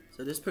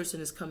 So this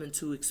person is coming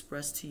to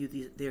express to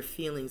you their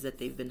feelings that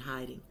they've been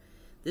hiding.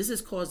 This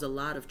has caused a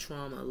lot of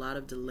trauma, a lot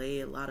of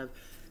delay, a lot of,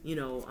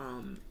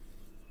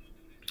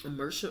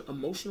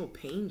 emotional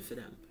pain for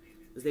them,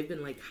 because they've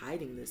been like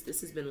hiding this.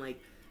 This has been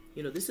like,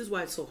 this is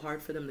why it's so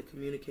hard for them to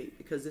communicate,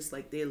 because it's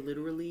like they're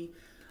literally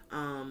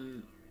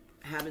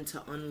having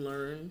to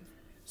unlearn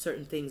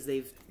certain things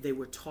they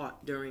were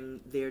taught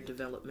during their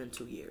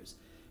developmental years,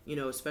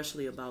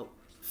 especially about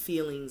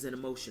feelings and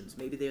emotions.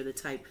 Maybe they're the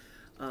type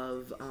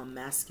of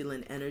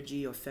masculine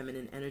energy or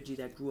feminine energy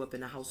that grew up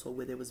in a household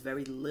where there was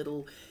very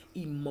little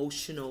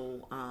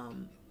emotional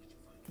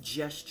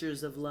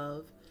gestures of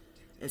love.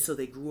 And so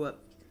they grew up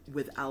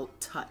without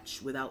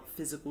touch, without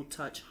physical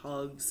touch,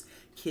 hugs,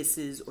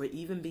 kisses, or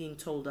even being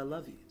told I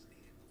love you.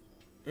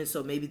 And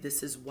so maybe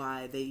this is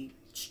why they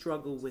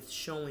struggle with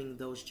showing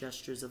those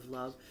gestures of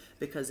love,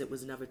 because it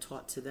was never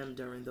taught to them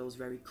during those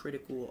very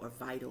critical or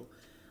vital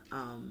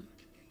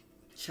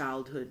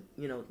childhood,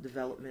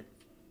 development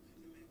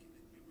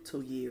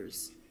till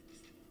years,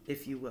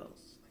 if you will.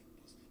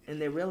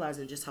 And they're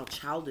realizing just how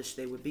childish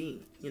they were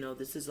being.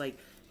 This is like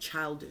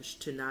childish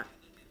to not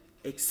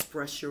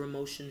express your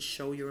emotions,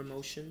 show your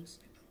emotions.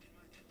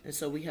 And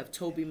so we have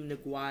Toby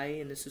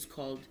Maguire, and this is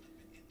called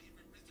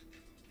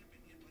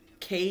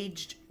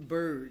Caged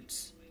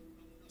Birds.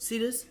 See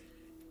this?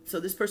 So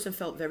this person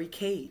felt very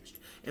caged.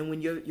 And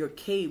when you're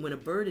caged, when a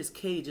bird is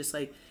caged, it's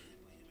like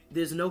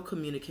there's no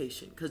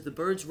communication, because the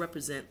birds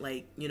represent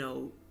like,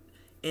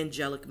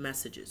 angelic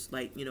messages,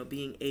 like,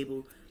 being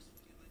able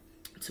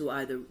to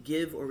either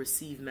give or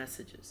receive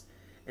messages.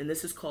 And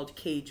this is called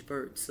caged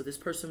birds. So this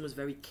person was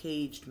very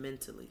caged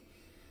mentally.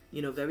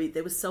 You know,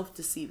 they was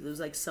self-deceived. It was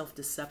like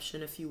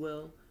self-deception, if you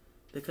will,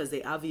 because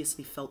they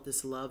obviously felt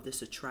this love,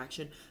 this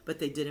attraction, but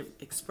they didn't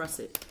express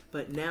it.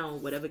 But now,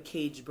 whatever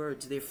caged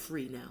birds, they're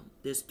free now.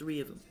 There's 3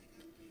 of them.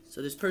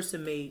 So this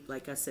person may,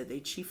 like I said, they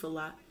chief a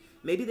lot.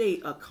 Maybe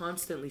they are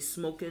constantly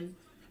smoking,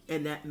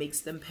 and that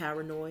makes them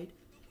paranoid,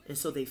 and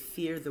so they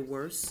fear the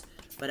worst.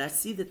 But I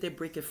see that they're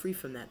breaking free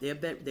from that.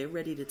 They're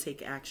ready to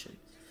take action.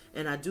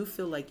 And I do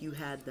feel like you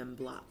had them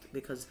blocked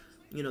because,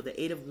 you know, the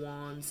 8 of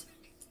Wands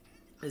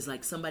is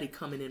like somebody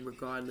coming in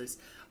regardless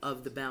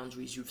of the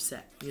boundaries you've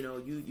set. You know,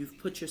 you've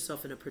put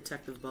yourself in a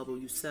protective bubble.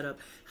 You set up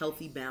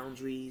healthy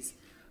boundaries.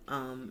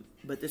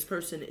 But this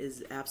person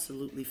is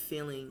absolutely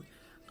feeling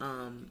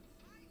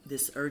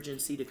this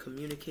urgency to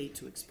communicate,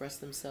 to express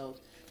themselves,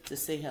 to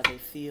say how they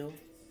feel.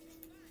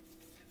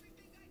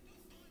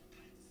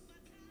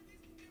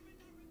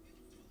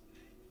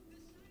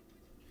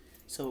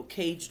 So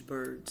caged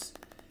birds.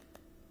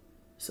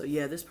 So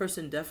yeah, this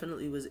person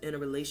definitely was in a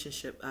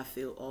relationship. I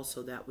feel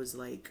also that was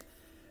like,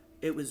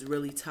 it was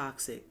really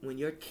toxic. When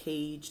you're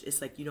caged,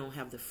 it's like you don't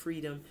have the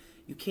freedom.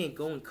 You can't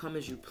go and come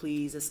as you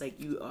please. It's like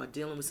you are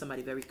dealing with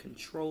somebody very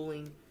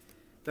controlling,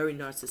 very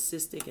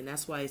narcissistic. And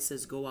that's why it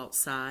says go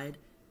outside.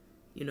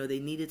 You know, they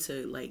needed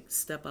to like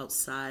step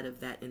outside of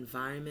that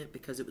environment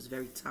because it was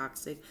very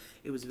toxic.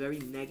 It was very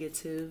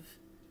negative.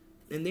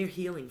 And they're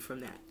healing from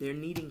that. They're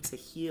needing to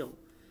heal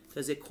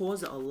because it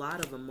caused a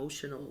lot of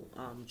emotional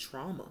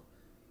trauma.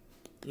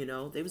 You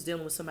know, they was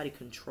dealing with somebody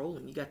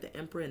controlling. You got the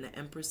Emperor and the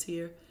Empress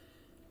here.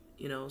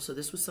 You know, so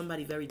this was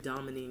somebody very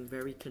dominating,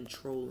 very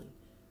controlling.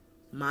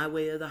 My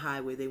way or the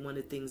highway. They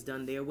wanted things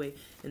done their way.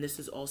 And this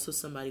is also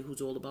somebody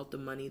who's all about the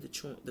money,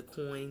 the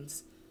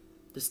coins,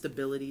 the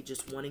stability,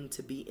 just wanting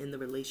to be in the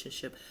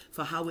relationship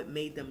for how it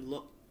made them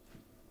look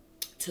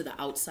to the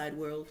outside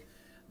world.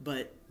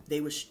 But they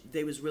was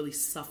really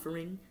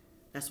suffering.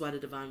 That's why the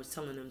divine was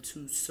telling them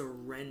to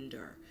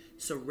surrender.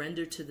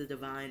 Surrender to the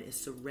divine is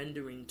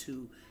surrendering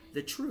to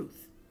the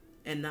truth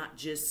and not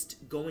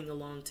just going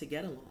along to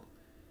get along.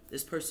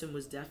 This person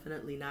was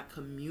definitely not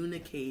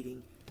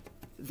communicating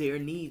their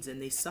needs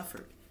and they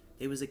suffered.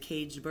 There was a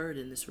caged bird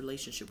in this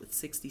relationship with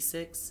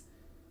 66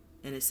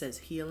 and it says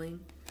healing.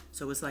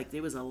 So it's like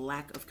there was a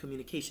lack of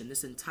communication.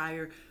 This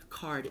entire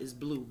card is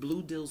blue.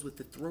 Blue deals with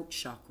the throat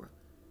chakra.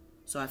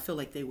 So I feel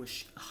like they were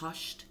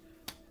hushed.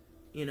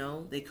 You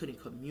know, they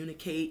couldn't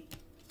communicate.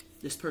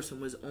 This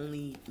person was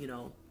only, you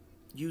know,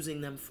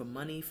 using them for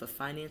money, for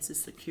finances,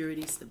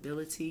 security,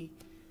 stability.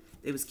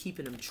 They was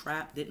keeping them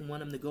trapped, didn't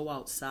want them to go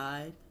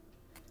outside.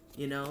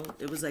 You know,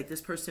 it was like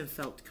this person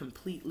felt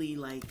completely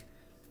like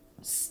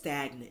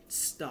stagnant,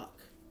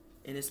 stuck.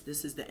 And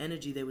this is the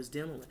energy they was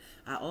dealing with.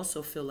 I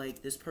also feel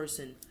like this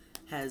person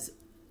has,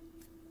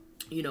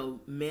 you know,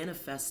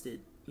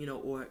 manifested, you know,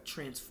 or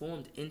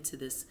transformed into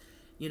this,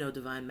 you know,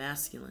 divine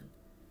masculine,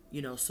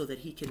 you know, so that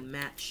he can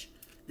match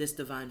this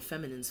divine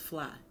feminine's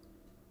fly.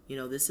 You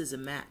know, this is a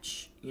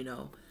match, you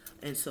know.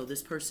 And so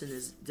this person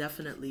is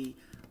definitely,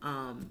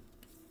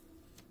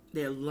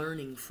 they're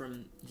learning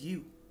from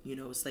you. You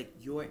know, it's like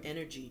your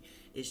energy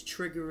is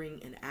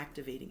triggering and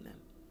activating them.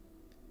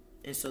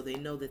 And so they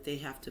know that they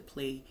have to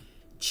play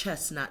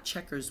chess, not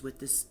checkers, with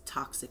this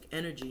toxic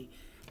energy.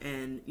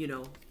 And, you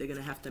know, they're going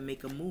to have to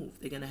make a move.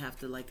 They're going to have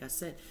to, like I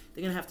said,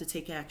 they're going to have to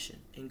take action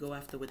and go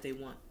after what they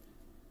want.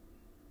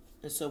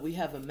 And so we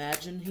have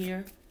Imagine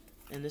here.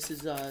 And this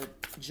is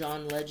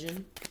John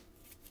Legend.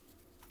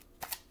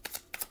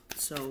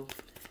 So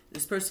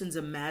this person's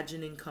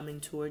imagining coming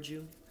towards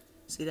you.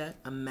 See that?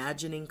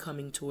 Imagining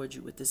coming towards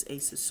you with this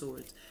Ace of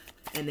Swords.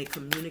 And they're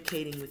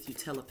communicating with you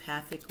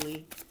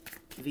telepathically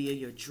via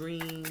your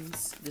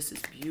dreams. This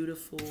is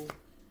beautiful.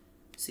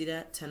 See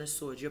that? 10 of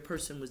Swords. Your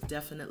person was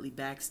definitely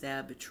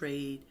backstabbed,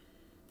 betrayed.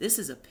 This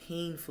is a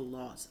painful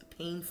loss, a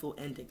painful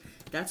ending.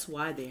 That's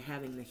why they're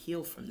having to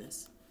heal from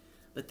this.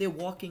 But they're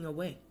walking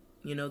away.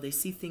 You know, they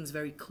see things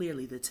very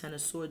clearly. The 10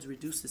 of Swords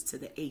reduces to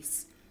the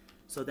Ace.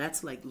 So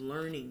that's like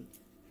learning,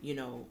 you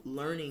know,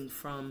 learning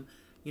from,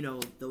 you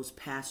know, those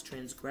past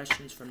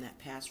transgressions, from that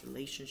past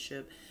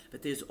relationship.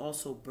 But there's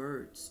also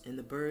birds, and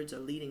the birds are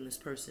leading this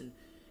person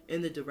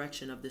in the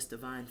direction of this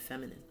divine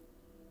feminine,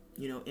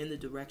 you know, in the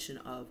direction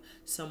of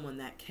someone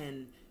that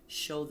can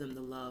show them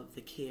the love,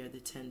 the care,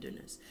 the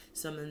tenderness,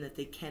 someone that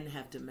they can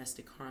have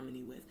domestic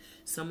harmony with,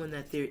 someone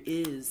that there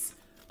is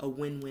a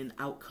win-win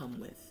outcome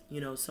with, you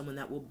know, someone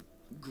that will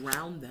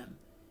ground them,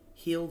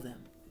 heal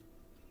them.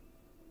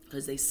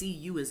 Because they see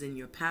you as in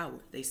your power.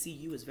 They see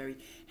you as very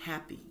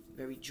happy,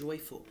 very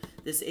joyful.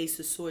 This Ace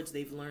of Swords,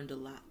 they've learned a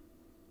lot.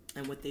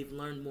 And what they've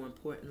learned, more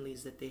importantly,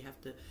 is that they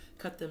have to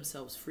cut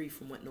themselves free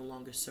from what no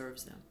longer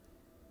serves them.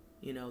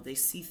 You know, they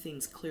see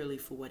things clearly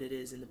for what it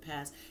is. In the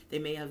past, they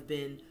may have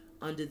been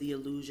under the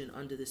illusion,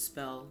 under the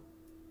spell.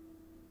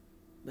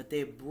 But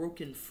they're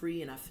broken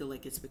free, and I feel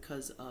like it's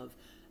because of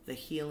the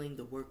healing,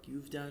 the work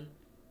you've done.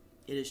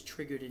 It has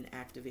triggered and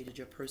activated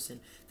your person.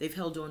 They've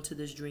held on to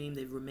this dream.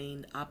 They've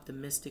remained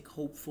optimistic,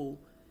 hopeful.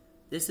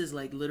 This is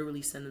like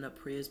literally sending up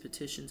prayers,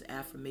 petitions,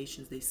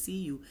 affirmations. They see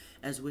you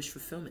as wish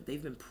fulfillment.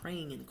 They've been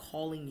praying and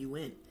calling you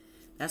in.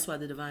 That's why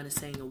the divine is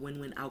saying a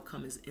win-win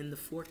outcome is in the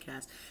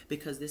forecast,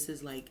 because this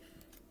is like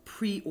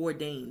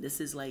preordained.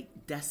 This is like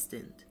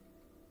destined.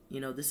 You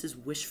know, this is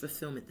wish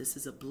fulfillment. This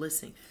is a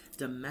blessing,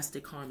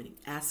 domestic harmony,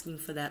 asking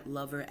for that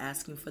lover,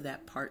 asking for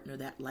that partner,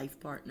 that life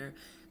partner,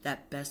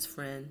 that best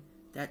friend,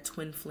 that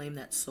twin flame,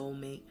 that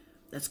soulmate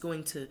that's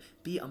going to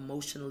be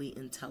emotionally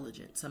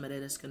intelligent. Somebody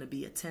that's going to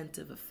be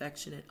attentive,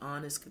 affectionate,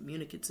 honest,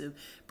 communicative,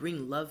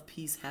 bring love,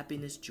 peace,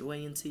 happiness,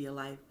 joy into your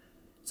life.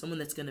 Someone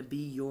that's going to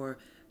be your,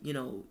 you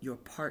know, your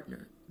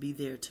partner, be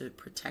there to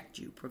protect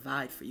you,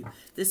 provide for you.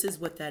 This is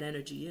what that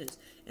energy is.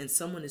 And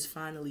someone is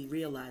finally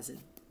realizing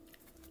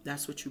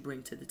that's what you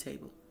bring to the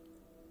table.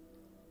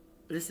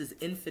 This is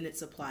infinite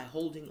supply,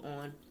 holding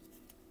on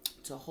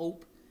to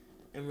hope.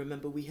 And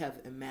remember, we have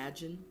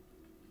imagine.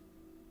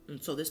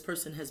 And so this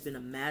person has been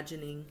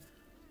imagining,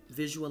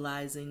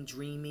 visualizing,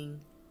 dreaming.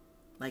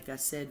 Like I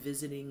said,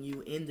 visiting you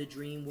in the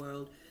dream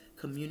world,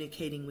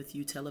 communicating with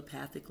you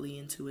telepathically,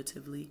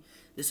 intuitively.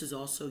 This is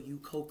also you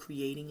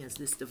co-creating as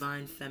this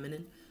divine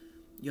feminine.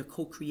 You're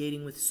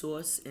co-creating with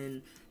Source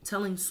and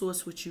telling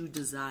Source what you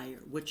desire,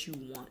 what you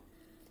want.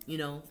 You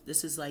know,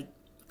 this is like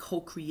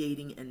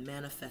co-creating and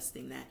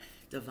manifesting that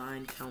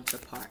divine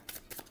counterpart.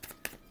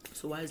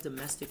 So why is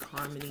domestic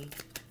harmony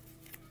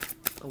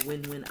a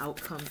win-win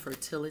outcome,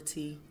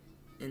 fertility,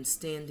 and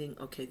standing?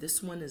 Okay,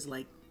 this one is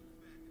like,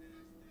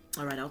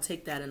 all right, I'll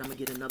take that and I'm going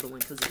to get another one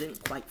because it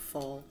didn't quite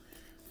fall.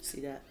 See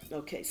that?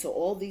 Okay, so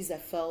all these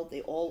that fell,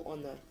 they all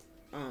on the,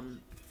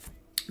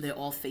 they're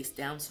all face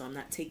down, so I'm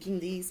not taking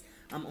these.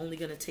 I'm only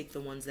going to take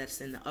the ones that's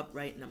in the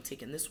upright, and I'm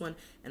taking this one,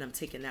 and I'm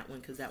taking that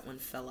one because that one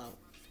fell out.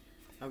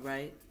 All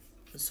right?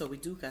 So we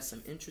do got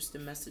some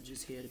interesting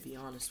messages here, to be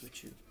honest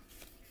with you.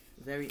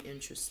 Very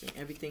interesting.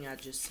 Everything I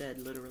just said,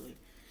 literally.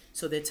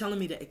 So they're telling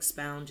me to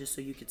expound just so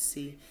you could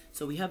see.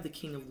 So we have the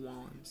King of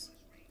Wands.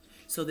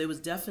 So there was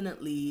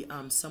definitely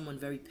someone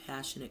very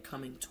passionate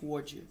coming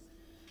towards you.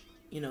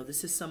 You know,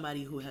 this is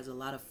somebody who has a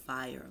lot of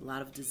fire, a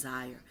lot of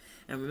desire.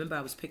 And remember,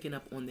 I was picking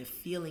up on their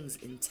feelings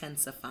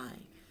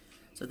intensifying.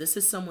 So this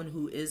is someone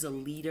who is a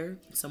leader,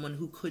 someone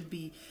who could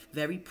be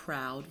very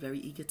proud, very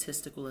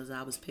egotistical, as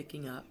I was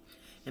picking up.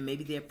 And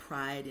maybe their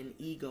pride and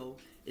ego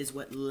is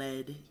what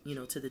led, you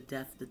know, to the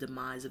death, the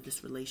demise of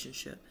this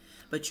relationship.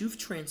 But you've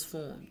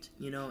transformed,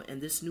 you know,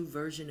 and this new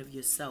version of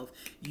yourself,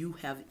 you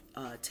have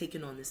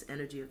taken on this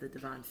energy of the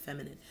divine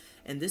feminine.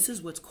 And this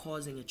is what's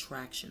causing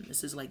attraction.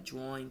 This is like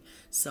drawing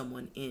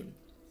someone in.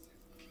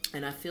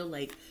 And I feel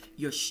like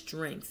your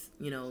strength,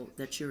 you know,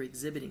 that you're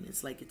exhibiting,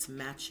 it's like it's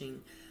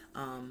matching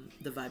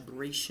the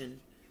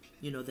vibration,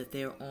 you know, that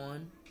they're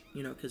on,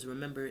 you know, because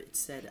remember it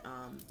said,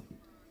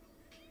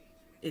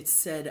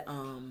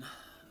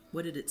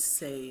 what did it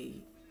say?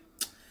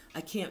 I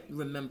can't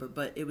remember,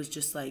 but it was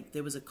just like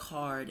there was a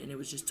card and it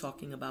was just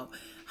talking about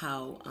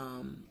how,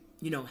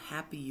 you know,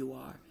 happy you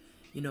are.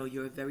 You know,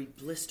 you're very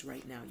blissed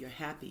right now. You're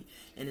happy.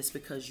 And it's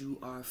because you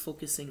are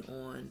focusing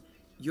on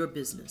your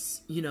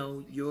business, you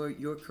know,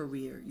 your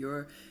career,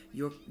 your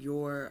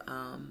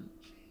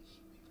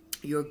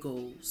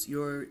goals,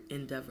 your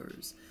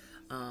endeavors.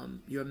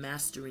 You're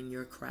mastering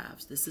your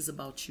crafts. This is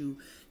about you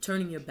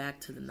turning your back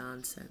to the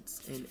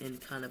nonsense and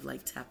kind of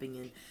like tapping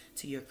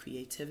into your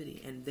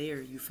creativity. And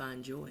there you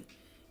find joy.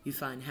 You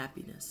find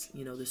happiness.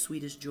 You know, the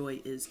sweetest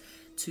joy is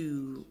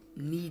to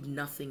need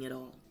nothing at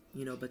all,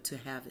 you know, but to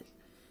have it.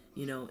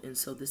 You know, and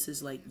so this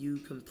is like you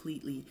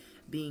completely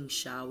being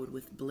showered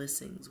with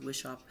blessings,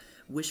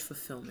 wish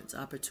fulfillments,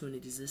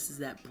 opportunities. This is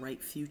that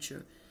bright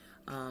future.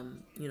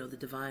 You know, the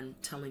divine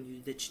telling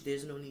you that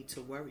there's no need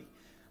to worry.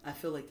 I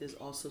feel like there's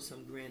also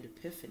some grand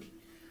epiphany.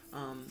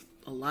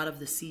 A lot of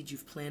the seeds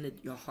you've planted,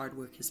 your hard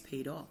work has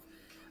paid off.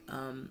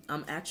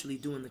 I'm actually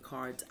doing the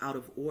cards out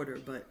of order,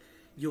 but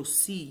you'll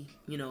see,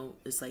 you know,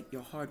 it's like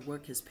your hard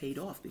work has paid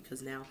off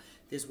because now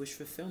there's wish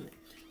fulfillment.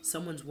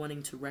 Someone's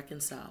wanting to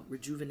reconcile,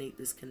 rejuvenate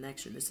this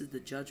connection. This is the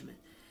judgment.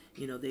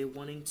 You know, they're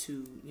wanting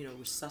to, you know,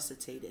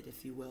 resuscitate it,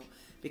 if you will,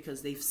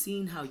 because they've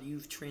seen how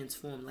you've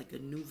transformed, like a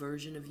new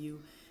version of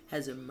you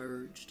has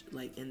emerged,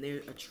 like, and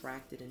they're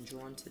attracted and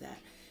drawn to that.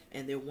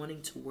 And they're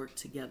wanting to work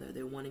together.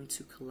 They're wanting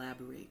to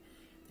collaborate.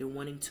 They're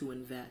wanting to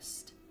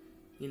invest.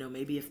 You know,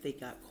 maybe if they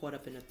got caught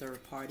up in a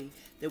third party,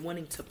 they're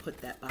wanting to put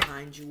that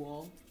behind you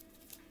all.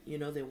 You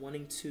know, they're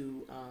wanting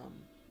to,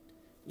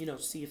 you know,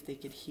 see if they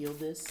could heal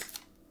this.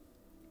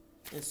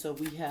 And so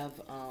we have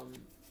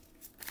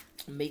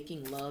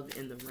making love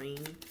in the rain.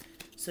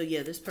 So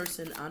yeah, this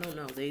person, I don't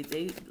know.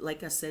 They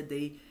like I said,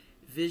 they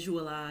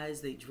visualize,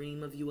 they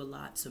dream of you a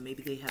lot. So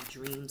maybe they have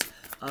dreams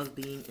of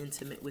being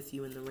intimate with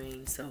you in the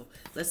rain. So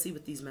let's see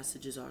what these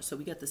messages are. So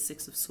we got the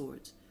Six of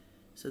Swords.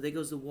 So there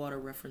goes the water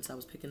reference. I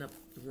was picking up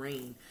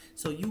rain.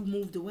 So you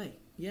moved away.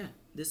 Yeah,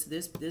 there's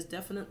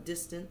definite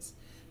distance.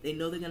 They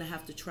know they're going to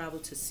have to travel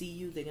to see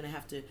you. They're going to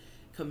have to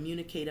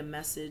communicate a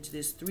message.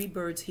 There's three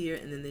birds here,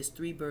 and then there's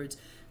three birds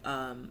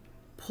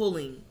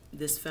pulling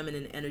this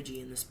feminine energy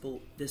in this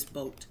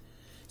boat.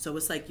 So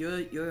it's like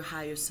your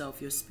higher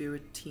self, your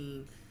spirit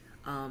team,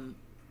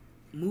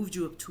 moved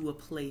you up to a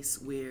place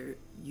where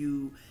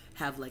you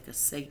have like a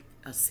safe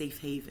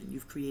haven.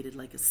 You've created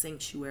like a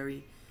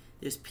sanctuary.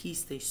 There's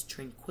peace, there's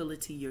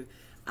tranquility. You're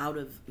out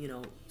of,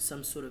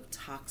 some sort of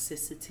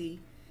toxicity,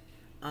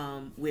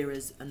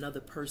 whereas another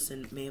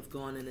person may have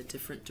gone in a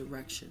different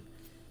direction.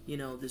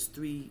 There's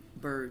 3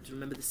 birds.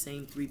 Remember, the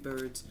same 3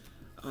 birds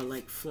are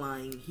like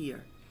flying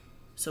here.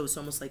 So it's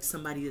almost like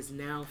somebody is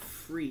now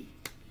free.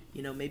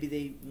 Maybe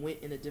they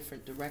went in a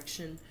different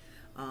direction,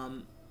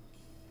 and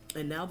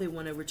now they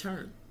want to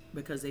return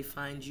because they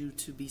find you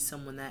to be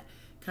someone that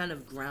kind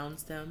of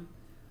grounds them.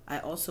 I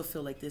also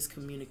feel like there's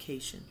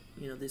communication.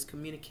 There's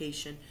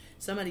communication.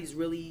 Somebody's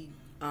really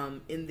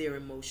in their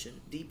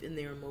emotion, deep in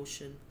their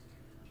emotion,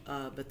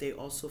 but they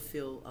also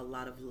feel a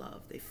lot of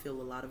love. They feel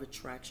a lot of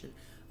attraction,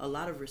 a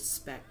lot of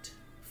respect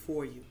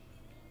for you.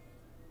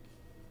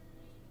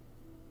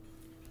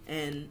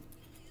 And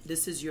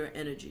this is your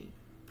energy,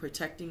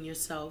 protecting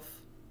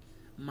yourself,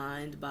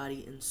 mind,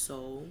 body, and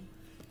soul.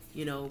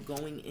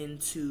 Going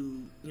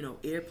into,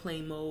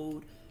 airplane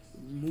mode,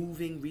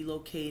 moving,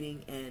 relocating,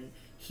 and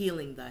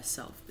healing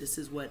thyself. This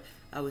is what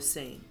I was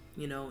saying.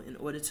 In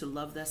order to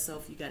love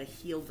thyself, you got to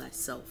heal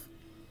thyself.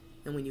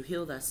 And when you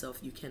heal thyself,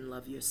 you can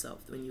love yourself.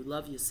 When you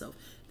love yourself,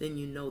 then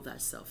you know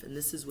thyself. And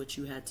this is what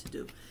you had to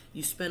do.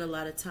 You spent a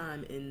lot of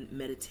time in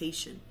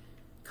meditation,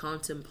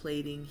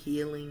 contemplating,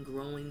 healing,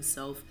 growing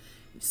self,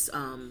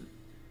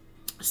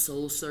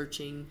 soul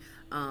searching,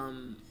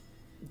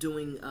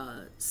 doing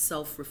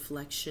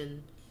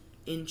self-reflection,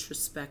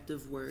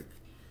 introspective work,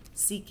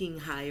 seeking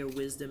higher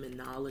wisdom and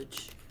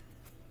knowledge,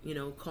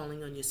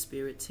 calling on your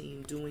spirit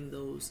team, doing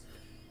those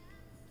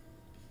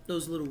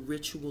little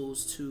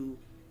rituals to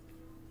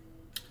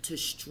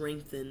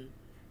strengthen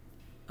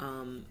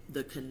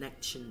the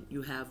connection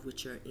you have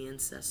with your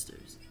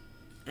ancestors,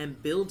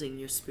 and building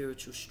your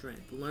spiritual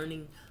strength,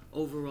 learning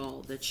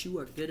overall that you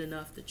are good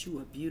enough, that you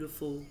are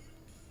beautiful,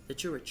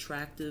 that you're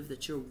attractive,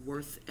 that you're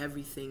worth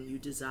everything you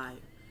desire.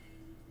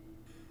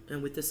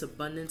 And with this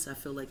abundance, I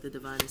feel like the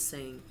divine is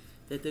saying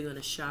that they're going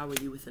to shower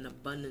you with an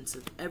abundance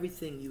of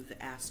everything you've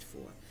asked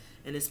for.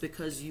 And it's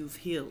because you've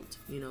healed.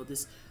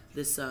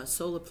 This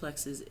solar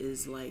plexus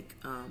is like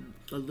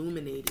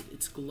illuminated.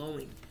 It's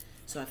glowing.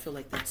 So I feel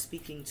like that's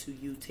speaking to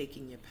you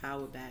taking your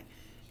power back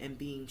and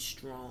being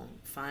strong.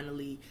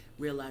 Finally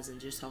realizing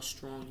just how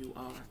strong you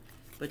are.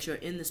 But you're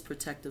in this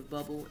protective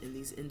bubble, and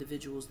these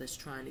individuals that's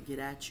trying to get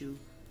at you,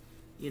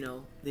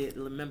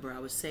 remember I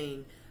was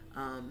saying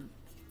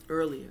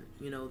earlier,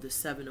 the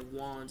 7 of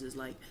Wands is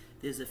like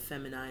there's a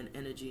feminine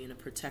energy and a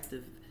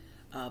protective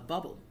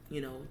bubble,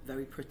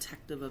 very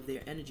protective of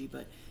their energy.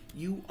 But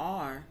you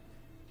are,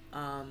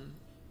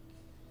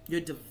 you're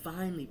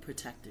divinely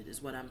protected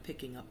is what I'm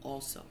picking up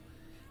also.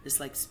 It's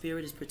like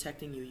spirit is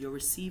protecting you. You're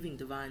receiving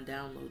divine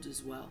downloads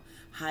as well.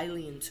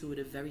 Highly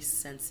intuitive, very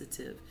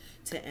sensitive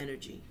to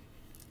energy.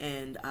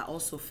 And I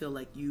also feel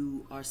like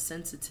you are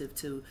sensitive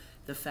to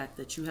the fact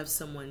that you have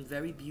someone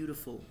very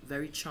beautiful,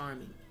 very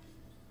charming,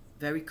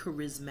 very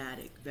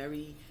charismatic,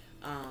 very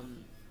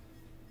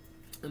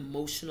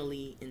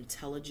emotionally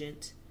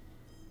intelligent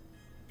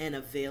and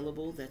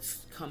available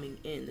that's coming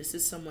in. This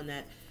is someone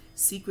that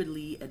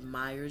secretly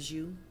admires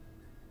you,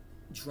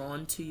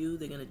 drawn to you.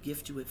 They're going to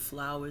gift you with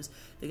flowers.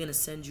 They're going to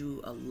send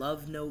you a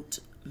love note,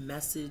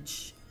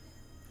 message,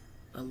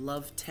 a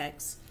love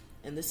text.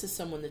 And this is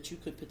someone that you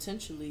could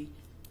potentially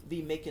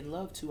be making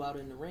love to out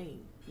in the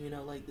rain.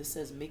 Like this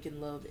says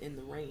making love in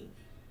the rain.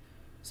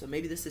 So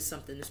maybe this is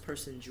something this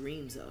person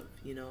dreams of,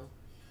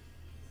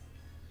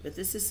 But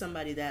this is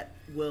somebody that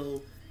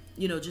will,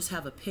 just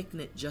have a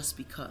picnic just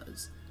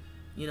because.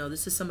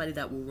 This is somebody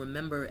that will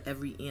remember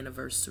every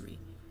anniversary.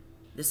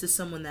 This is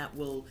someone that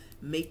will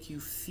make you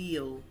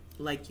feel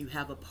like you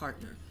have a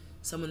partner.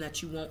 Someone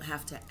that you won't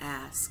have to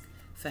ask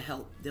for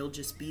help. They'll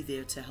just be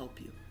there to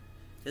help you.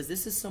 Because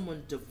this is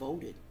someone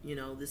devoted.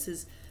 This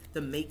is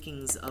the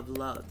makings of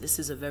love. This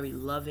is a very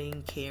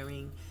loving,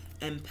 caring,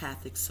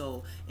 empathic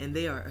soul. And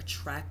they are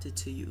attracted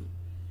to you.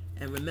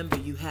 And remember,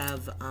 you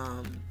have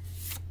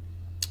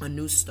a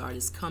new start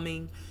is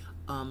coming.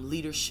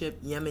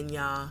 Leadership,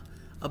 Yemenya,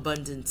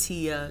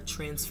 Abundantia,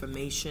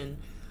 transformation,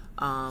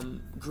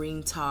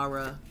 Green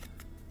Tara,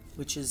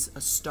 which is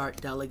a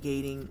start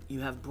delegating.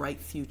 You have bright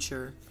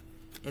future,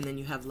 and then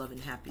you have love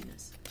and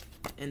happiness.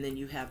 And then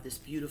you have this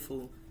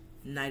beautiful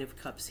Knight of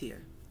Cups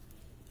here.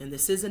 And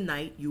this is a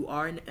knight. You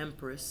are an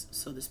empress,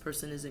 so this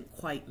person isn't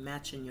quite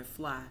matching your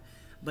fly,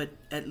 but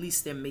at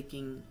least they're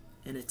making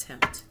an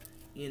attempt.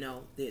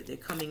 They're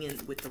coming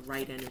in with the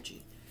right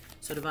energy.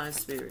 So divine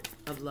spirit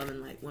of love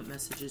and light, what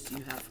messages do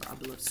you have for our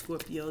beloved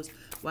Scorpios?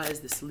 Why is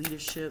this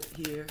leadership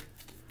here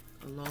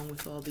along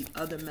with all the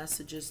other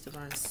messages?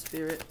 Divine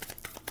spirit,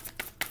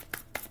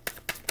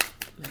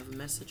 we have a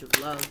message of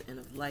love and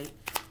of light.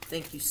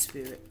 Thank you,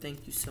 spirit.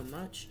 Thank you so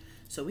much.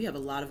 So we have a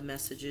lot of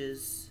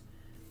messages.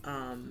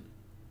 And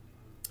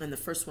the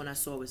first one I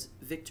saw was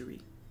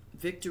victory.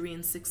 Victory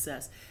and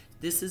success.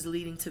 This is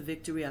leading to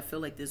victory. I feel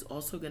like there's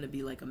also going to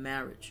be like a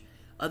marriage.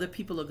 Other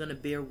people are going to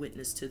bear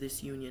witness to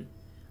this union.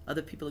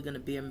 Other people are going to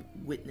bear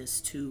witness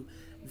to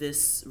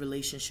this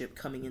relationship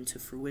coming into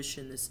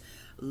fruition, this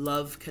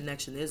love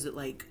connection. There's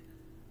like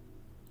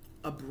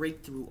a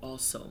breakthrough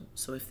also.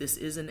 So if this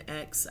is an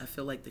ex, I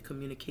feel like the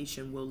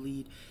communication will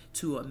lead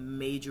to a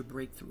major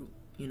breakthrough.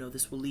 You know,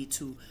 this will lead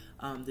to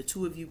the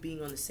two of you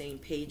being on the same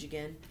page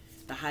again.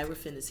 The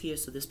Hierophant is here,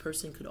 so this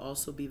person could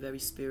also be very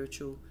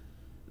spiritual,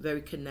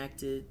 very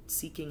connected,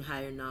 seeking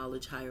higher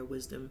knowledge, higher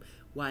wisdom,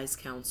 wise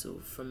counsel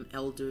from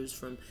elders,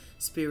 from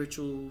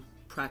spiritual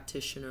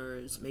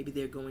practitioners. Maybe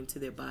they're going to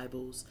their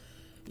Bibles,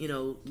 you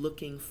know,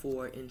 looking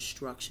for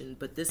instruction.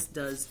 But this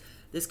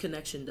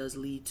connection does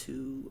lead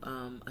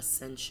to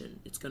ascension.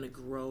 It's going to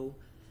grow,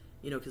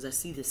 you know, because I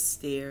see this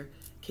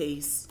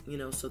staircase, you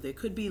know, so there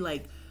could be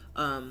like,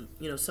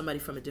 you know, somebody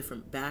from a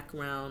different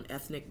background,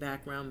 ethnic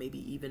background, maybe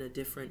even a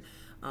different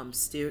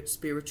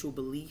spiritual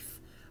belief.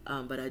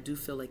 But I do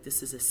feel like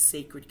this is a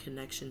sacred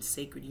connection,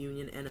 sacred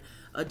union, and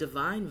a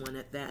divine one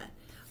at that.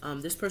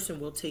 This person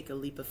will take a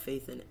leap of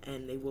faith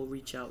and they will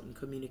reach out and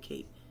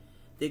communicate.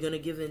 They're going to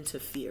give in to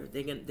fear.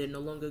 They're no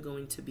longer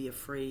going to be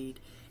afraid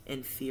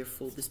and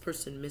fearful. This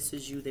person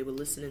misses you. They were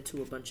listening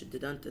to a bunch of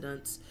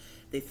dun-dun-duns.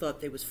 They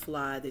thought they was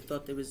fly. They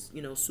thought they was,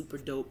 you know, super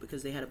dope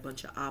because they had a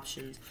bunch of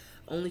options,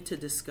 only to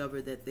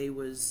discover that they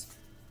was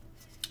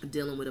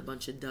dealing with a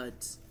bunch of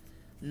duds.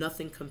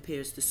 Nothing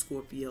compares to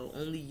Scorpio.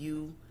 Only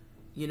you,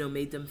 you know,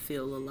 made them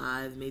feel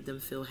alive, made them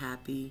feel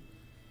happy,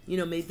 you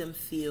know, made them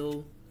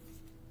feel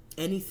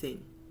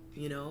anything,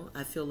 you know.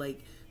 I feel like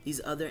these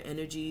other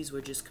energies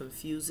were just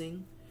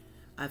confusing.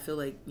 I feel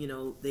like, you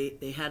know,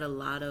 they had a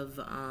lot of,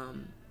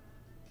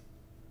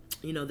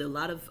 you know,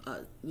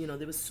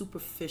 there was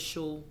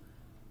superficial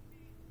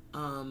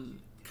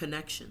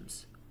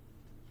connections.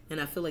 And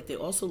I feel like they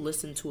also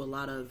listened to a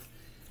lot of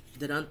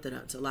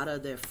a lot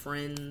of their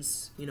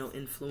friends, you know,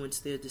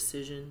 influenced their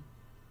decision.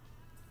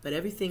 But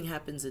everything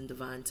happens in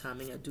divine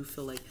timing. I do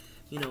feel like,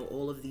 you know,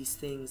 all of these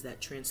things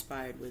that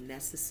transpired were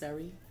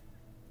necessary.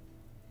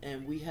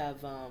 And we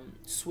have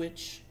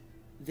switch,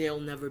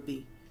 they'll never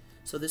be.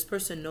 So this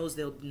person knows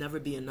there'll never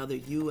be another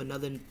you,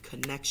 another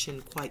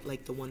connection quite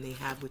like the one they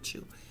have with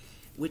you.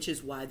 Which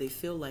is why they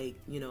feel like,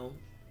 you know,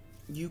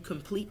 you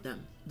complete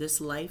them.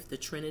 This life, the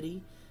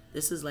Trinity,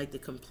 this is like the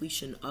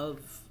completion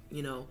of,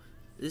 you know,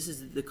 this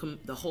is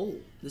the whole.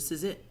 This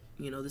is it.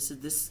 You know, this is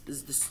the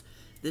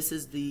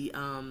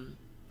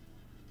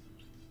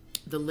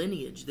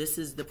lineage. This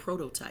is the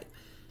prototype,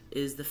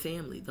 is the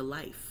family, the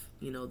life,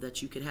 you know,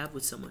 that you could have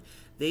with someone.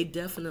 They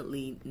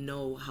definitely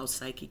know how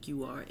psychic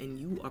you are, and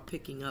you are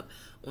picking up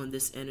on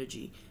this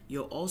energy.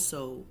 You're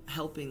also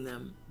helping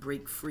them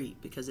break free,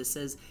 because it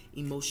says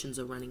emotions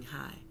are running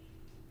high.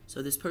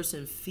 So this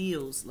person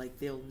feels like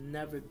there'll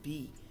never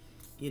be,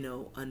 you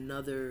know,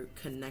 another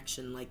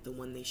connection like the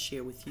one they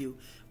share with you,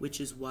 which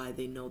is why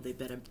they know they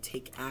better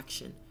take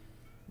action.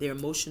 Their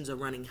emotions are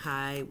running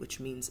high,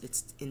 which means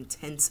it's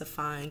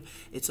intensifying.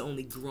 It's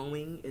only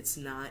growing. It's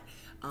not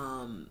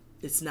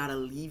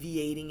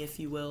alleviating, if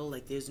you will.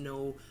 Like, there's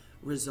no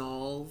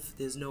resolve.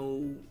 There's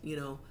no, you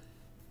know,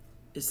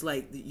 it's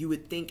like you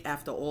would think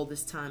after all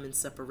this time in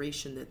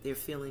separation that their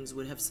feelings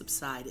would have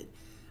subsided,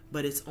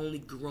 but it's only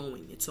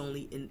growing. It's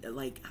only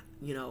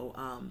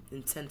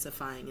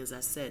intensifying, as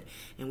I said.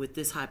 And with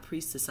this High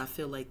Priestess, I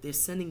feel like they're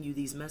sending you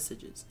these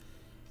messages,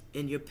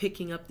 and you're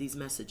picking up these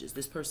messages.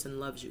 This person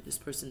loves you. This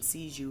person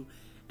sees you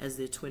as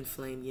their twin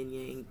flame, yin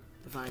yang,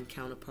 divine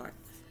counterpart.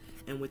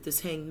 And with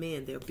this Hanged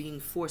Man, they're being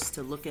forced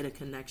to look at a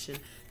connection,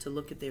 to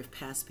look at their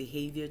past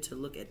behavior, to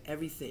look at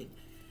everything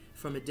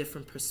from a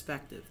different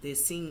perspective. They're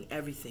seeing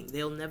everything.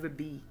 They'll never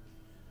be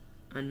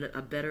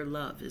a better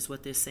love, is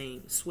what they're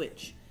saying.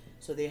 Switch.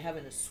 So they're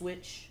having a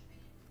switch,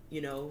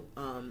 you know,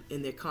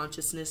 in their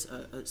consciousness.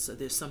 So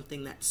there's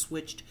something that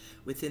switched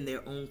within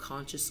their own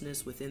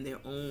consciousness, within their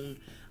own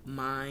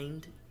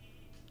mind,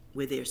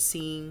 where they're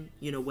seeing,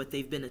 you know, what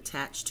they've been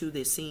attached to.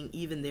 They're seeing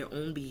even their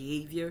own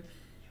behavior,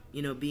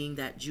 you know, being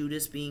that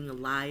Judas, being a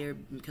liar,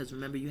 because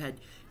remember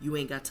you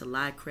ain't got to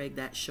lie, Craig,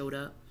 that showed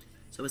up.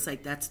 So it's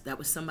like that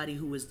was somebody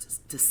who was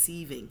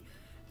deceiving,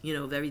 you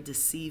know, very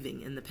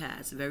deceiving in the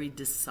past, very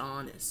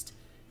dishonest,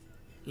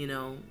 you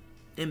know,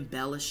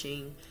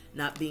 embellishing,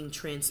 not being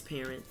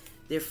transparent.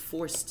 They're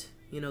forced,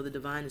 you know, the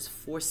divine is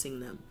forcing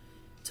them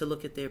to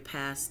look at their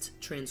past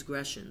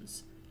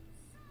transgressions,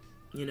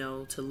 you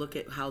know, to look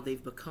at how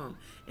they've become.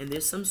 And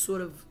there's some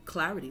sort of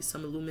clarity,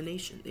 some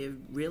illumination. They're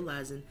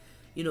realizing,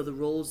 you know, the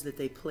roles that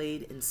they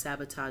played in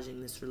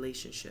sabotaging this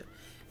relationship,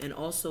 and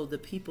also the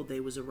people they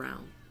was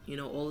around. You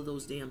know, all of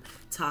those damn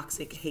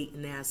toxic,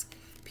 hating ass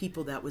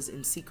people that was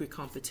in secret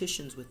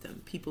competitions with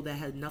them, people that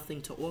had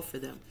nothing to offer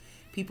them,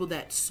 people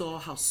that saw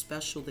how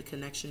special the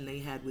connection they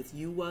had with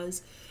you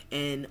was,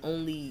 and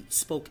only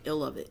spoke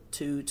ill of it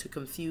to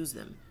confuse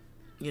them,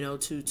 you know,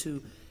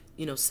 to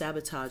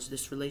sabotage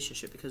this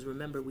relationship. Because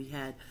remember, we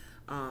had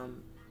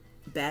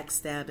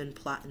backstabbing,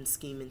 plotting,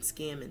 scheming,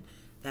 scamming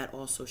that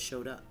also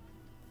showed up.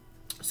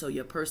 So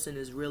your person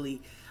is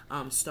really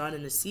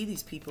starting to see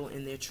these people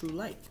in their true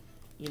light,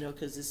 you know,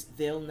 because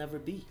they'll never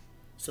be.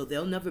 So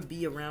they'll never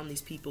be around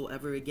these people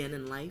ever again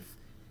in life.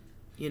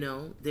 You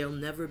know, they'll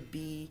never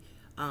be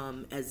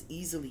as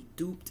easily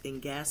duped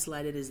and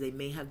gaslighted as they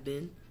may have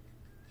been.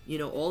 You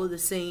know, all of the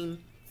same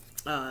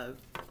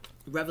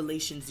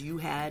revelations you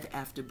had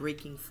after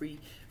breaking free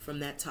from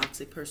that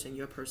toxic person,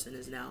 your person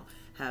is now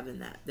having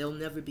that. They'll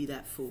never be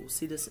that fool.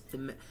 See this,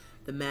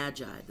 the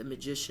magi, the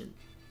magician.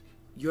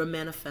 You're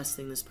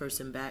manifesting this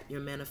person back.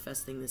 You're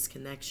manifesting this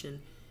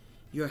connection.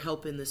 You're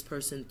helping this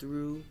person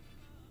through,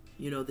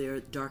 you know, their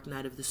dark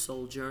night of the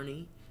soul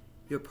journey.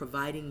 You're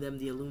providing them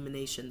the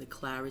illumination, the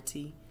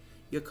clarity.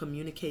 You're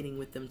communicating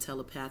with them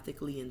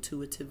telepathically,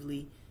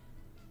 intuitively.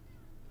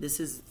 This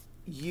is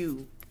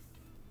you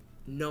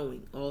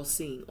knowing, all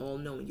seeing, all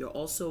knowing. You're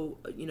also,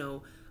 you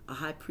know, a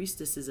high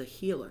priestess is a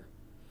healer.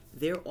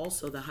 They're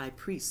also the high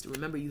priest.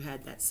 Remember, you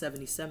had that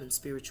 77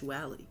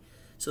 spirituality.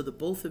 So the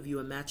both of you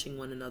are matching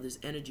one another's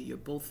energy. You're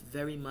both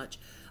very much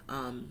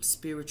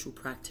spiritual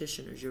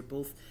practitioners. You're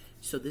both,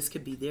 so this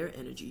could be their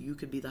energy. You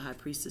could be the high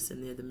priestess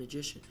and they're the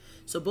magician.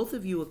 So both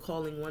of you are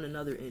calling one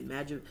another in,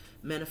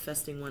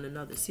 manifesting one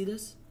another. See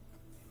this?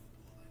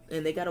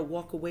 And they got to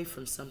walk away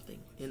from something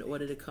in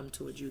order to come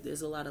towards you.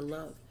 There's a lot of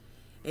love.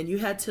 And you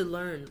had to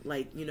learn,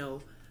 like, you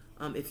know,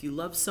 if you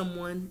love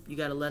someone, you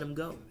got to let them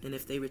go. And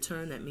if they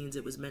return, that means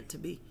it was meant to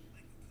be.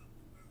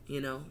 You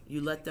know,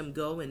 you let them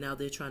go, and now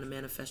they're trying to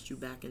manifest you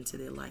back into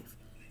their life.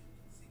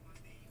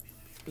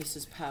 This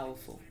is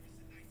powerful.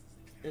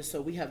 And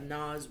so we have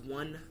Nas,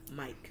 one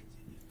mic.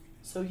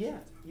 So yeah,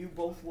 you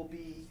both will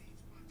be,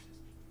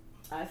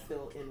 I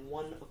feel, in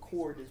one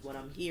accord is what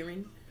I'm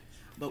hearing.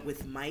 But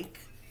with Mike,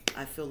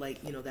 I feel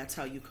like, you know, that's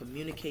how you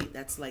communicate.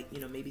 That's like, you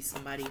know, maybe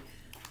somebody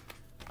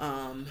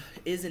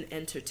is an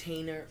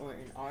entertainer or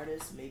an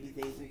artist. Maybe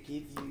they will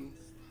give you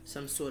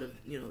some sort of,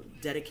 you know,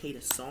 dedicate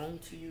a song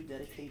to you,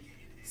 dedicate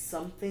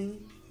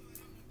something,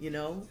 you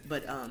know.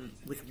 But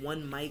with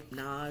one mic,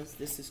 Nas,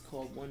 this is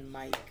called one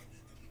mic.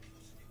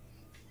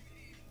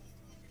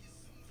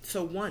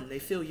 So one, they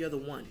feel you're the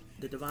one.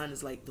 The divine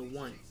is like the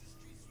one.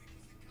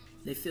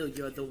 They feel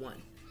you're the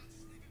one,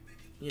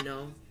 you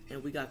know.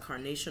 And we got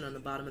carnation on the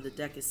bottom of the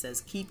deck. It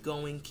says, keep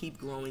going, keep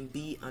growing,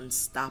 be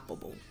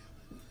unstoppable.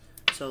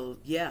 So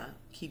yeah,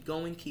 keep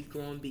going, keep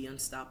growing, be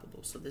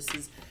unstoppable. So this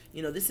is,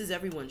 you know, this is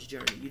everyone's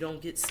journey. You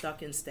don't get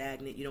stuck and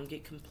stagnant. You don't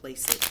get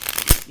complacent.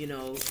 You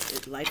know,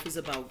 life is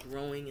about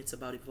growing. It's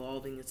about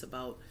evolving. It's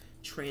about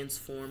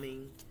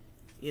transforming,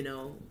 you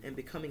know, and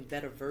becoming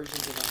better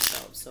versions of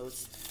ourselves. So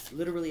it's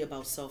literally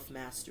about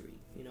self-mastery,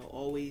 you know,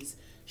 always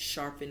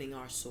sharpening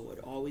our sword,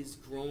 always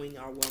growing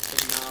our wealth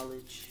of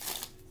knowledge,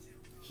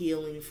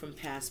 healing from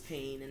past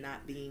pain and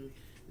not being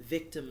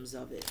victims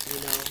of it,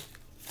 you know.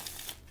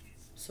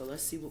 So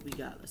let's see what we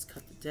got. Let's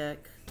cut the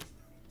deck.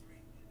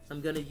 I'm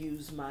going to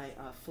use my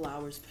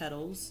flowers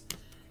petals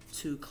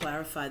to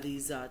clarify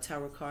these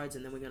tarot cards,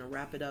 and then we're going to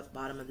wrap it up.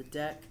 Bottom of the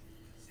deck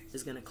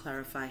is going to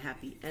clarify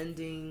happy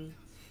ending.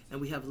 And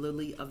we have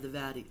Lily of the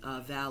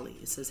Valley.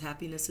 It says,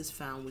 happiness is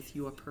found with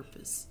your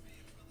purpose.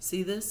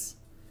 See this?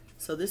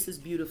 So this is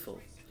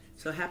beautiful.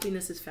 So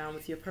happiness is found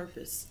with your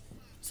purpose.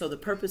 So the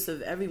purpose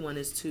of everyone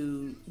is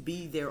to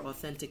be their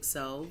authentic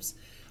selves,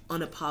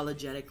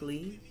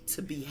 unapologetically,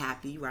 to be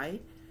happy,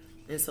 right?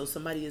 And so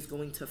somebody is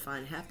going to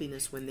find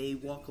happiness when they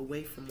walk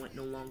away from what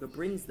no longer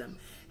brings them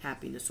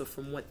happiness, or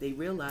from what they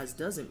realize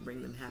doesn't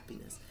bring them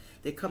happiness.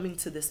 They're coming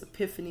to this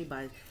epiphany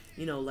by,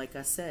 you know, like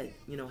I said,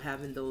 you know,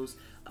 having those,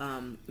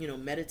 you know,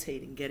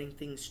 meditating, getting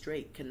things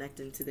straight,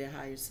 connecting to their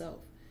higher self.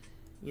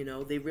 You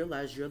know, they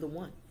realize you're the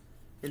one.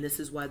 And this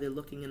is why they're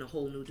looking in a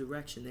whole new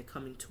direction. They're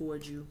coming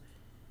towards you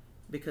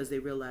because they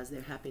realize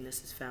their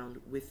happiness is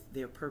found with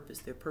their purpose.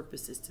 Their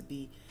purpose is to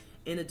be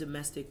in a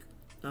domestic,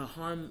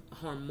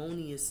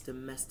 harmonious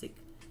domestic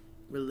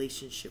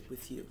relationship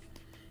with you.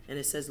 And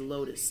it says,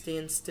 Lotus,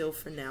 stand still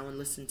for now and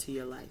listen to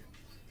your life.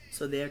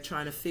 So they're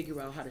trying to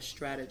figure out how to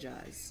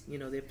strategize. You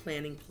know, they're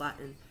planning,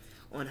 plotting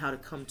on how to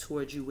come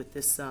towards you with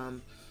this,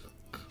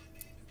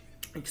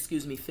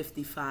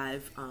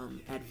 55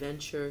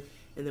 adventure.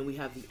 And then we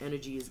have the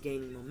energy is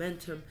gaining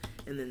momentum.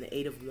 And then the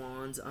 8 of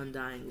Wands,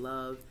 undying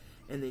love.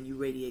 And then you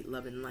radiate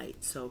love and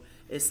light. So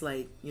it's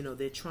like, you know,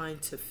 they're trying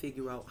to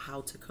figure out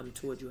how to come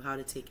towards you, how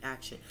to take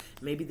action.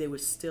 Maybe they were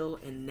still,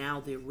 and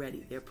now they're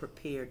ready. They're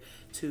prepared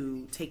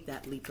to take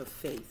that leap of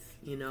faith,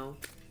 you know.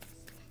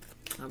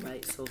 All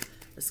right, so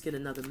let's get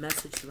another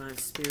message, Divine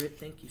Spirit.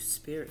 Thank you,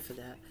 Spirit, for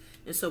that.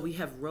 And so we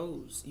have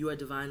Rose. You are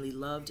divinely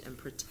loved and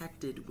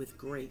protected with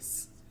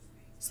grace.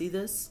 See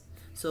this?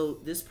 So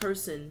this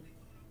person,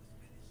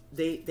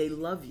 they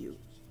love you.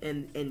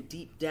 And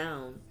deep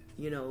down,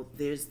 you know,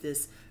 there's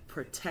this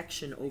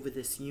protection over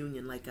this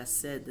union, like I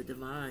said, the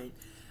divine,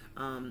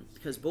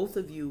 because both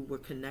of you were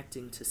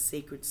connecting to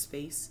sacred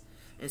space.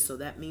 And so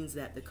that means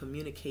that the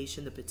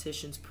communication, the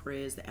petitions,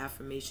 prayers, the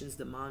affirmations,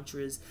 the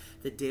mantras,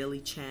 the daily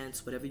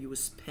chants, whatever you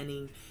was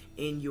penning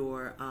in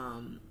your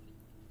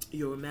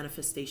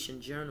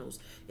manifestation journals,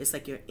 it's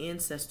like your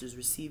ancestors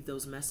received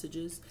those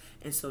messages,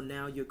 and so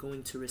now you're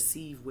going to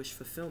receive wish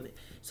fulfillment.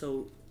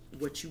 So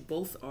what you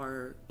both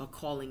are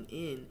calling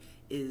in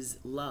is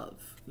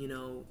love, you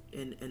know,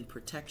 and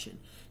protection.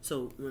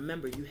 So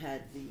remember, you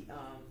had the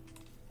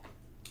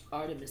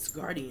Artemis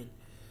Guardian.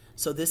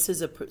 So this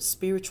is a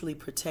spiritually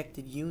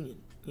protected union.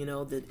 You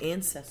know, the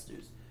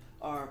ancestors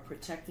are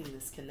protecting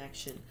this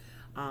connection,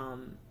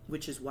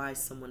 which is why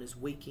someone is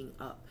waking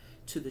up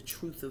to the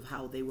truth of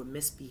how they were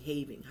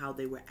misbehaving, how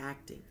they were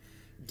acting,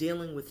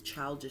 dealing with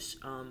childish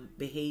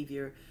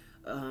behavior,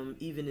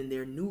 even in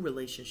their new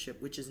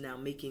relationship, which is now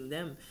making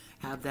them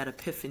have that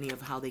epiphany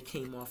of how they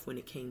came off when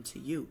it came to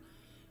you,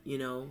 you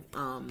know.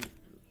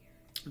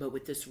 But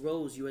with this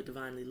rose, you are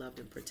divinely loved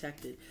and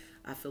protected.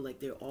 I feel like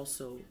they're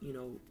also, you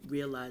know,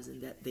 realizing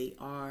that they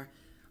are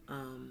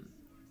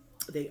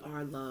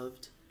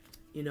loved.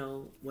 You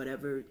know,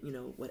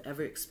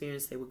 whatever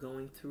experience they were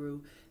going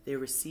through, they're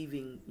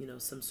receiving, you know,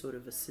 some sort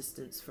of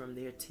assistance from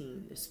their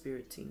team, their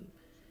spirit team.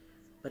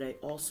 But I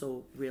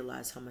also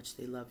realize how much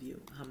they love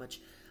you, how much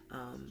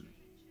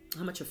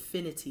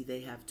affinity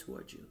they have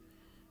towards you,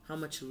 how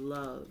much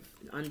love,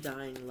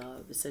 undying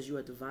love. It says you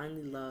are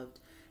divinely loved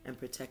and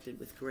protected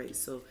with grace.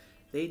 So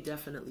they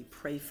definitely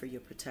pray for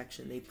your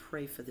protection. They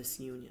pray for this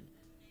union.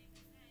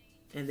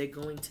 And they're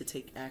going to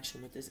take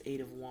action with this Eight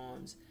of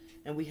Wands.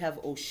 And we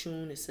have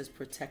Oshun. It says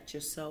protect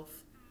yourself.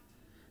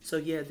 So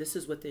yeah, this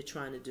is what they're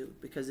trying to do,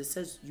 because it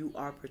says you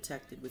are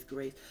protected with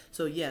grace.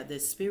 So yeah, their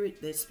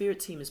spirit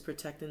team is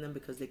protecting them,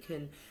 because they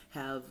can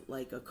have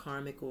like a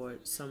karmic or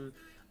some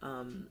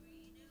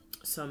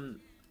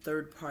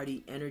third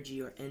party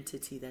energy or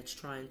entity that's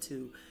trying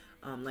to,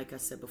 like I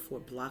said before,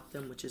 block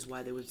them, which is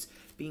why they was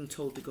being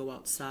told to go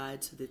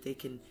outside so that they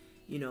can,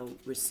 you know,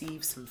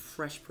 receive some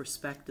fresh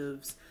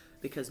perspectives,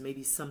 because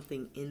maybe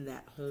something in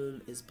that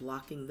home is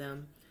blocking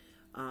them.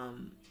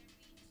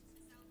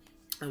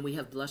 And we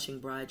have blushing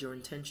bride, your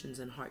intentions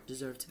and heart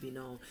deserve to be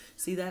known.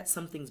 See that?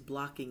 Something's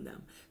blocking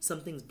them.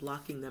 Something's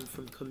blocking them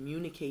from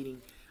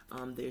communicating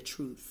their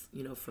truth,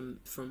 you know,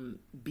 from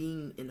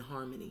being in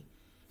harmony.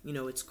 You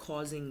know, it's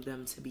causing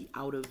them to be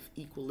out of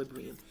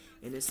equilibrium.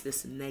 And it's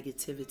this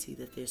negativity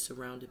that they're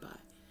surrounded by.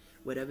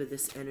 Whatever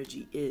this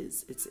energy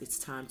is, it's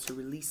time to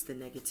release the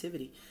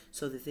negativity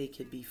so that they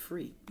could be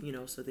free, you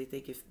know, so that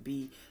they could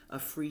be a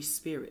free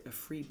spirit, a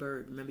free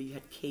bird. Remember, you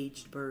had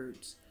caged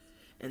birds.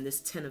 And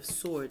this Ten of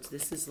Swords,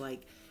 this is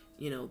like,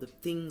 you know, the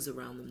things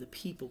around them, the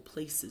people,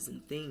 places,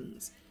 and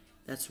things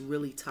that's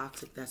really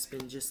toxic, that's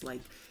been just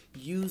like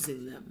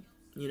using them,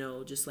 you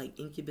know, just like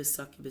incubus,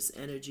 succubus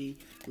energy,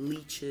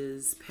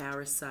 leeches,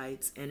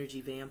 parasites,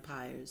 energy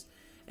vampires.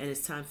 And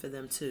it's time for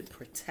them to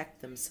protect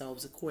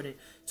themselves according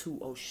to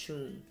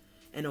Oshun.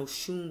 And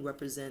Oshun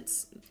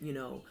represents, you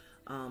know,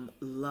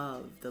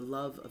 love, the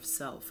love of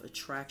self,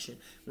 attraction.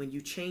 When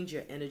you change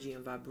your energy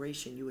and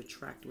vibration, you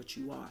attract what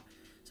you are.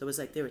 So it's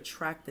like they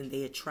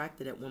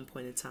attracted at one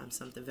point in time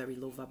something very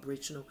low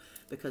vibrational,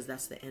 because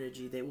that's the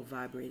energy they were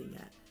vibrating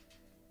at.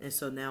 And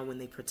so now when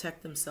they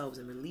protect themselves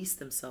and release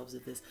themselves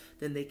of this,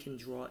 then they can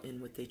draw in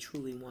what they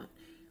truly want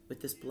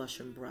with this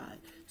blushing bride.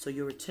 So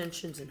your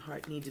intentions and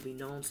heart need to be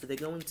known. So they're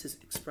going to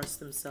express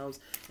themselves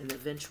and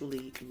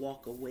eventually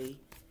walk away,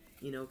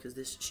 you know,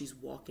 because she's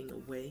walking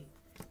away.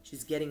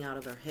 She's getting out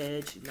of her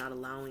head. She's not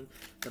allowing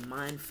the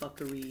mind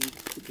fuckery,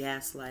 the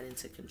gaslighting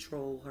to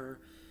control her.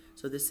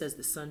 So this says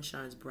the sun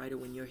shines brighter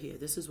when you're here.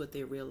 This is what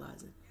they're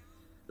realizing.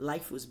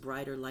 Life was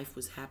brighter. Life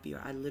was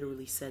happier. I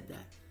literally said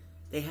that.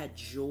 They had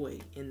joy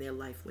in their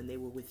life when they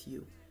were with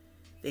you.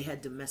 They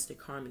had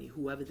domestic harmony.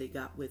 Whoever they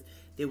got with,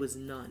 there was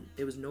none.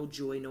 There was no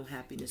joy, no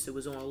happiness. It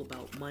was all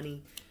about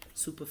money,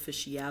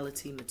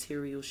 superficiality,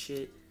 material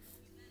shit,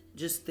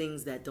 just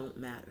things that don't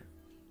matter.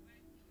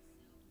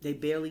 They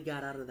barely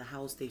got out of the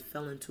house. They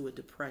fell into a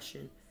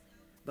depression.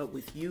 But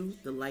with you,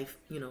 the life,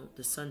 you know,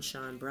 the sun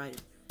shine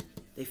brighter.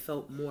 They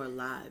felt more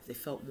alive. They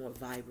felt more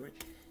vibrant.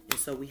 And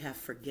so we have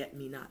forget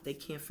me not. They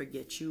can't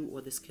forget you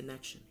or this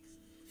connection.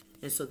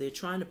 And so they're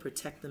trying to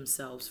protect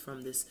themselves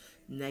from this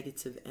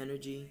negative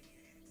energy.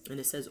 And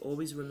it says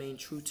always remain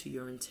true to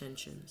your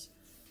intentions.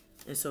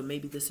 And so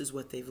maybe this is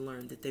what they've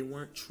learned, that they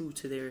weren't true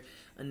to their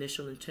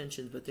initial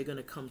intentions, but they're going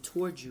to come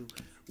towards you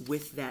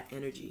with that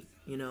energy,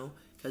 you know,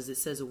 because it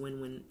says a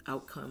win-win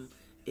outcome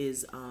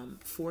is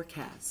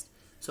forecast.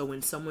 So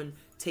when someone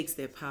takes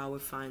their power,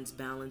 finds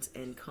balance,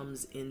 and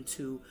comes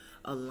into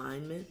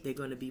alignment, they're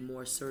going to be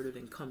more assertive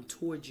and come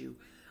towards you.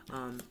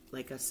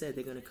 Like I said,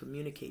 they're going to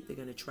communicate. They're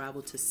going to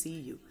travel to see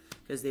you,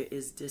 because there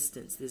is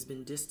distance. There's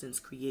been distance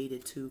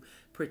created to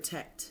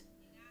protect,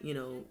 you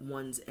know,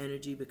 one's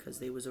energy, because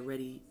they was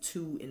already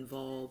too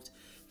involved,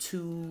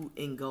 too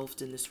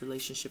engulfed in this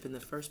relationship in the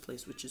first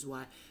place, which is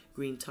why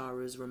Green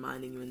Tara is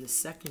reminding you in the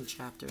second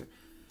chapter,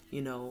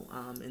 you know,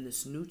 in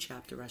this new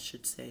chapter, I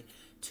should say,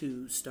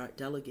 to start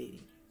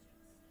delegating.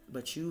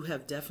 But you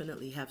have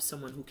definitely have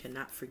someone who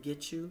cannot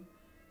forget you,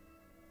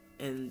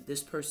 and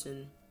this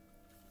person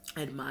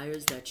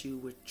admires that you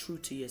were true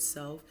to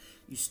yourself.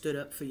 You stood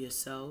up for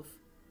yourself.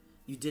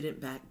 You didn't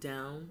back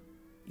down.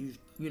 You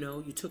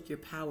know, you took your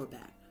power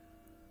back.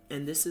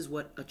 And this is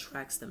what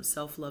attracts them.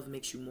 Self-love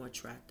makes you more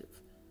attractive.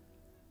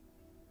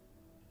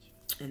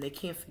 And they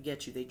can't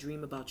forget you. They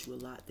dream about you a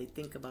lot. They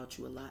think about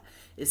you a lot.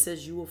 It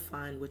says you will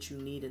find what you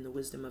need in the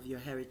wisdom of your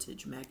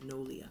heritage,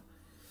 Magnolia.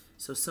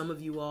 So some of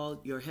you all,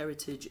 your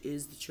heritage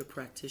is that you're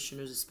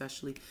practitioners,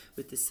 especially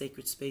with this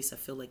sacred space. I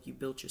feel like you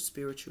built your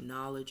spiritual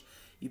knowledge.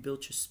 You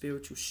built your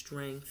spiritual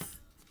strength,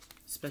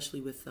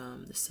 especially with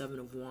the Seven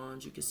of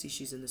Wands. You can see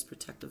she's in this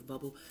protective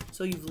bubble.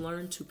 So you've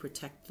learned to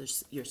protect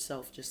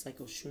yourself, just like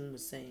Oshun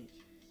was saying.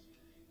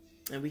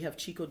 And we have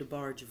Chico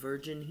DeBarge,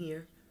 Virgin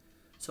here.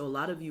 So a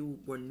lot of you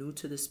were new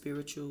to the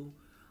spirituality.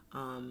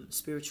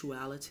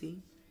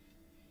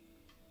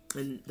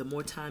 And the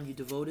more time you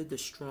devoted, the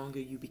stronger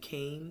you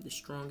became, the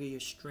stronger your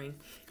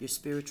strength, your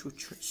spiritual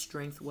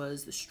strength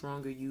was, the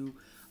stronger you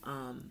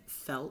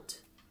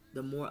felt,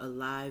 the more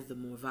alive, the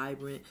more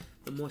vibrant,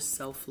 the more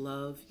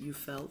self-love you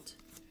felt.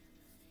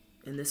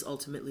 And this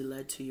ultimately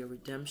led to your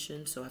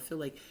redemption. So I feel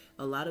like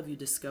a lot of you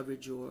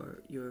discovered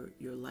your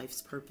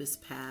life's purpose,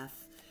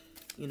 path,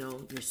 you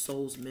know, your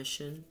soul's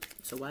mission.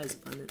 So why is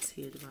abundance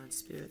here, Divine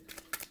Spirit?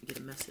 We get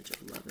a message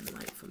of love and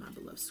light from my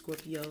beloved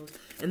Scorpios.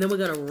 And then we're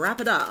going to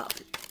wrap it up.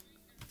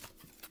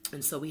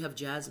 And so we have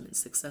Jasmine.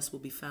 Success will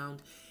be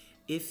found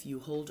if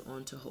you hold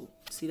on to hope.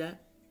 See that?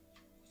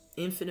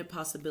 Infinite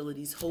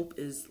possibilities. Hope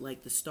is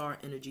like the star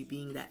energy,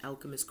 being that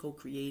alchemist,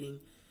 co-creating,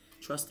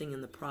 trusting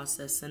in the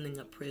process, sending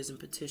up prayers and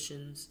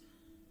petitions,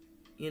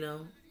 you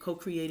know,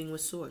 co-creating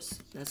with source.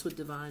 That's what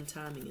divine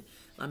timing is.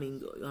 I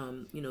mean,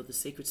 you know, the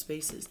sacred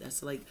spaces.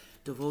 That's like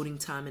devoting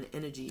time and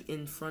energy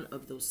in front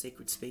of those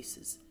sacred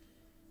spaces.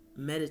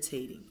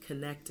 Meditating,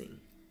 connecting,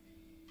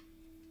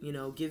 you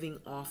know, giving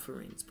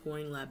offerings,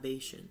 pouring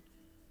libation,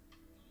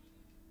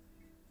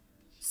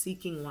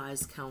 seeking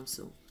wise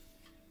counsel.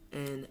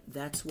 And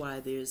that's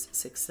why there's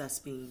success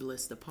being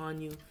blissed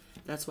upon you.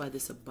 That's why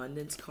this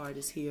abundance card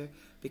is here,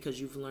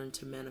 because you've learned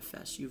to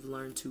manifest. You've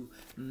learned to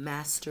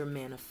master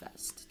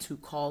manifest, to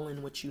call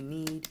in what you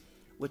need,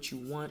 what you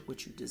want,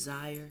 what you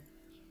desire,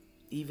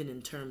 even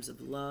in terms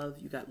of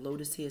love. You got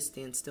Lotus here.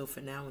 Stand still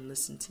for now and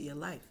listen to your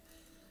life.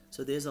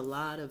 So there's a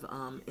lot of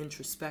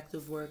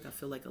introspective work. I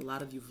feel like a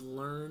lot of you've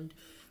learned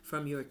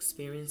from your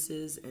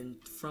experiences, and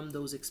from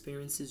those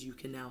experiences you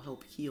can now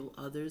help heal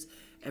others.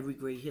 Every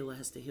great healer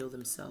has to heal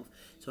themselves.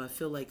 So I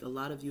feel like a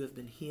lot of you have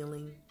been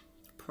healing,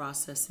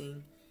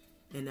 processing,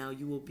 and now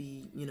you will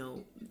be, you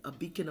know, a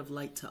beacon of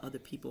light to other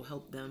people.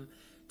 Help them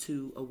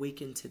to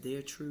awaken to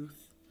their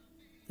truth.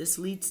 This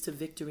leads to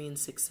victory and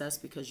success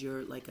because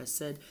you're, like I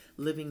said,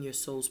 living your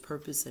soul's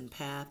purpose and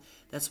path.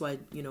 That's why,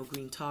 you know,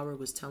 Green Tara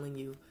was telling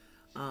you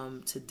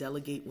to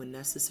delegate when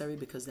necessary,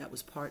 because that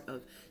was part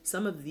of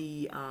some of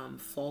the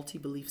faulty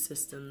belief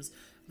systems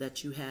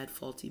that you had,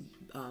 faulty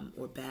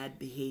or bad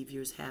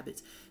behaviors,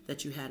 habits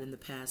that you had in the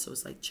past. So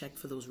it's like, check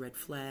for those red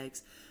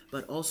flags,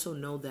 but also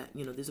know that,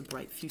 you know, there's a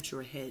bright future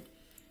ahead.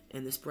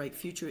 And this bright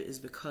future is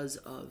because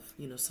of,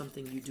 you know,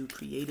 something you do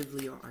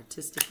creatively or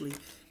artistically,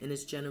 and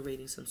it's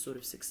generating some sort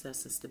of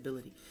success and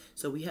stability.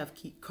 So we have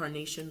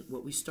Carnation.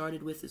 What we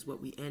started with is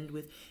what we end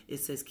with.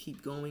 It says,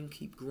 keep going,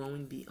 keep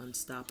growing, be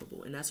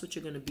unstoppable. And that's what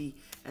you're going to be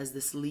as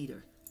this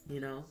leader, you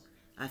know.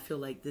 I feel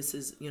like this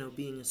is, you know,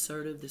 being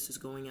assertive. This is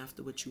going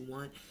after what you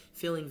want,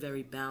 feeling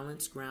very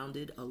balanced,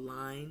 grounded,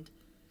 aligned,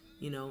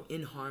 you know,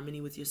 in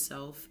harmony with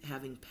yourself,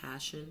 having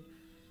passion.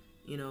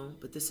 You know,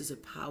 but this is a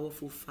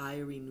powerful,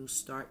 fiery new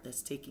start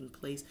that's taking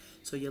place.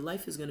 So your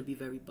life is going to be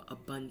very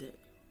abundant.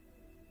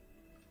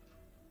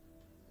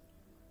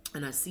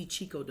 And I see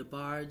Chico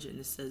DeBarge, and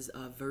it says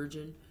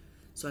Virgin.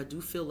 So I do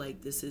feel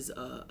like this is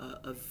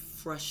a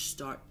fresh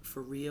start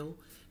for real,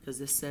 because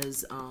this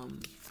says,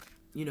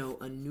 you know,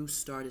 a new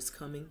start is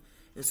coming.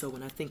 And so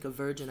when I think of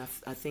Virgin,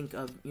 I think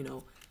of, you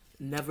know,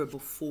 never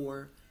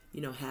before, you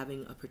know,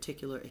 having a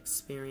particular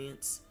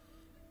experience.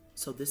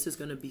 So this is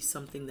going to be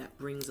something that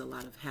brings a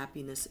lot of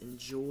happiness and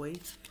joy,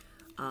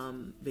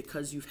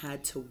 because you've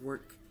had to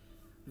work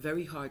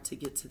very hard to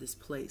get to this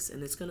place.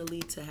 And it's going to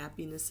lead to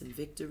happiness and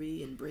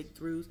victory and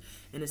breakthroughs.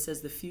 And it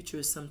says the future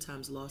is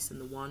sometimes lost in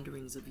the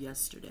wanderings of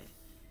yesterday.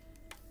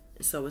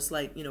 So it's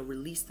like, you know,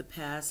 release the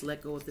past,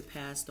 let go of the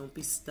past. Don't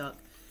be stuck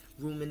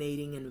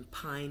ruminating and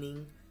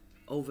pining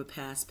over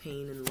past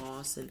pain and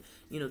loss. And,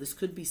 you know, this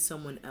could be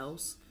someone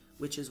else,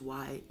 which is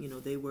why, you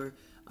know, they were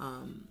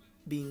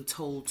being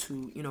told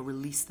to, you know,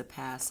 release the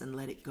past and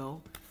let it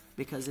go,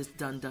 because it's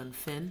done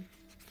fin,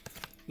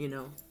 you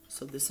know.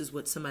 So this is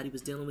what somebody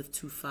was dealing with.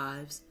 2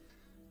 5s,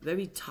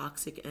 very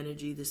toxic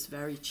energy. This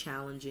very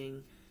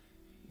challenging,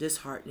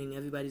 disheartening.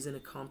 Everybody's in a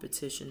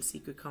competition,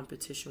 secret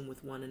competition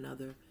with one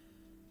another,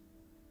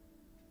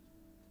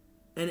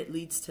 and it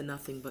leads to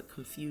nothing but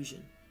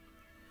confusion.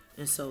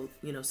 And so,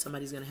 you know,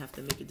 somebody's gonna have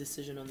to make a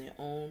decision on their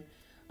own.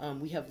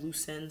 We have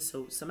loose ends,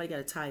 so somebody got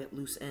to tie up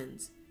loose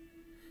ends.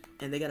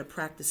 And they got to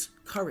practice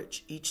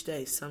courage each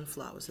day,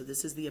 sunflower. So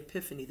this is the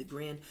epiphany. The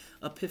grand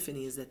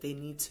epiphany is that they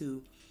need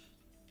to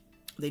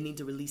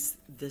release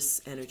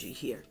this energy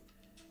here,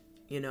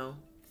 you know,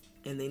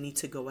 and they need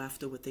to go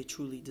after what they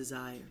truly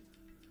desire.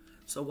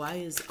 So why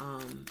is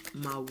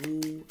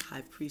Mawu,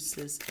 High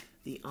Priestess,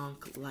 the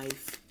Ankh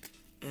life,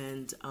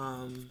 and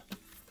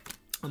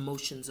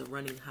emotions are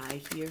running high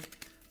here?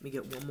 Let me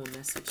get one more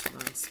message,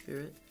 Divine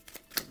Spirit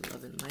of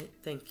love and light.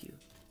 Thank you.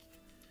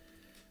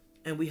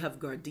 And we have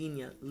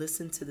gardenia.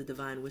 Listen to the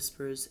divine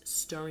whispers,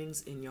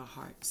 stirrings in your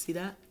heart. See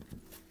that?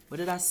 What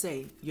did I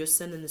say? You're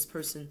sending this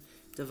person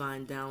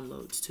divine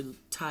downloads to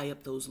tie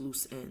up those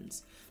loose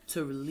ends,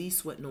 to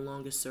release what no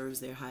longer serves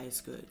their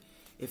highest good.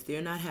 If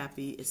they're not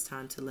happy, it's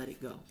time to let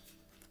it go.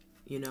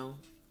 You know,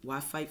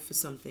 why fight for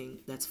something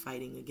that's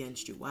fighting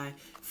against you? Why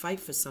fight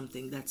for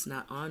something that's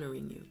not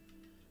honoring you?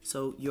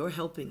 So you're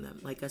helping them.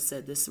 Like I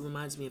said, this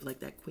reminds me of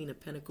like that Queen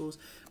of Pentacles,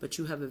 but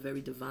you have a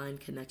very divine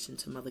connection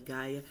to Mother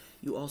Gaia.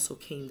 You also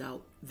came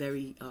out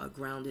very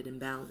grounded and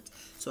balanced.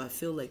 So I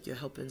feel like you're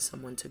helping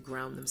someone to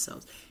ground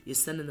themselves. You're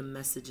sending them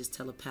messages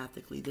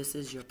telepathically. This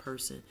is your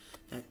person,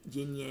 that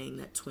yin yang,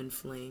 that twin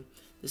flame.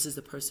 This is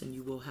the person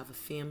you will have a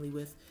family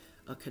with,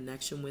 a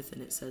connection with,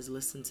 and it says,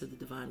 listen to the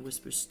divine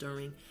whispers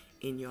stirring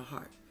in your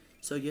heart.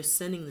 So you're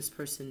sending this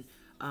person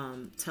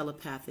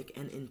telepathic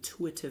and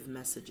intuitive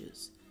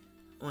messages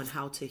on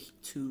how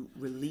to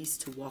release,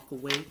 to walk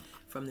away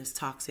from this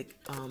toxic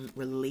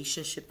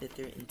relationship that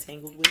they're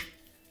entangled with.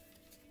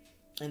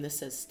 And this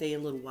says, stay a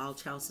little while,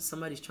 child. So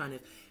somebody's trying to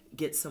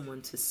get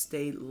someone to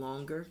stay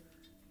longer,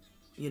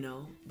 you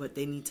know, but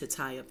they need to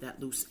tie up that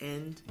loose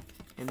end,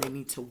 and they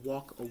need to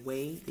walk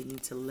away. They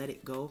need to let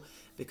it go,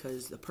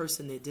 because the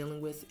person they're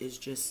dealing with is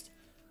just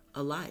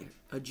a liar,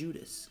 a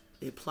Judas.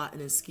 They're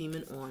plotting and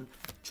scheming on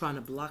trying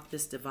to block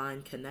this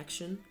divine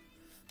connection.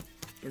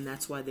 And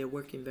that's why they're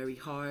working very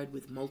hard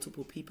with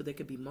multiple people. There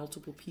could be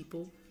multiple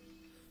people.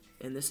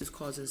 And this is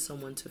causing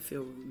someone to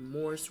feel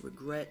remorse,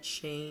 regret,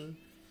 shame.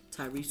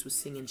 Tyrese was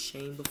singing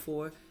shame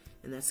before.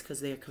 And that's because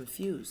they're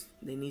confused.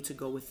 They need to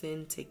go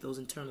within, take those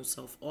internal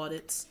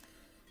self-audits,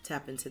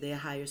 tap into their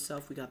higher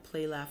self. We got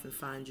play, laugh, and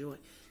find joy.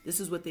 This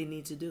is what they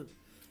need to do.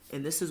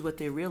 And this is what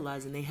they're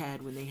realizing they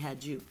had when they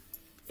had you.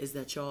 Is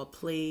that y'all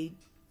played,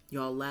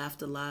 y'all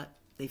laughed a lot.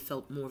 They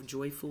felt more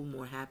joyful,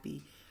 more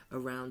happy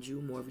around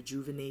you, more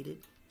rejuvenated.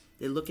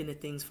 They're looking at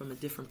things from a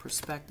different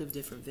perspective,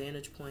 different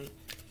vantage point,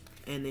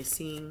 and they're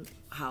seeing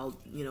how,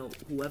 you know,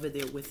 whoever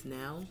they're with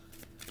now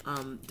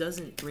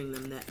doesn't bring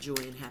them that joy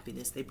and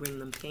happiness. They bring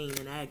them pain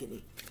and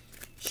agony,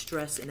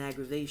 stress and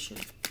aggravation.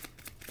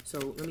 So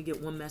let me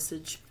get one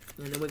message,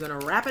 and then we're going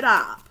to wrap it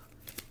up.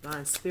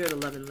 Divine Spirit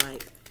of Love and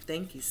Light,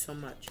 thank you so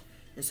much.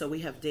 And so we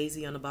have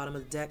Daisy on the bottom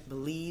of the deck,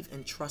 believe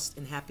and trust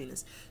in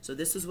happiness. So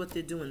this is what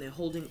they're doing. They're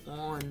holding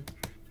on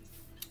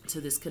to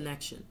this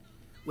connection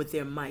with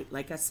their might.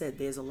 Like I said,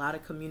 there's a lot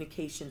of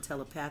communication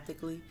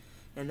telepathically,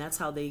 and that's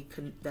how they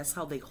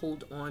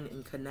hold on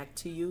and connect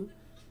to you.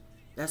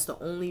 That's the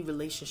only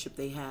relationship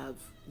they have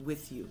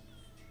with you,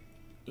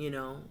 you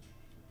know,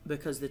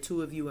 because the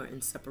two of you are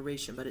in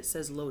separation. But it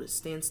says, Lotus,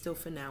 stand still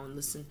for now and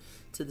listen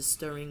to the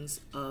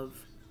stirrings of,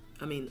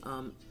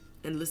 and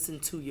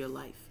listen to your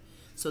life.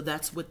 So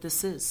that's what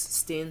this is.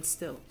 Stand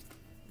still.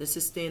 This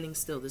is standing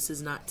still. This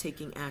is not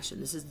taking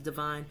action. This is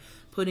divine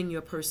putting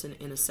your person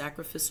in a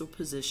sacrificial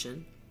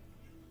position.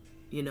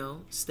 You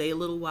know, stay a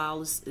little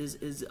while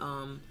is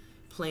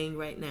playing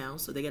right now.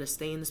 So they got to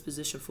stay in this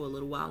position for a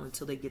little while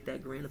until they get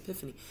that grand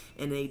epiphany.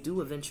 And they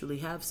do eventually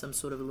have some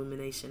sort of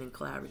illumination and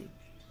clarity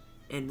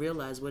and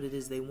realize what it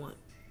is they want.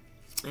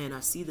 And I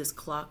see this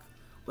clock,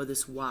 or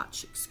this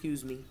watch,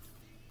 excuse me,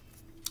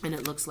 and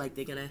it looks like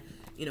they're going to,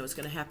 you know, it's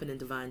going to happen in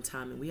divine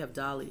time. And we have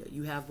Dahlia.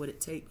 You have what it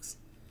takes.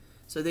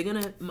 So they're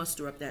going to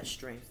muster up that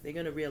strength. They're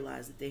going to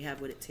realize that they have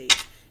what it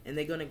takes. And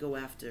they're going to go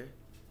after.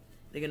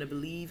 They're going to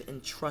believe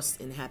and trust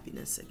in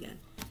happiness again.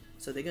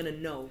 So they're going to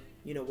know,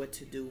 you know, what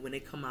to do when they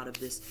come out of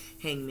this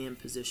hangman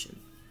position.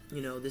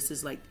 You know, this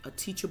is like a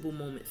teachable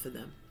moment for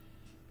them,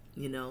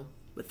 you know.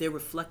 But they're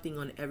reflecting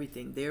on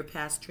everything. Their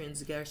past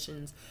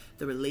transgressions,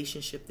 the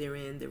relationship they're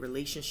in, the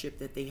relationship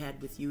that they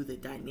had with you, the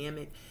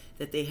dynamic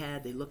that they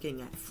had. They're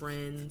looking at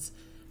friends,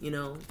 you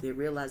know. They're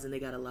realizing they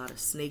got a lot of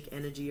snake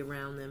energy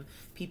around them.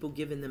 People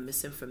giving them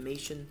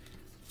misinformation.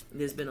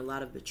 There's been a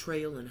lot of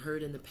betrayal and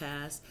hurt in the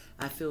past.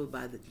 I feel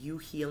by you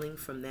healing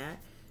from that,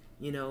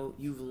 you know,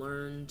 you've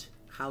learned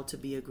how to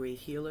be a great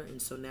healer. And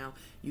so now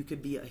you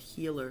could be a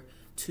healer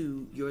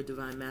to your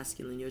divine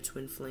masculine, your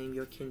twin flame,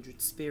 your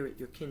kindred spirit,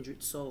 your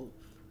kindred soul.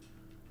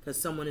 Because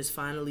someone is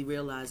finally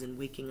realizing,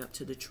 waking up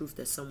to the truth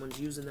that someone's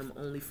using them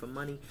only for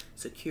money,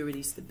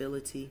 security,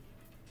 stability,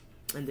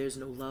 and there's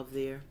no love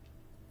there.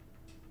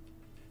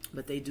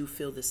 But they do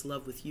feel this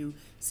love with you,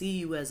 see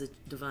you as a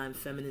divine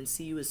feminine,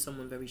 see you as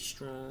someone very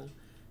strong,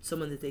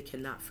 someone that they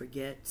cannot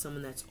forget,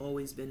 someone that's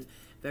always been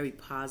very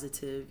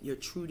positive. You're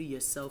true to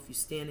yourself, you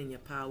stand in your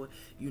power,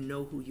 you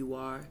know who you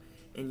are,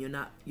 and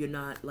you're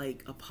not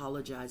like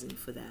apologizing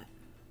for that.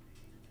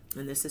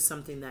 And this is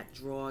something that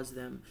draws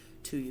them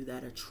to you,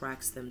 that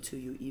attracts them to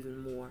you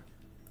even more.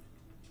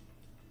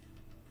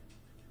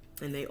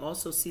 And they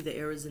also see the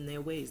errors in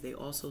their ways. They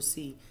also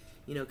see,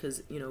 you know,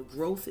 because, you know,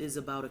 growth is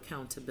about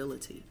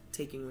accountability,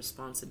 taking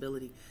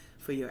responsibility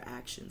for your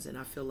actions. And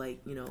I feel like,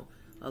 you know,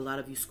 a lot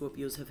of you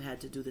Scorpios have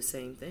had to do the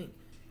same thing.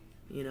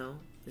 You know,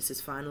 this is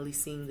finally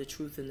seeing the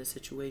truth in the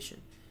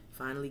situation,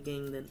 finally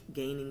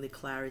gaining the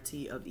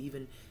clarity of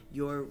even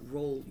your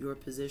role, your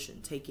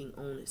position, taking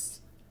onus,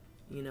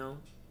 you know.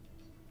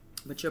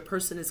 But your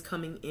person is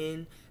coming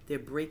in. They're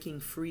breaking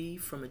free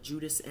from a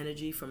Judas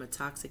energy, from a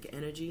toxic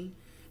energy.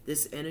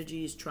 This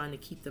energy is trying to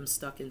keep them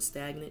stuck and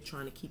stagnant,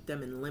 trying to keep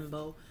them in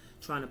limbo,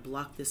 trying to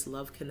block this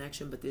love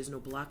connection, but there's no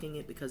blocking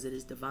it because it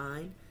is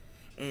divine.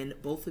 And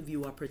both of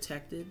you are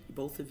protected.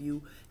 Both of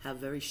you have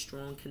very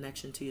strong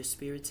connection to your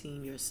spirit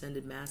team, your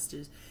ascended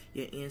masters,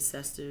 your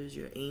ancestors,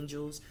 your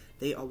angels.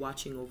 They are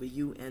watching over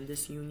you and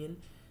this union.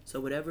 So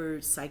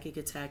whatever psychic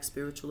attacks,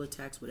 spiritual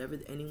attacks, whatever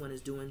anyone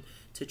is doing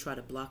to try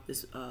to block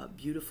this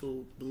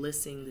beautiful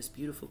blessing, this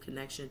beautiful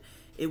connection,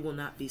 it will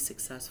not be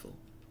successful.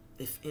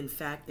 If in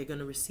fact they're going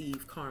to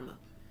receive karma,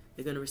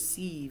 they're going to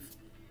receive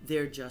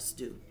their just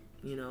due.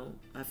 You know,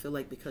 I feel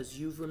like because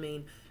you've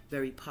remained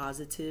very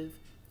positive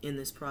in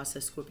this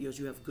process, Scorpios,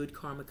 you have good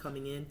karma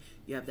coming in.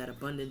 You have that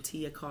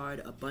abundantia card,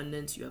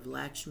 abundance. You have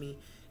Lakshmi,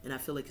 and I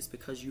feel like it's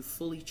because you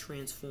fully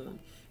transformed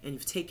and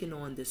you've taken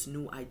on this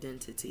new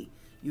identity.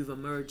 You've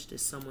emerged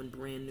as someone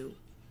brand new,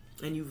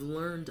 and you've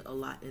learned a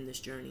lot in this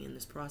journey, in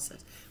this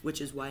process, which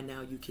is why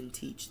now you can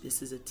teach.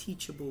 This is a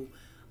teachable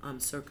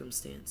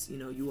circumstance. You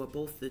know, you are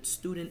both the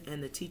student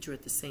and the teacher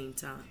at the same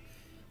time.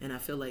 And I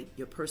feel like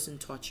your person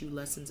taught you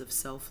lessons of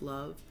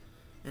self-love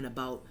and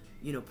about,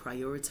 you know,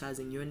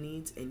 prioritizing your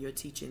needs, and you're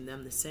teaching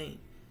them the same,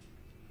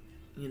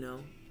 you know,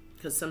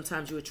 because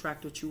sometimes you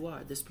attract what you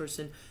are. This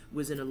person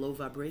was in a low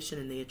vibration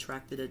and they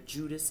attracted a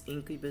Judas,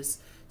 incubus,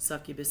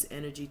 succubus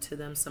energy to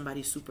them.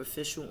 Somebody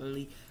superficial,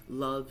 only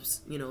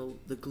loves, you know,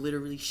 the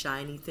glittery,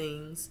 shiny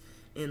things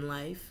in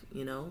life,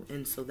 you know,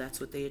 and so that's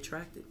what they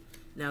attracted.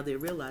 Now they're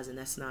realizing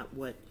that's not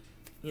what,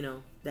 you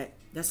know,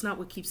 that's not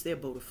what keeps their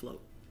boat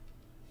afloat.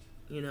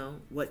 You know,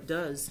 what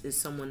does is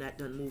someone that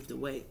done moved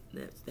away.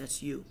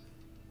 That's you.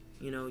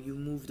 You know, you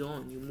moved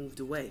on, you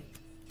moved away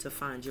to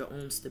find your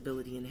own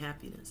stability and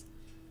happiness.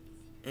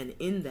 And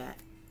in that,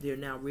 they're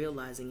now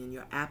realizing in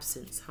your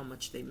absence how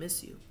much they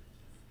miss you.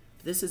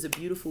 This is a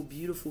beautiful,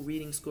 beautiful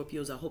reading,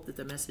 Scorpios. I hope that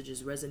the message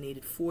has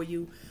resonated for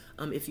you.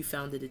 If you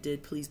found that it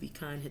did, please be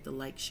kind. Hit the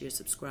like, share,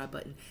 subscribe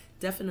button.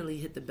 Definitely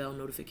hit the bell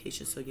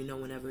notification so you know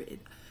whenever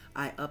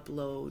I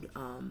upload.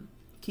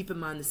 Keep in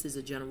mind this is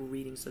a general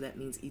reading, so that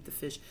means eat the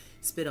fish,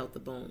 spit out the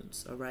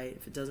bones, all right?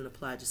 If it doesn't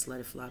apply, just let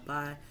it fly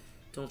by.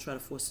 Don't try to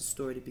force a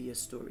story to be a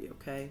story,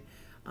 okay?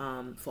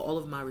 For all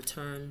of my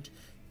returned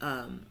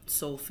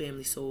soul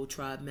family, soul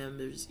tribe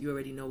members, you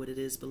already know what it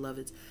is,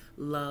 beloveds.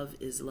 Love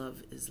is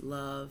love is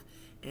love.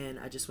 And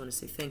I just want to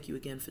say thank you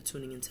again for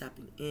tuning and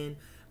tapping in.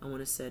 I want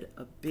to send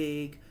a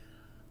big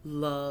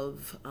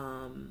love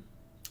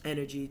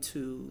energy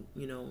to,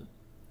 you know,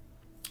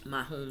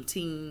 my home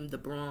team, the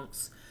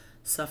Bronx,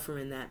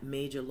 suffering that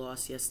major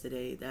loss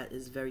yesterday. That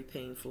is very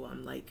painful.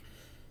 I'm like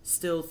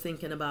still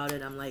thinking about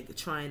it. I'm like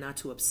trying not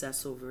to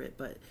obsess over it,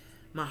 but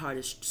my heart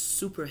is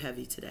super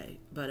heavy today.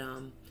 But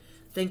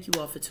thank you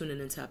all for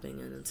tuning and tapping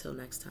in. Until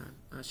next time,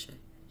 Ashe.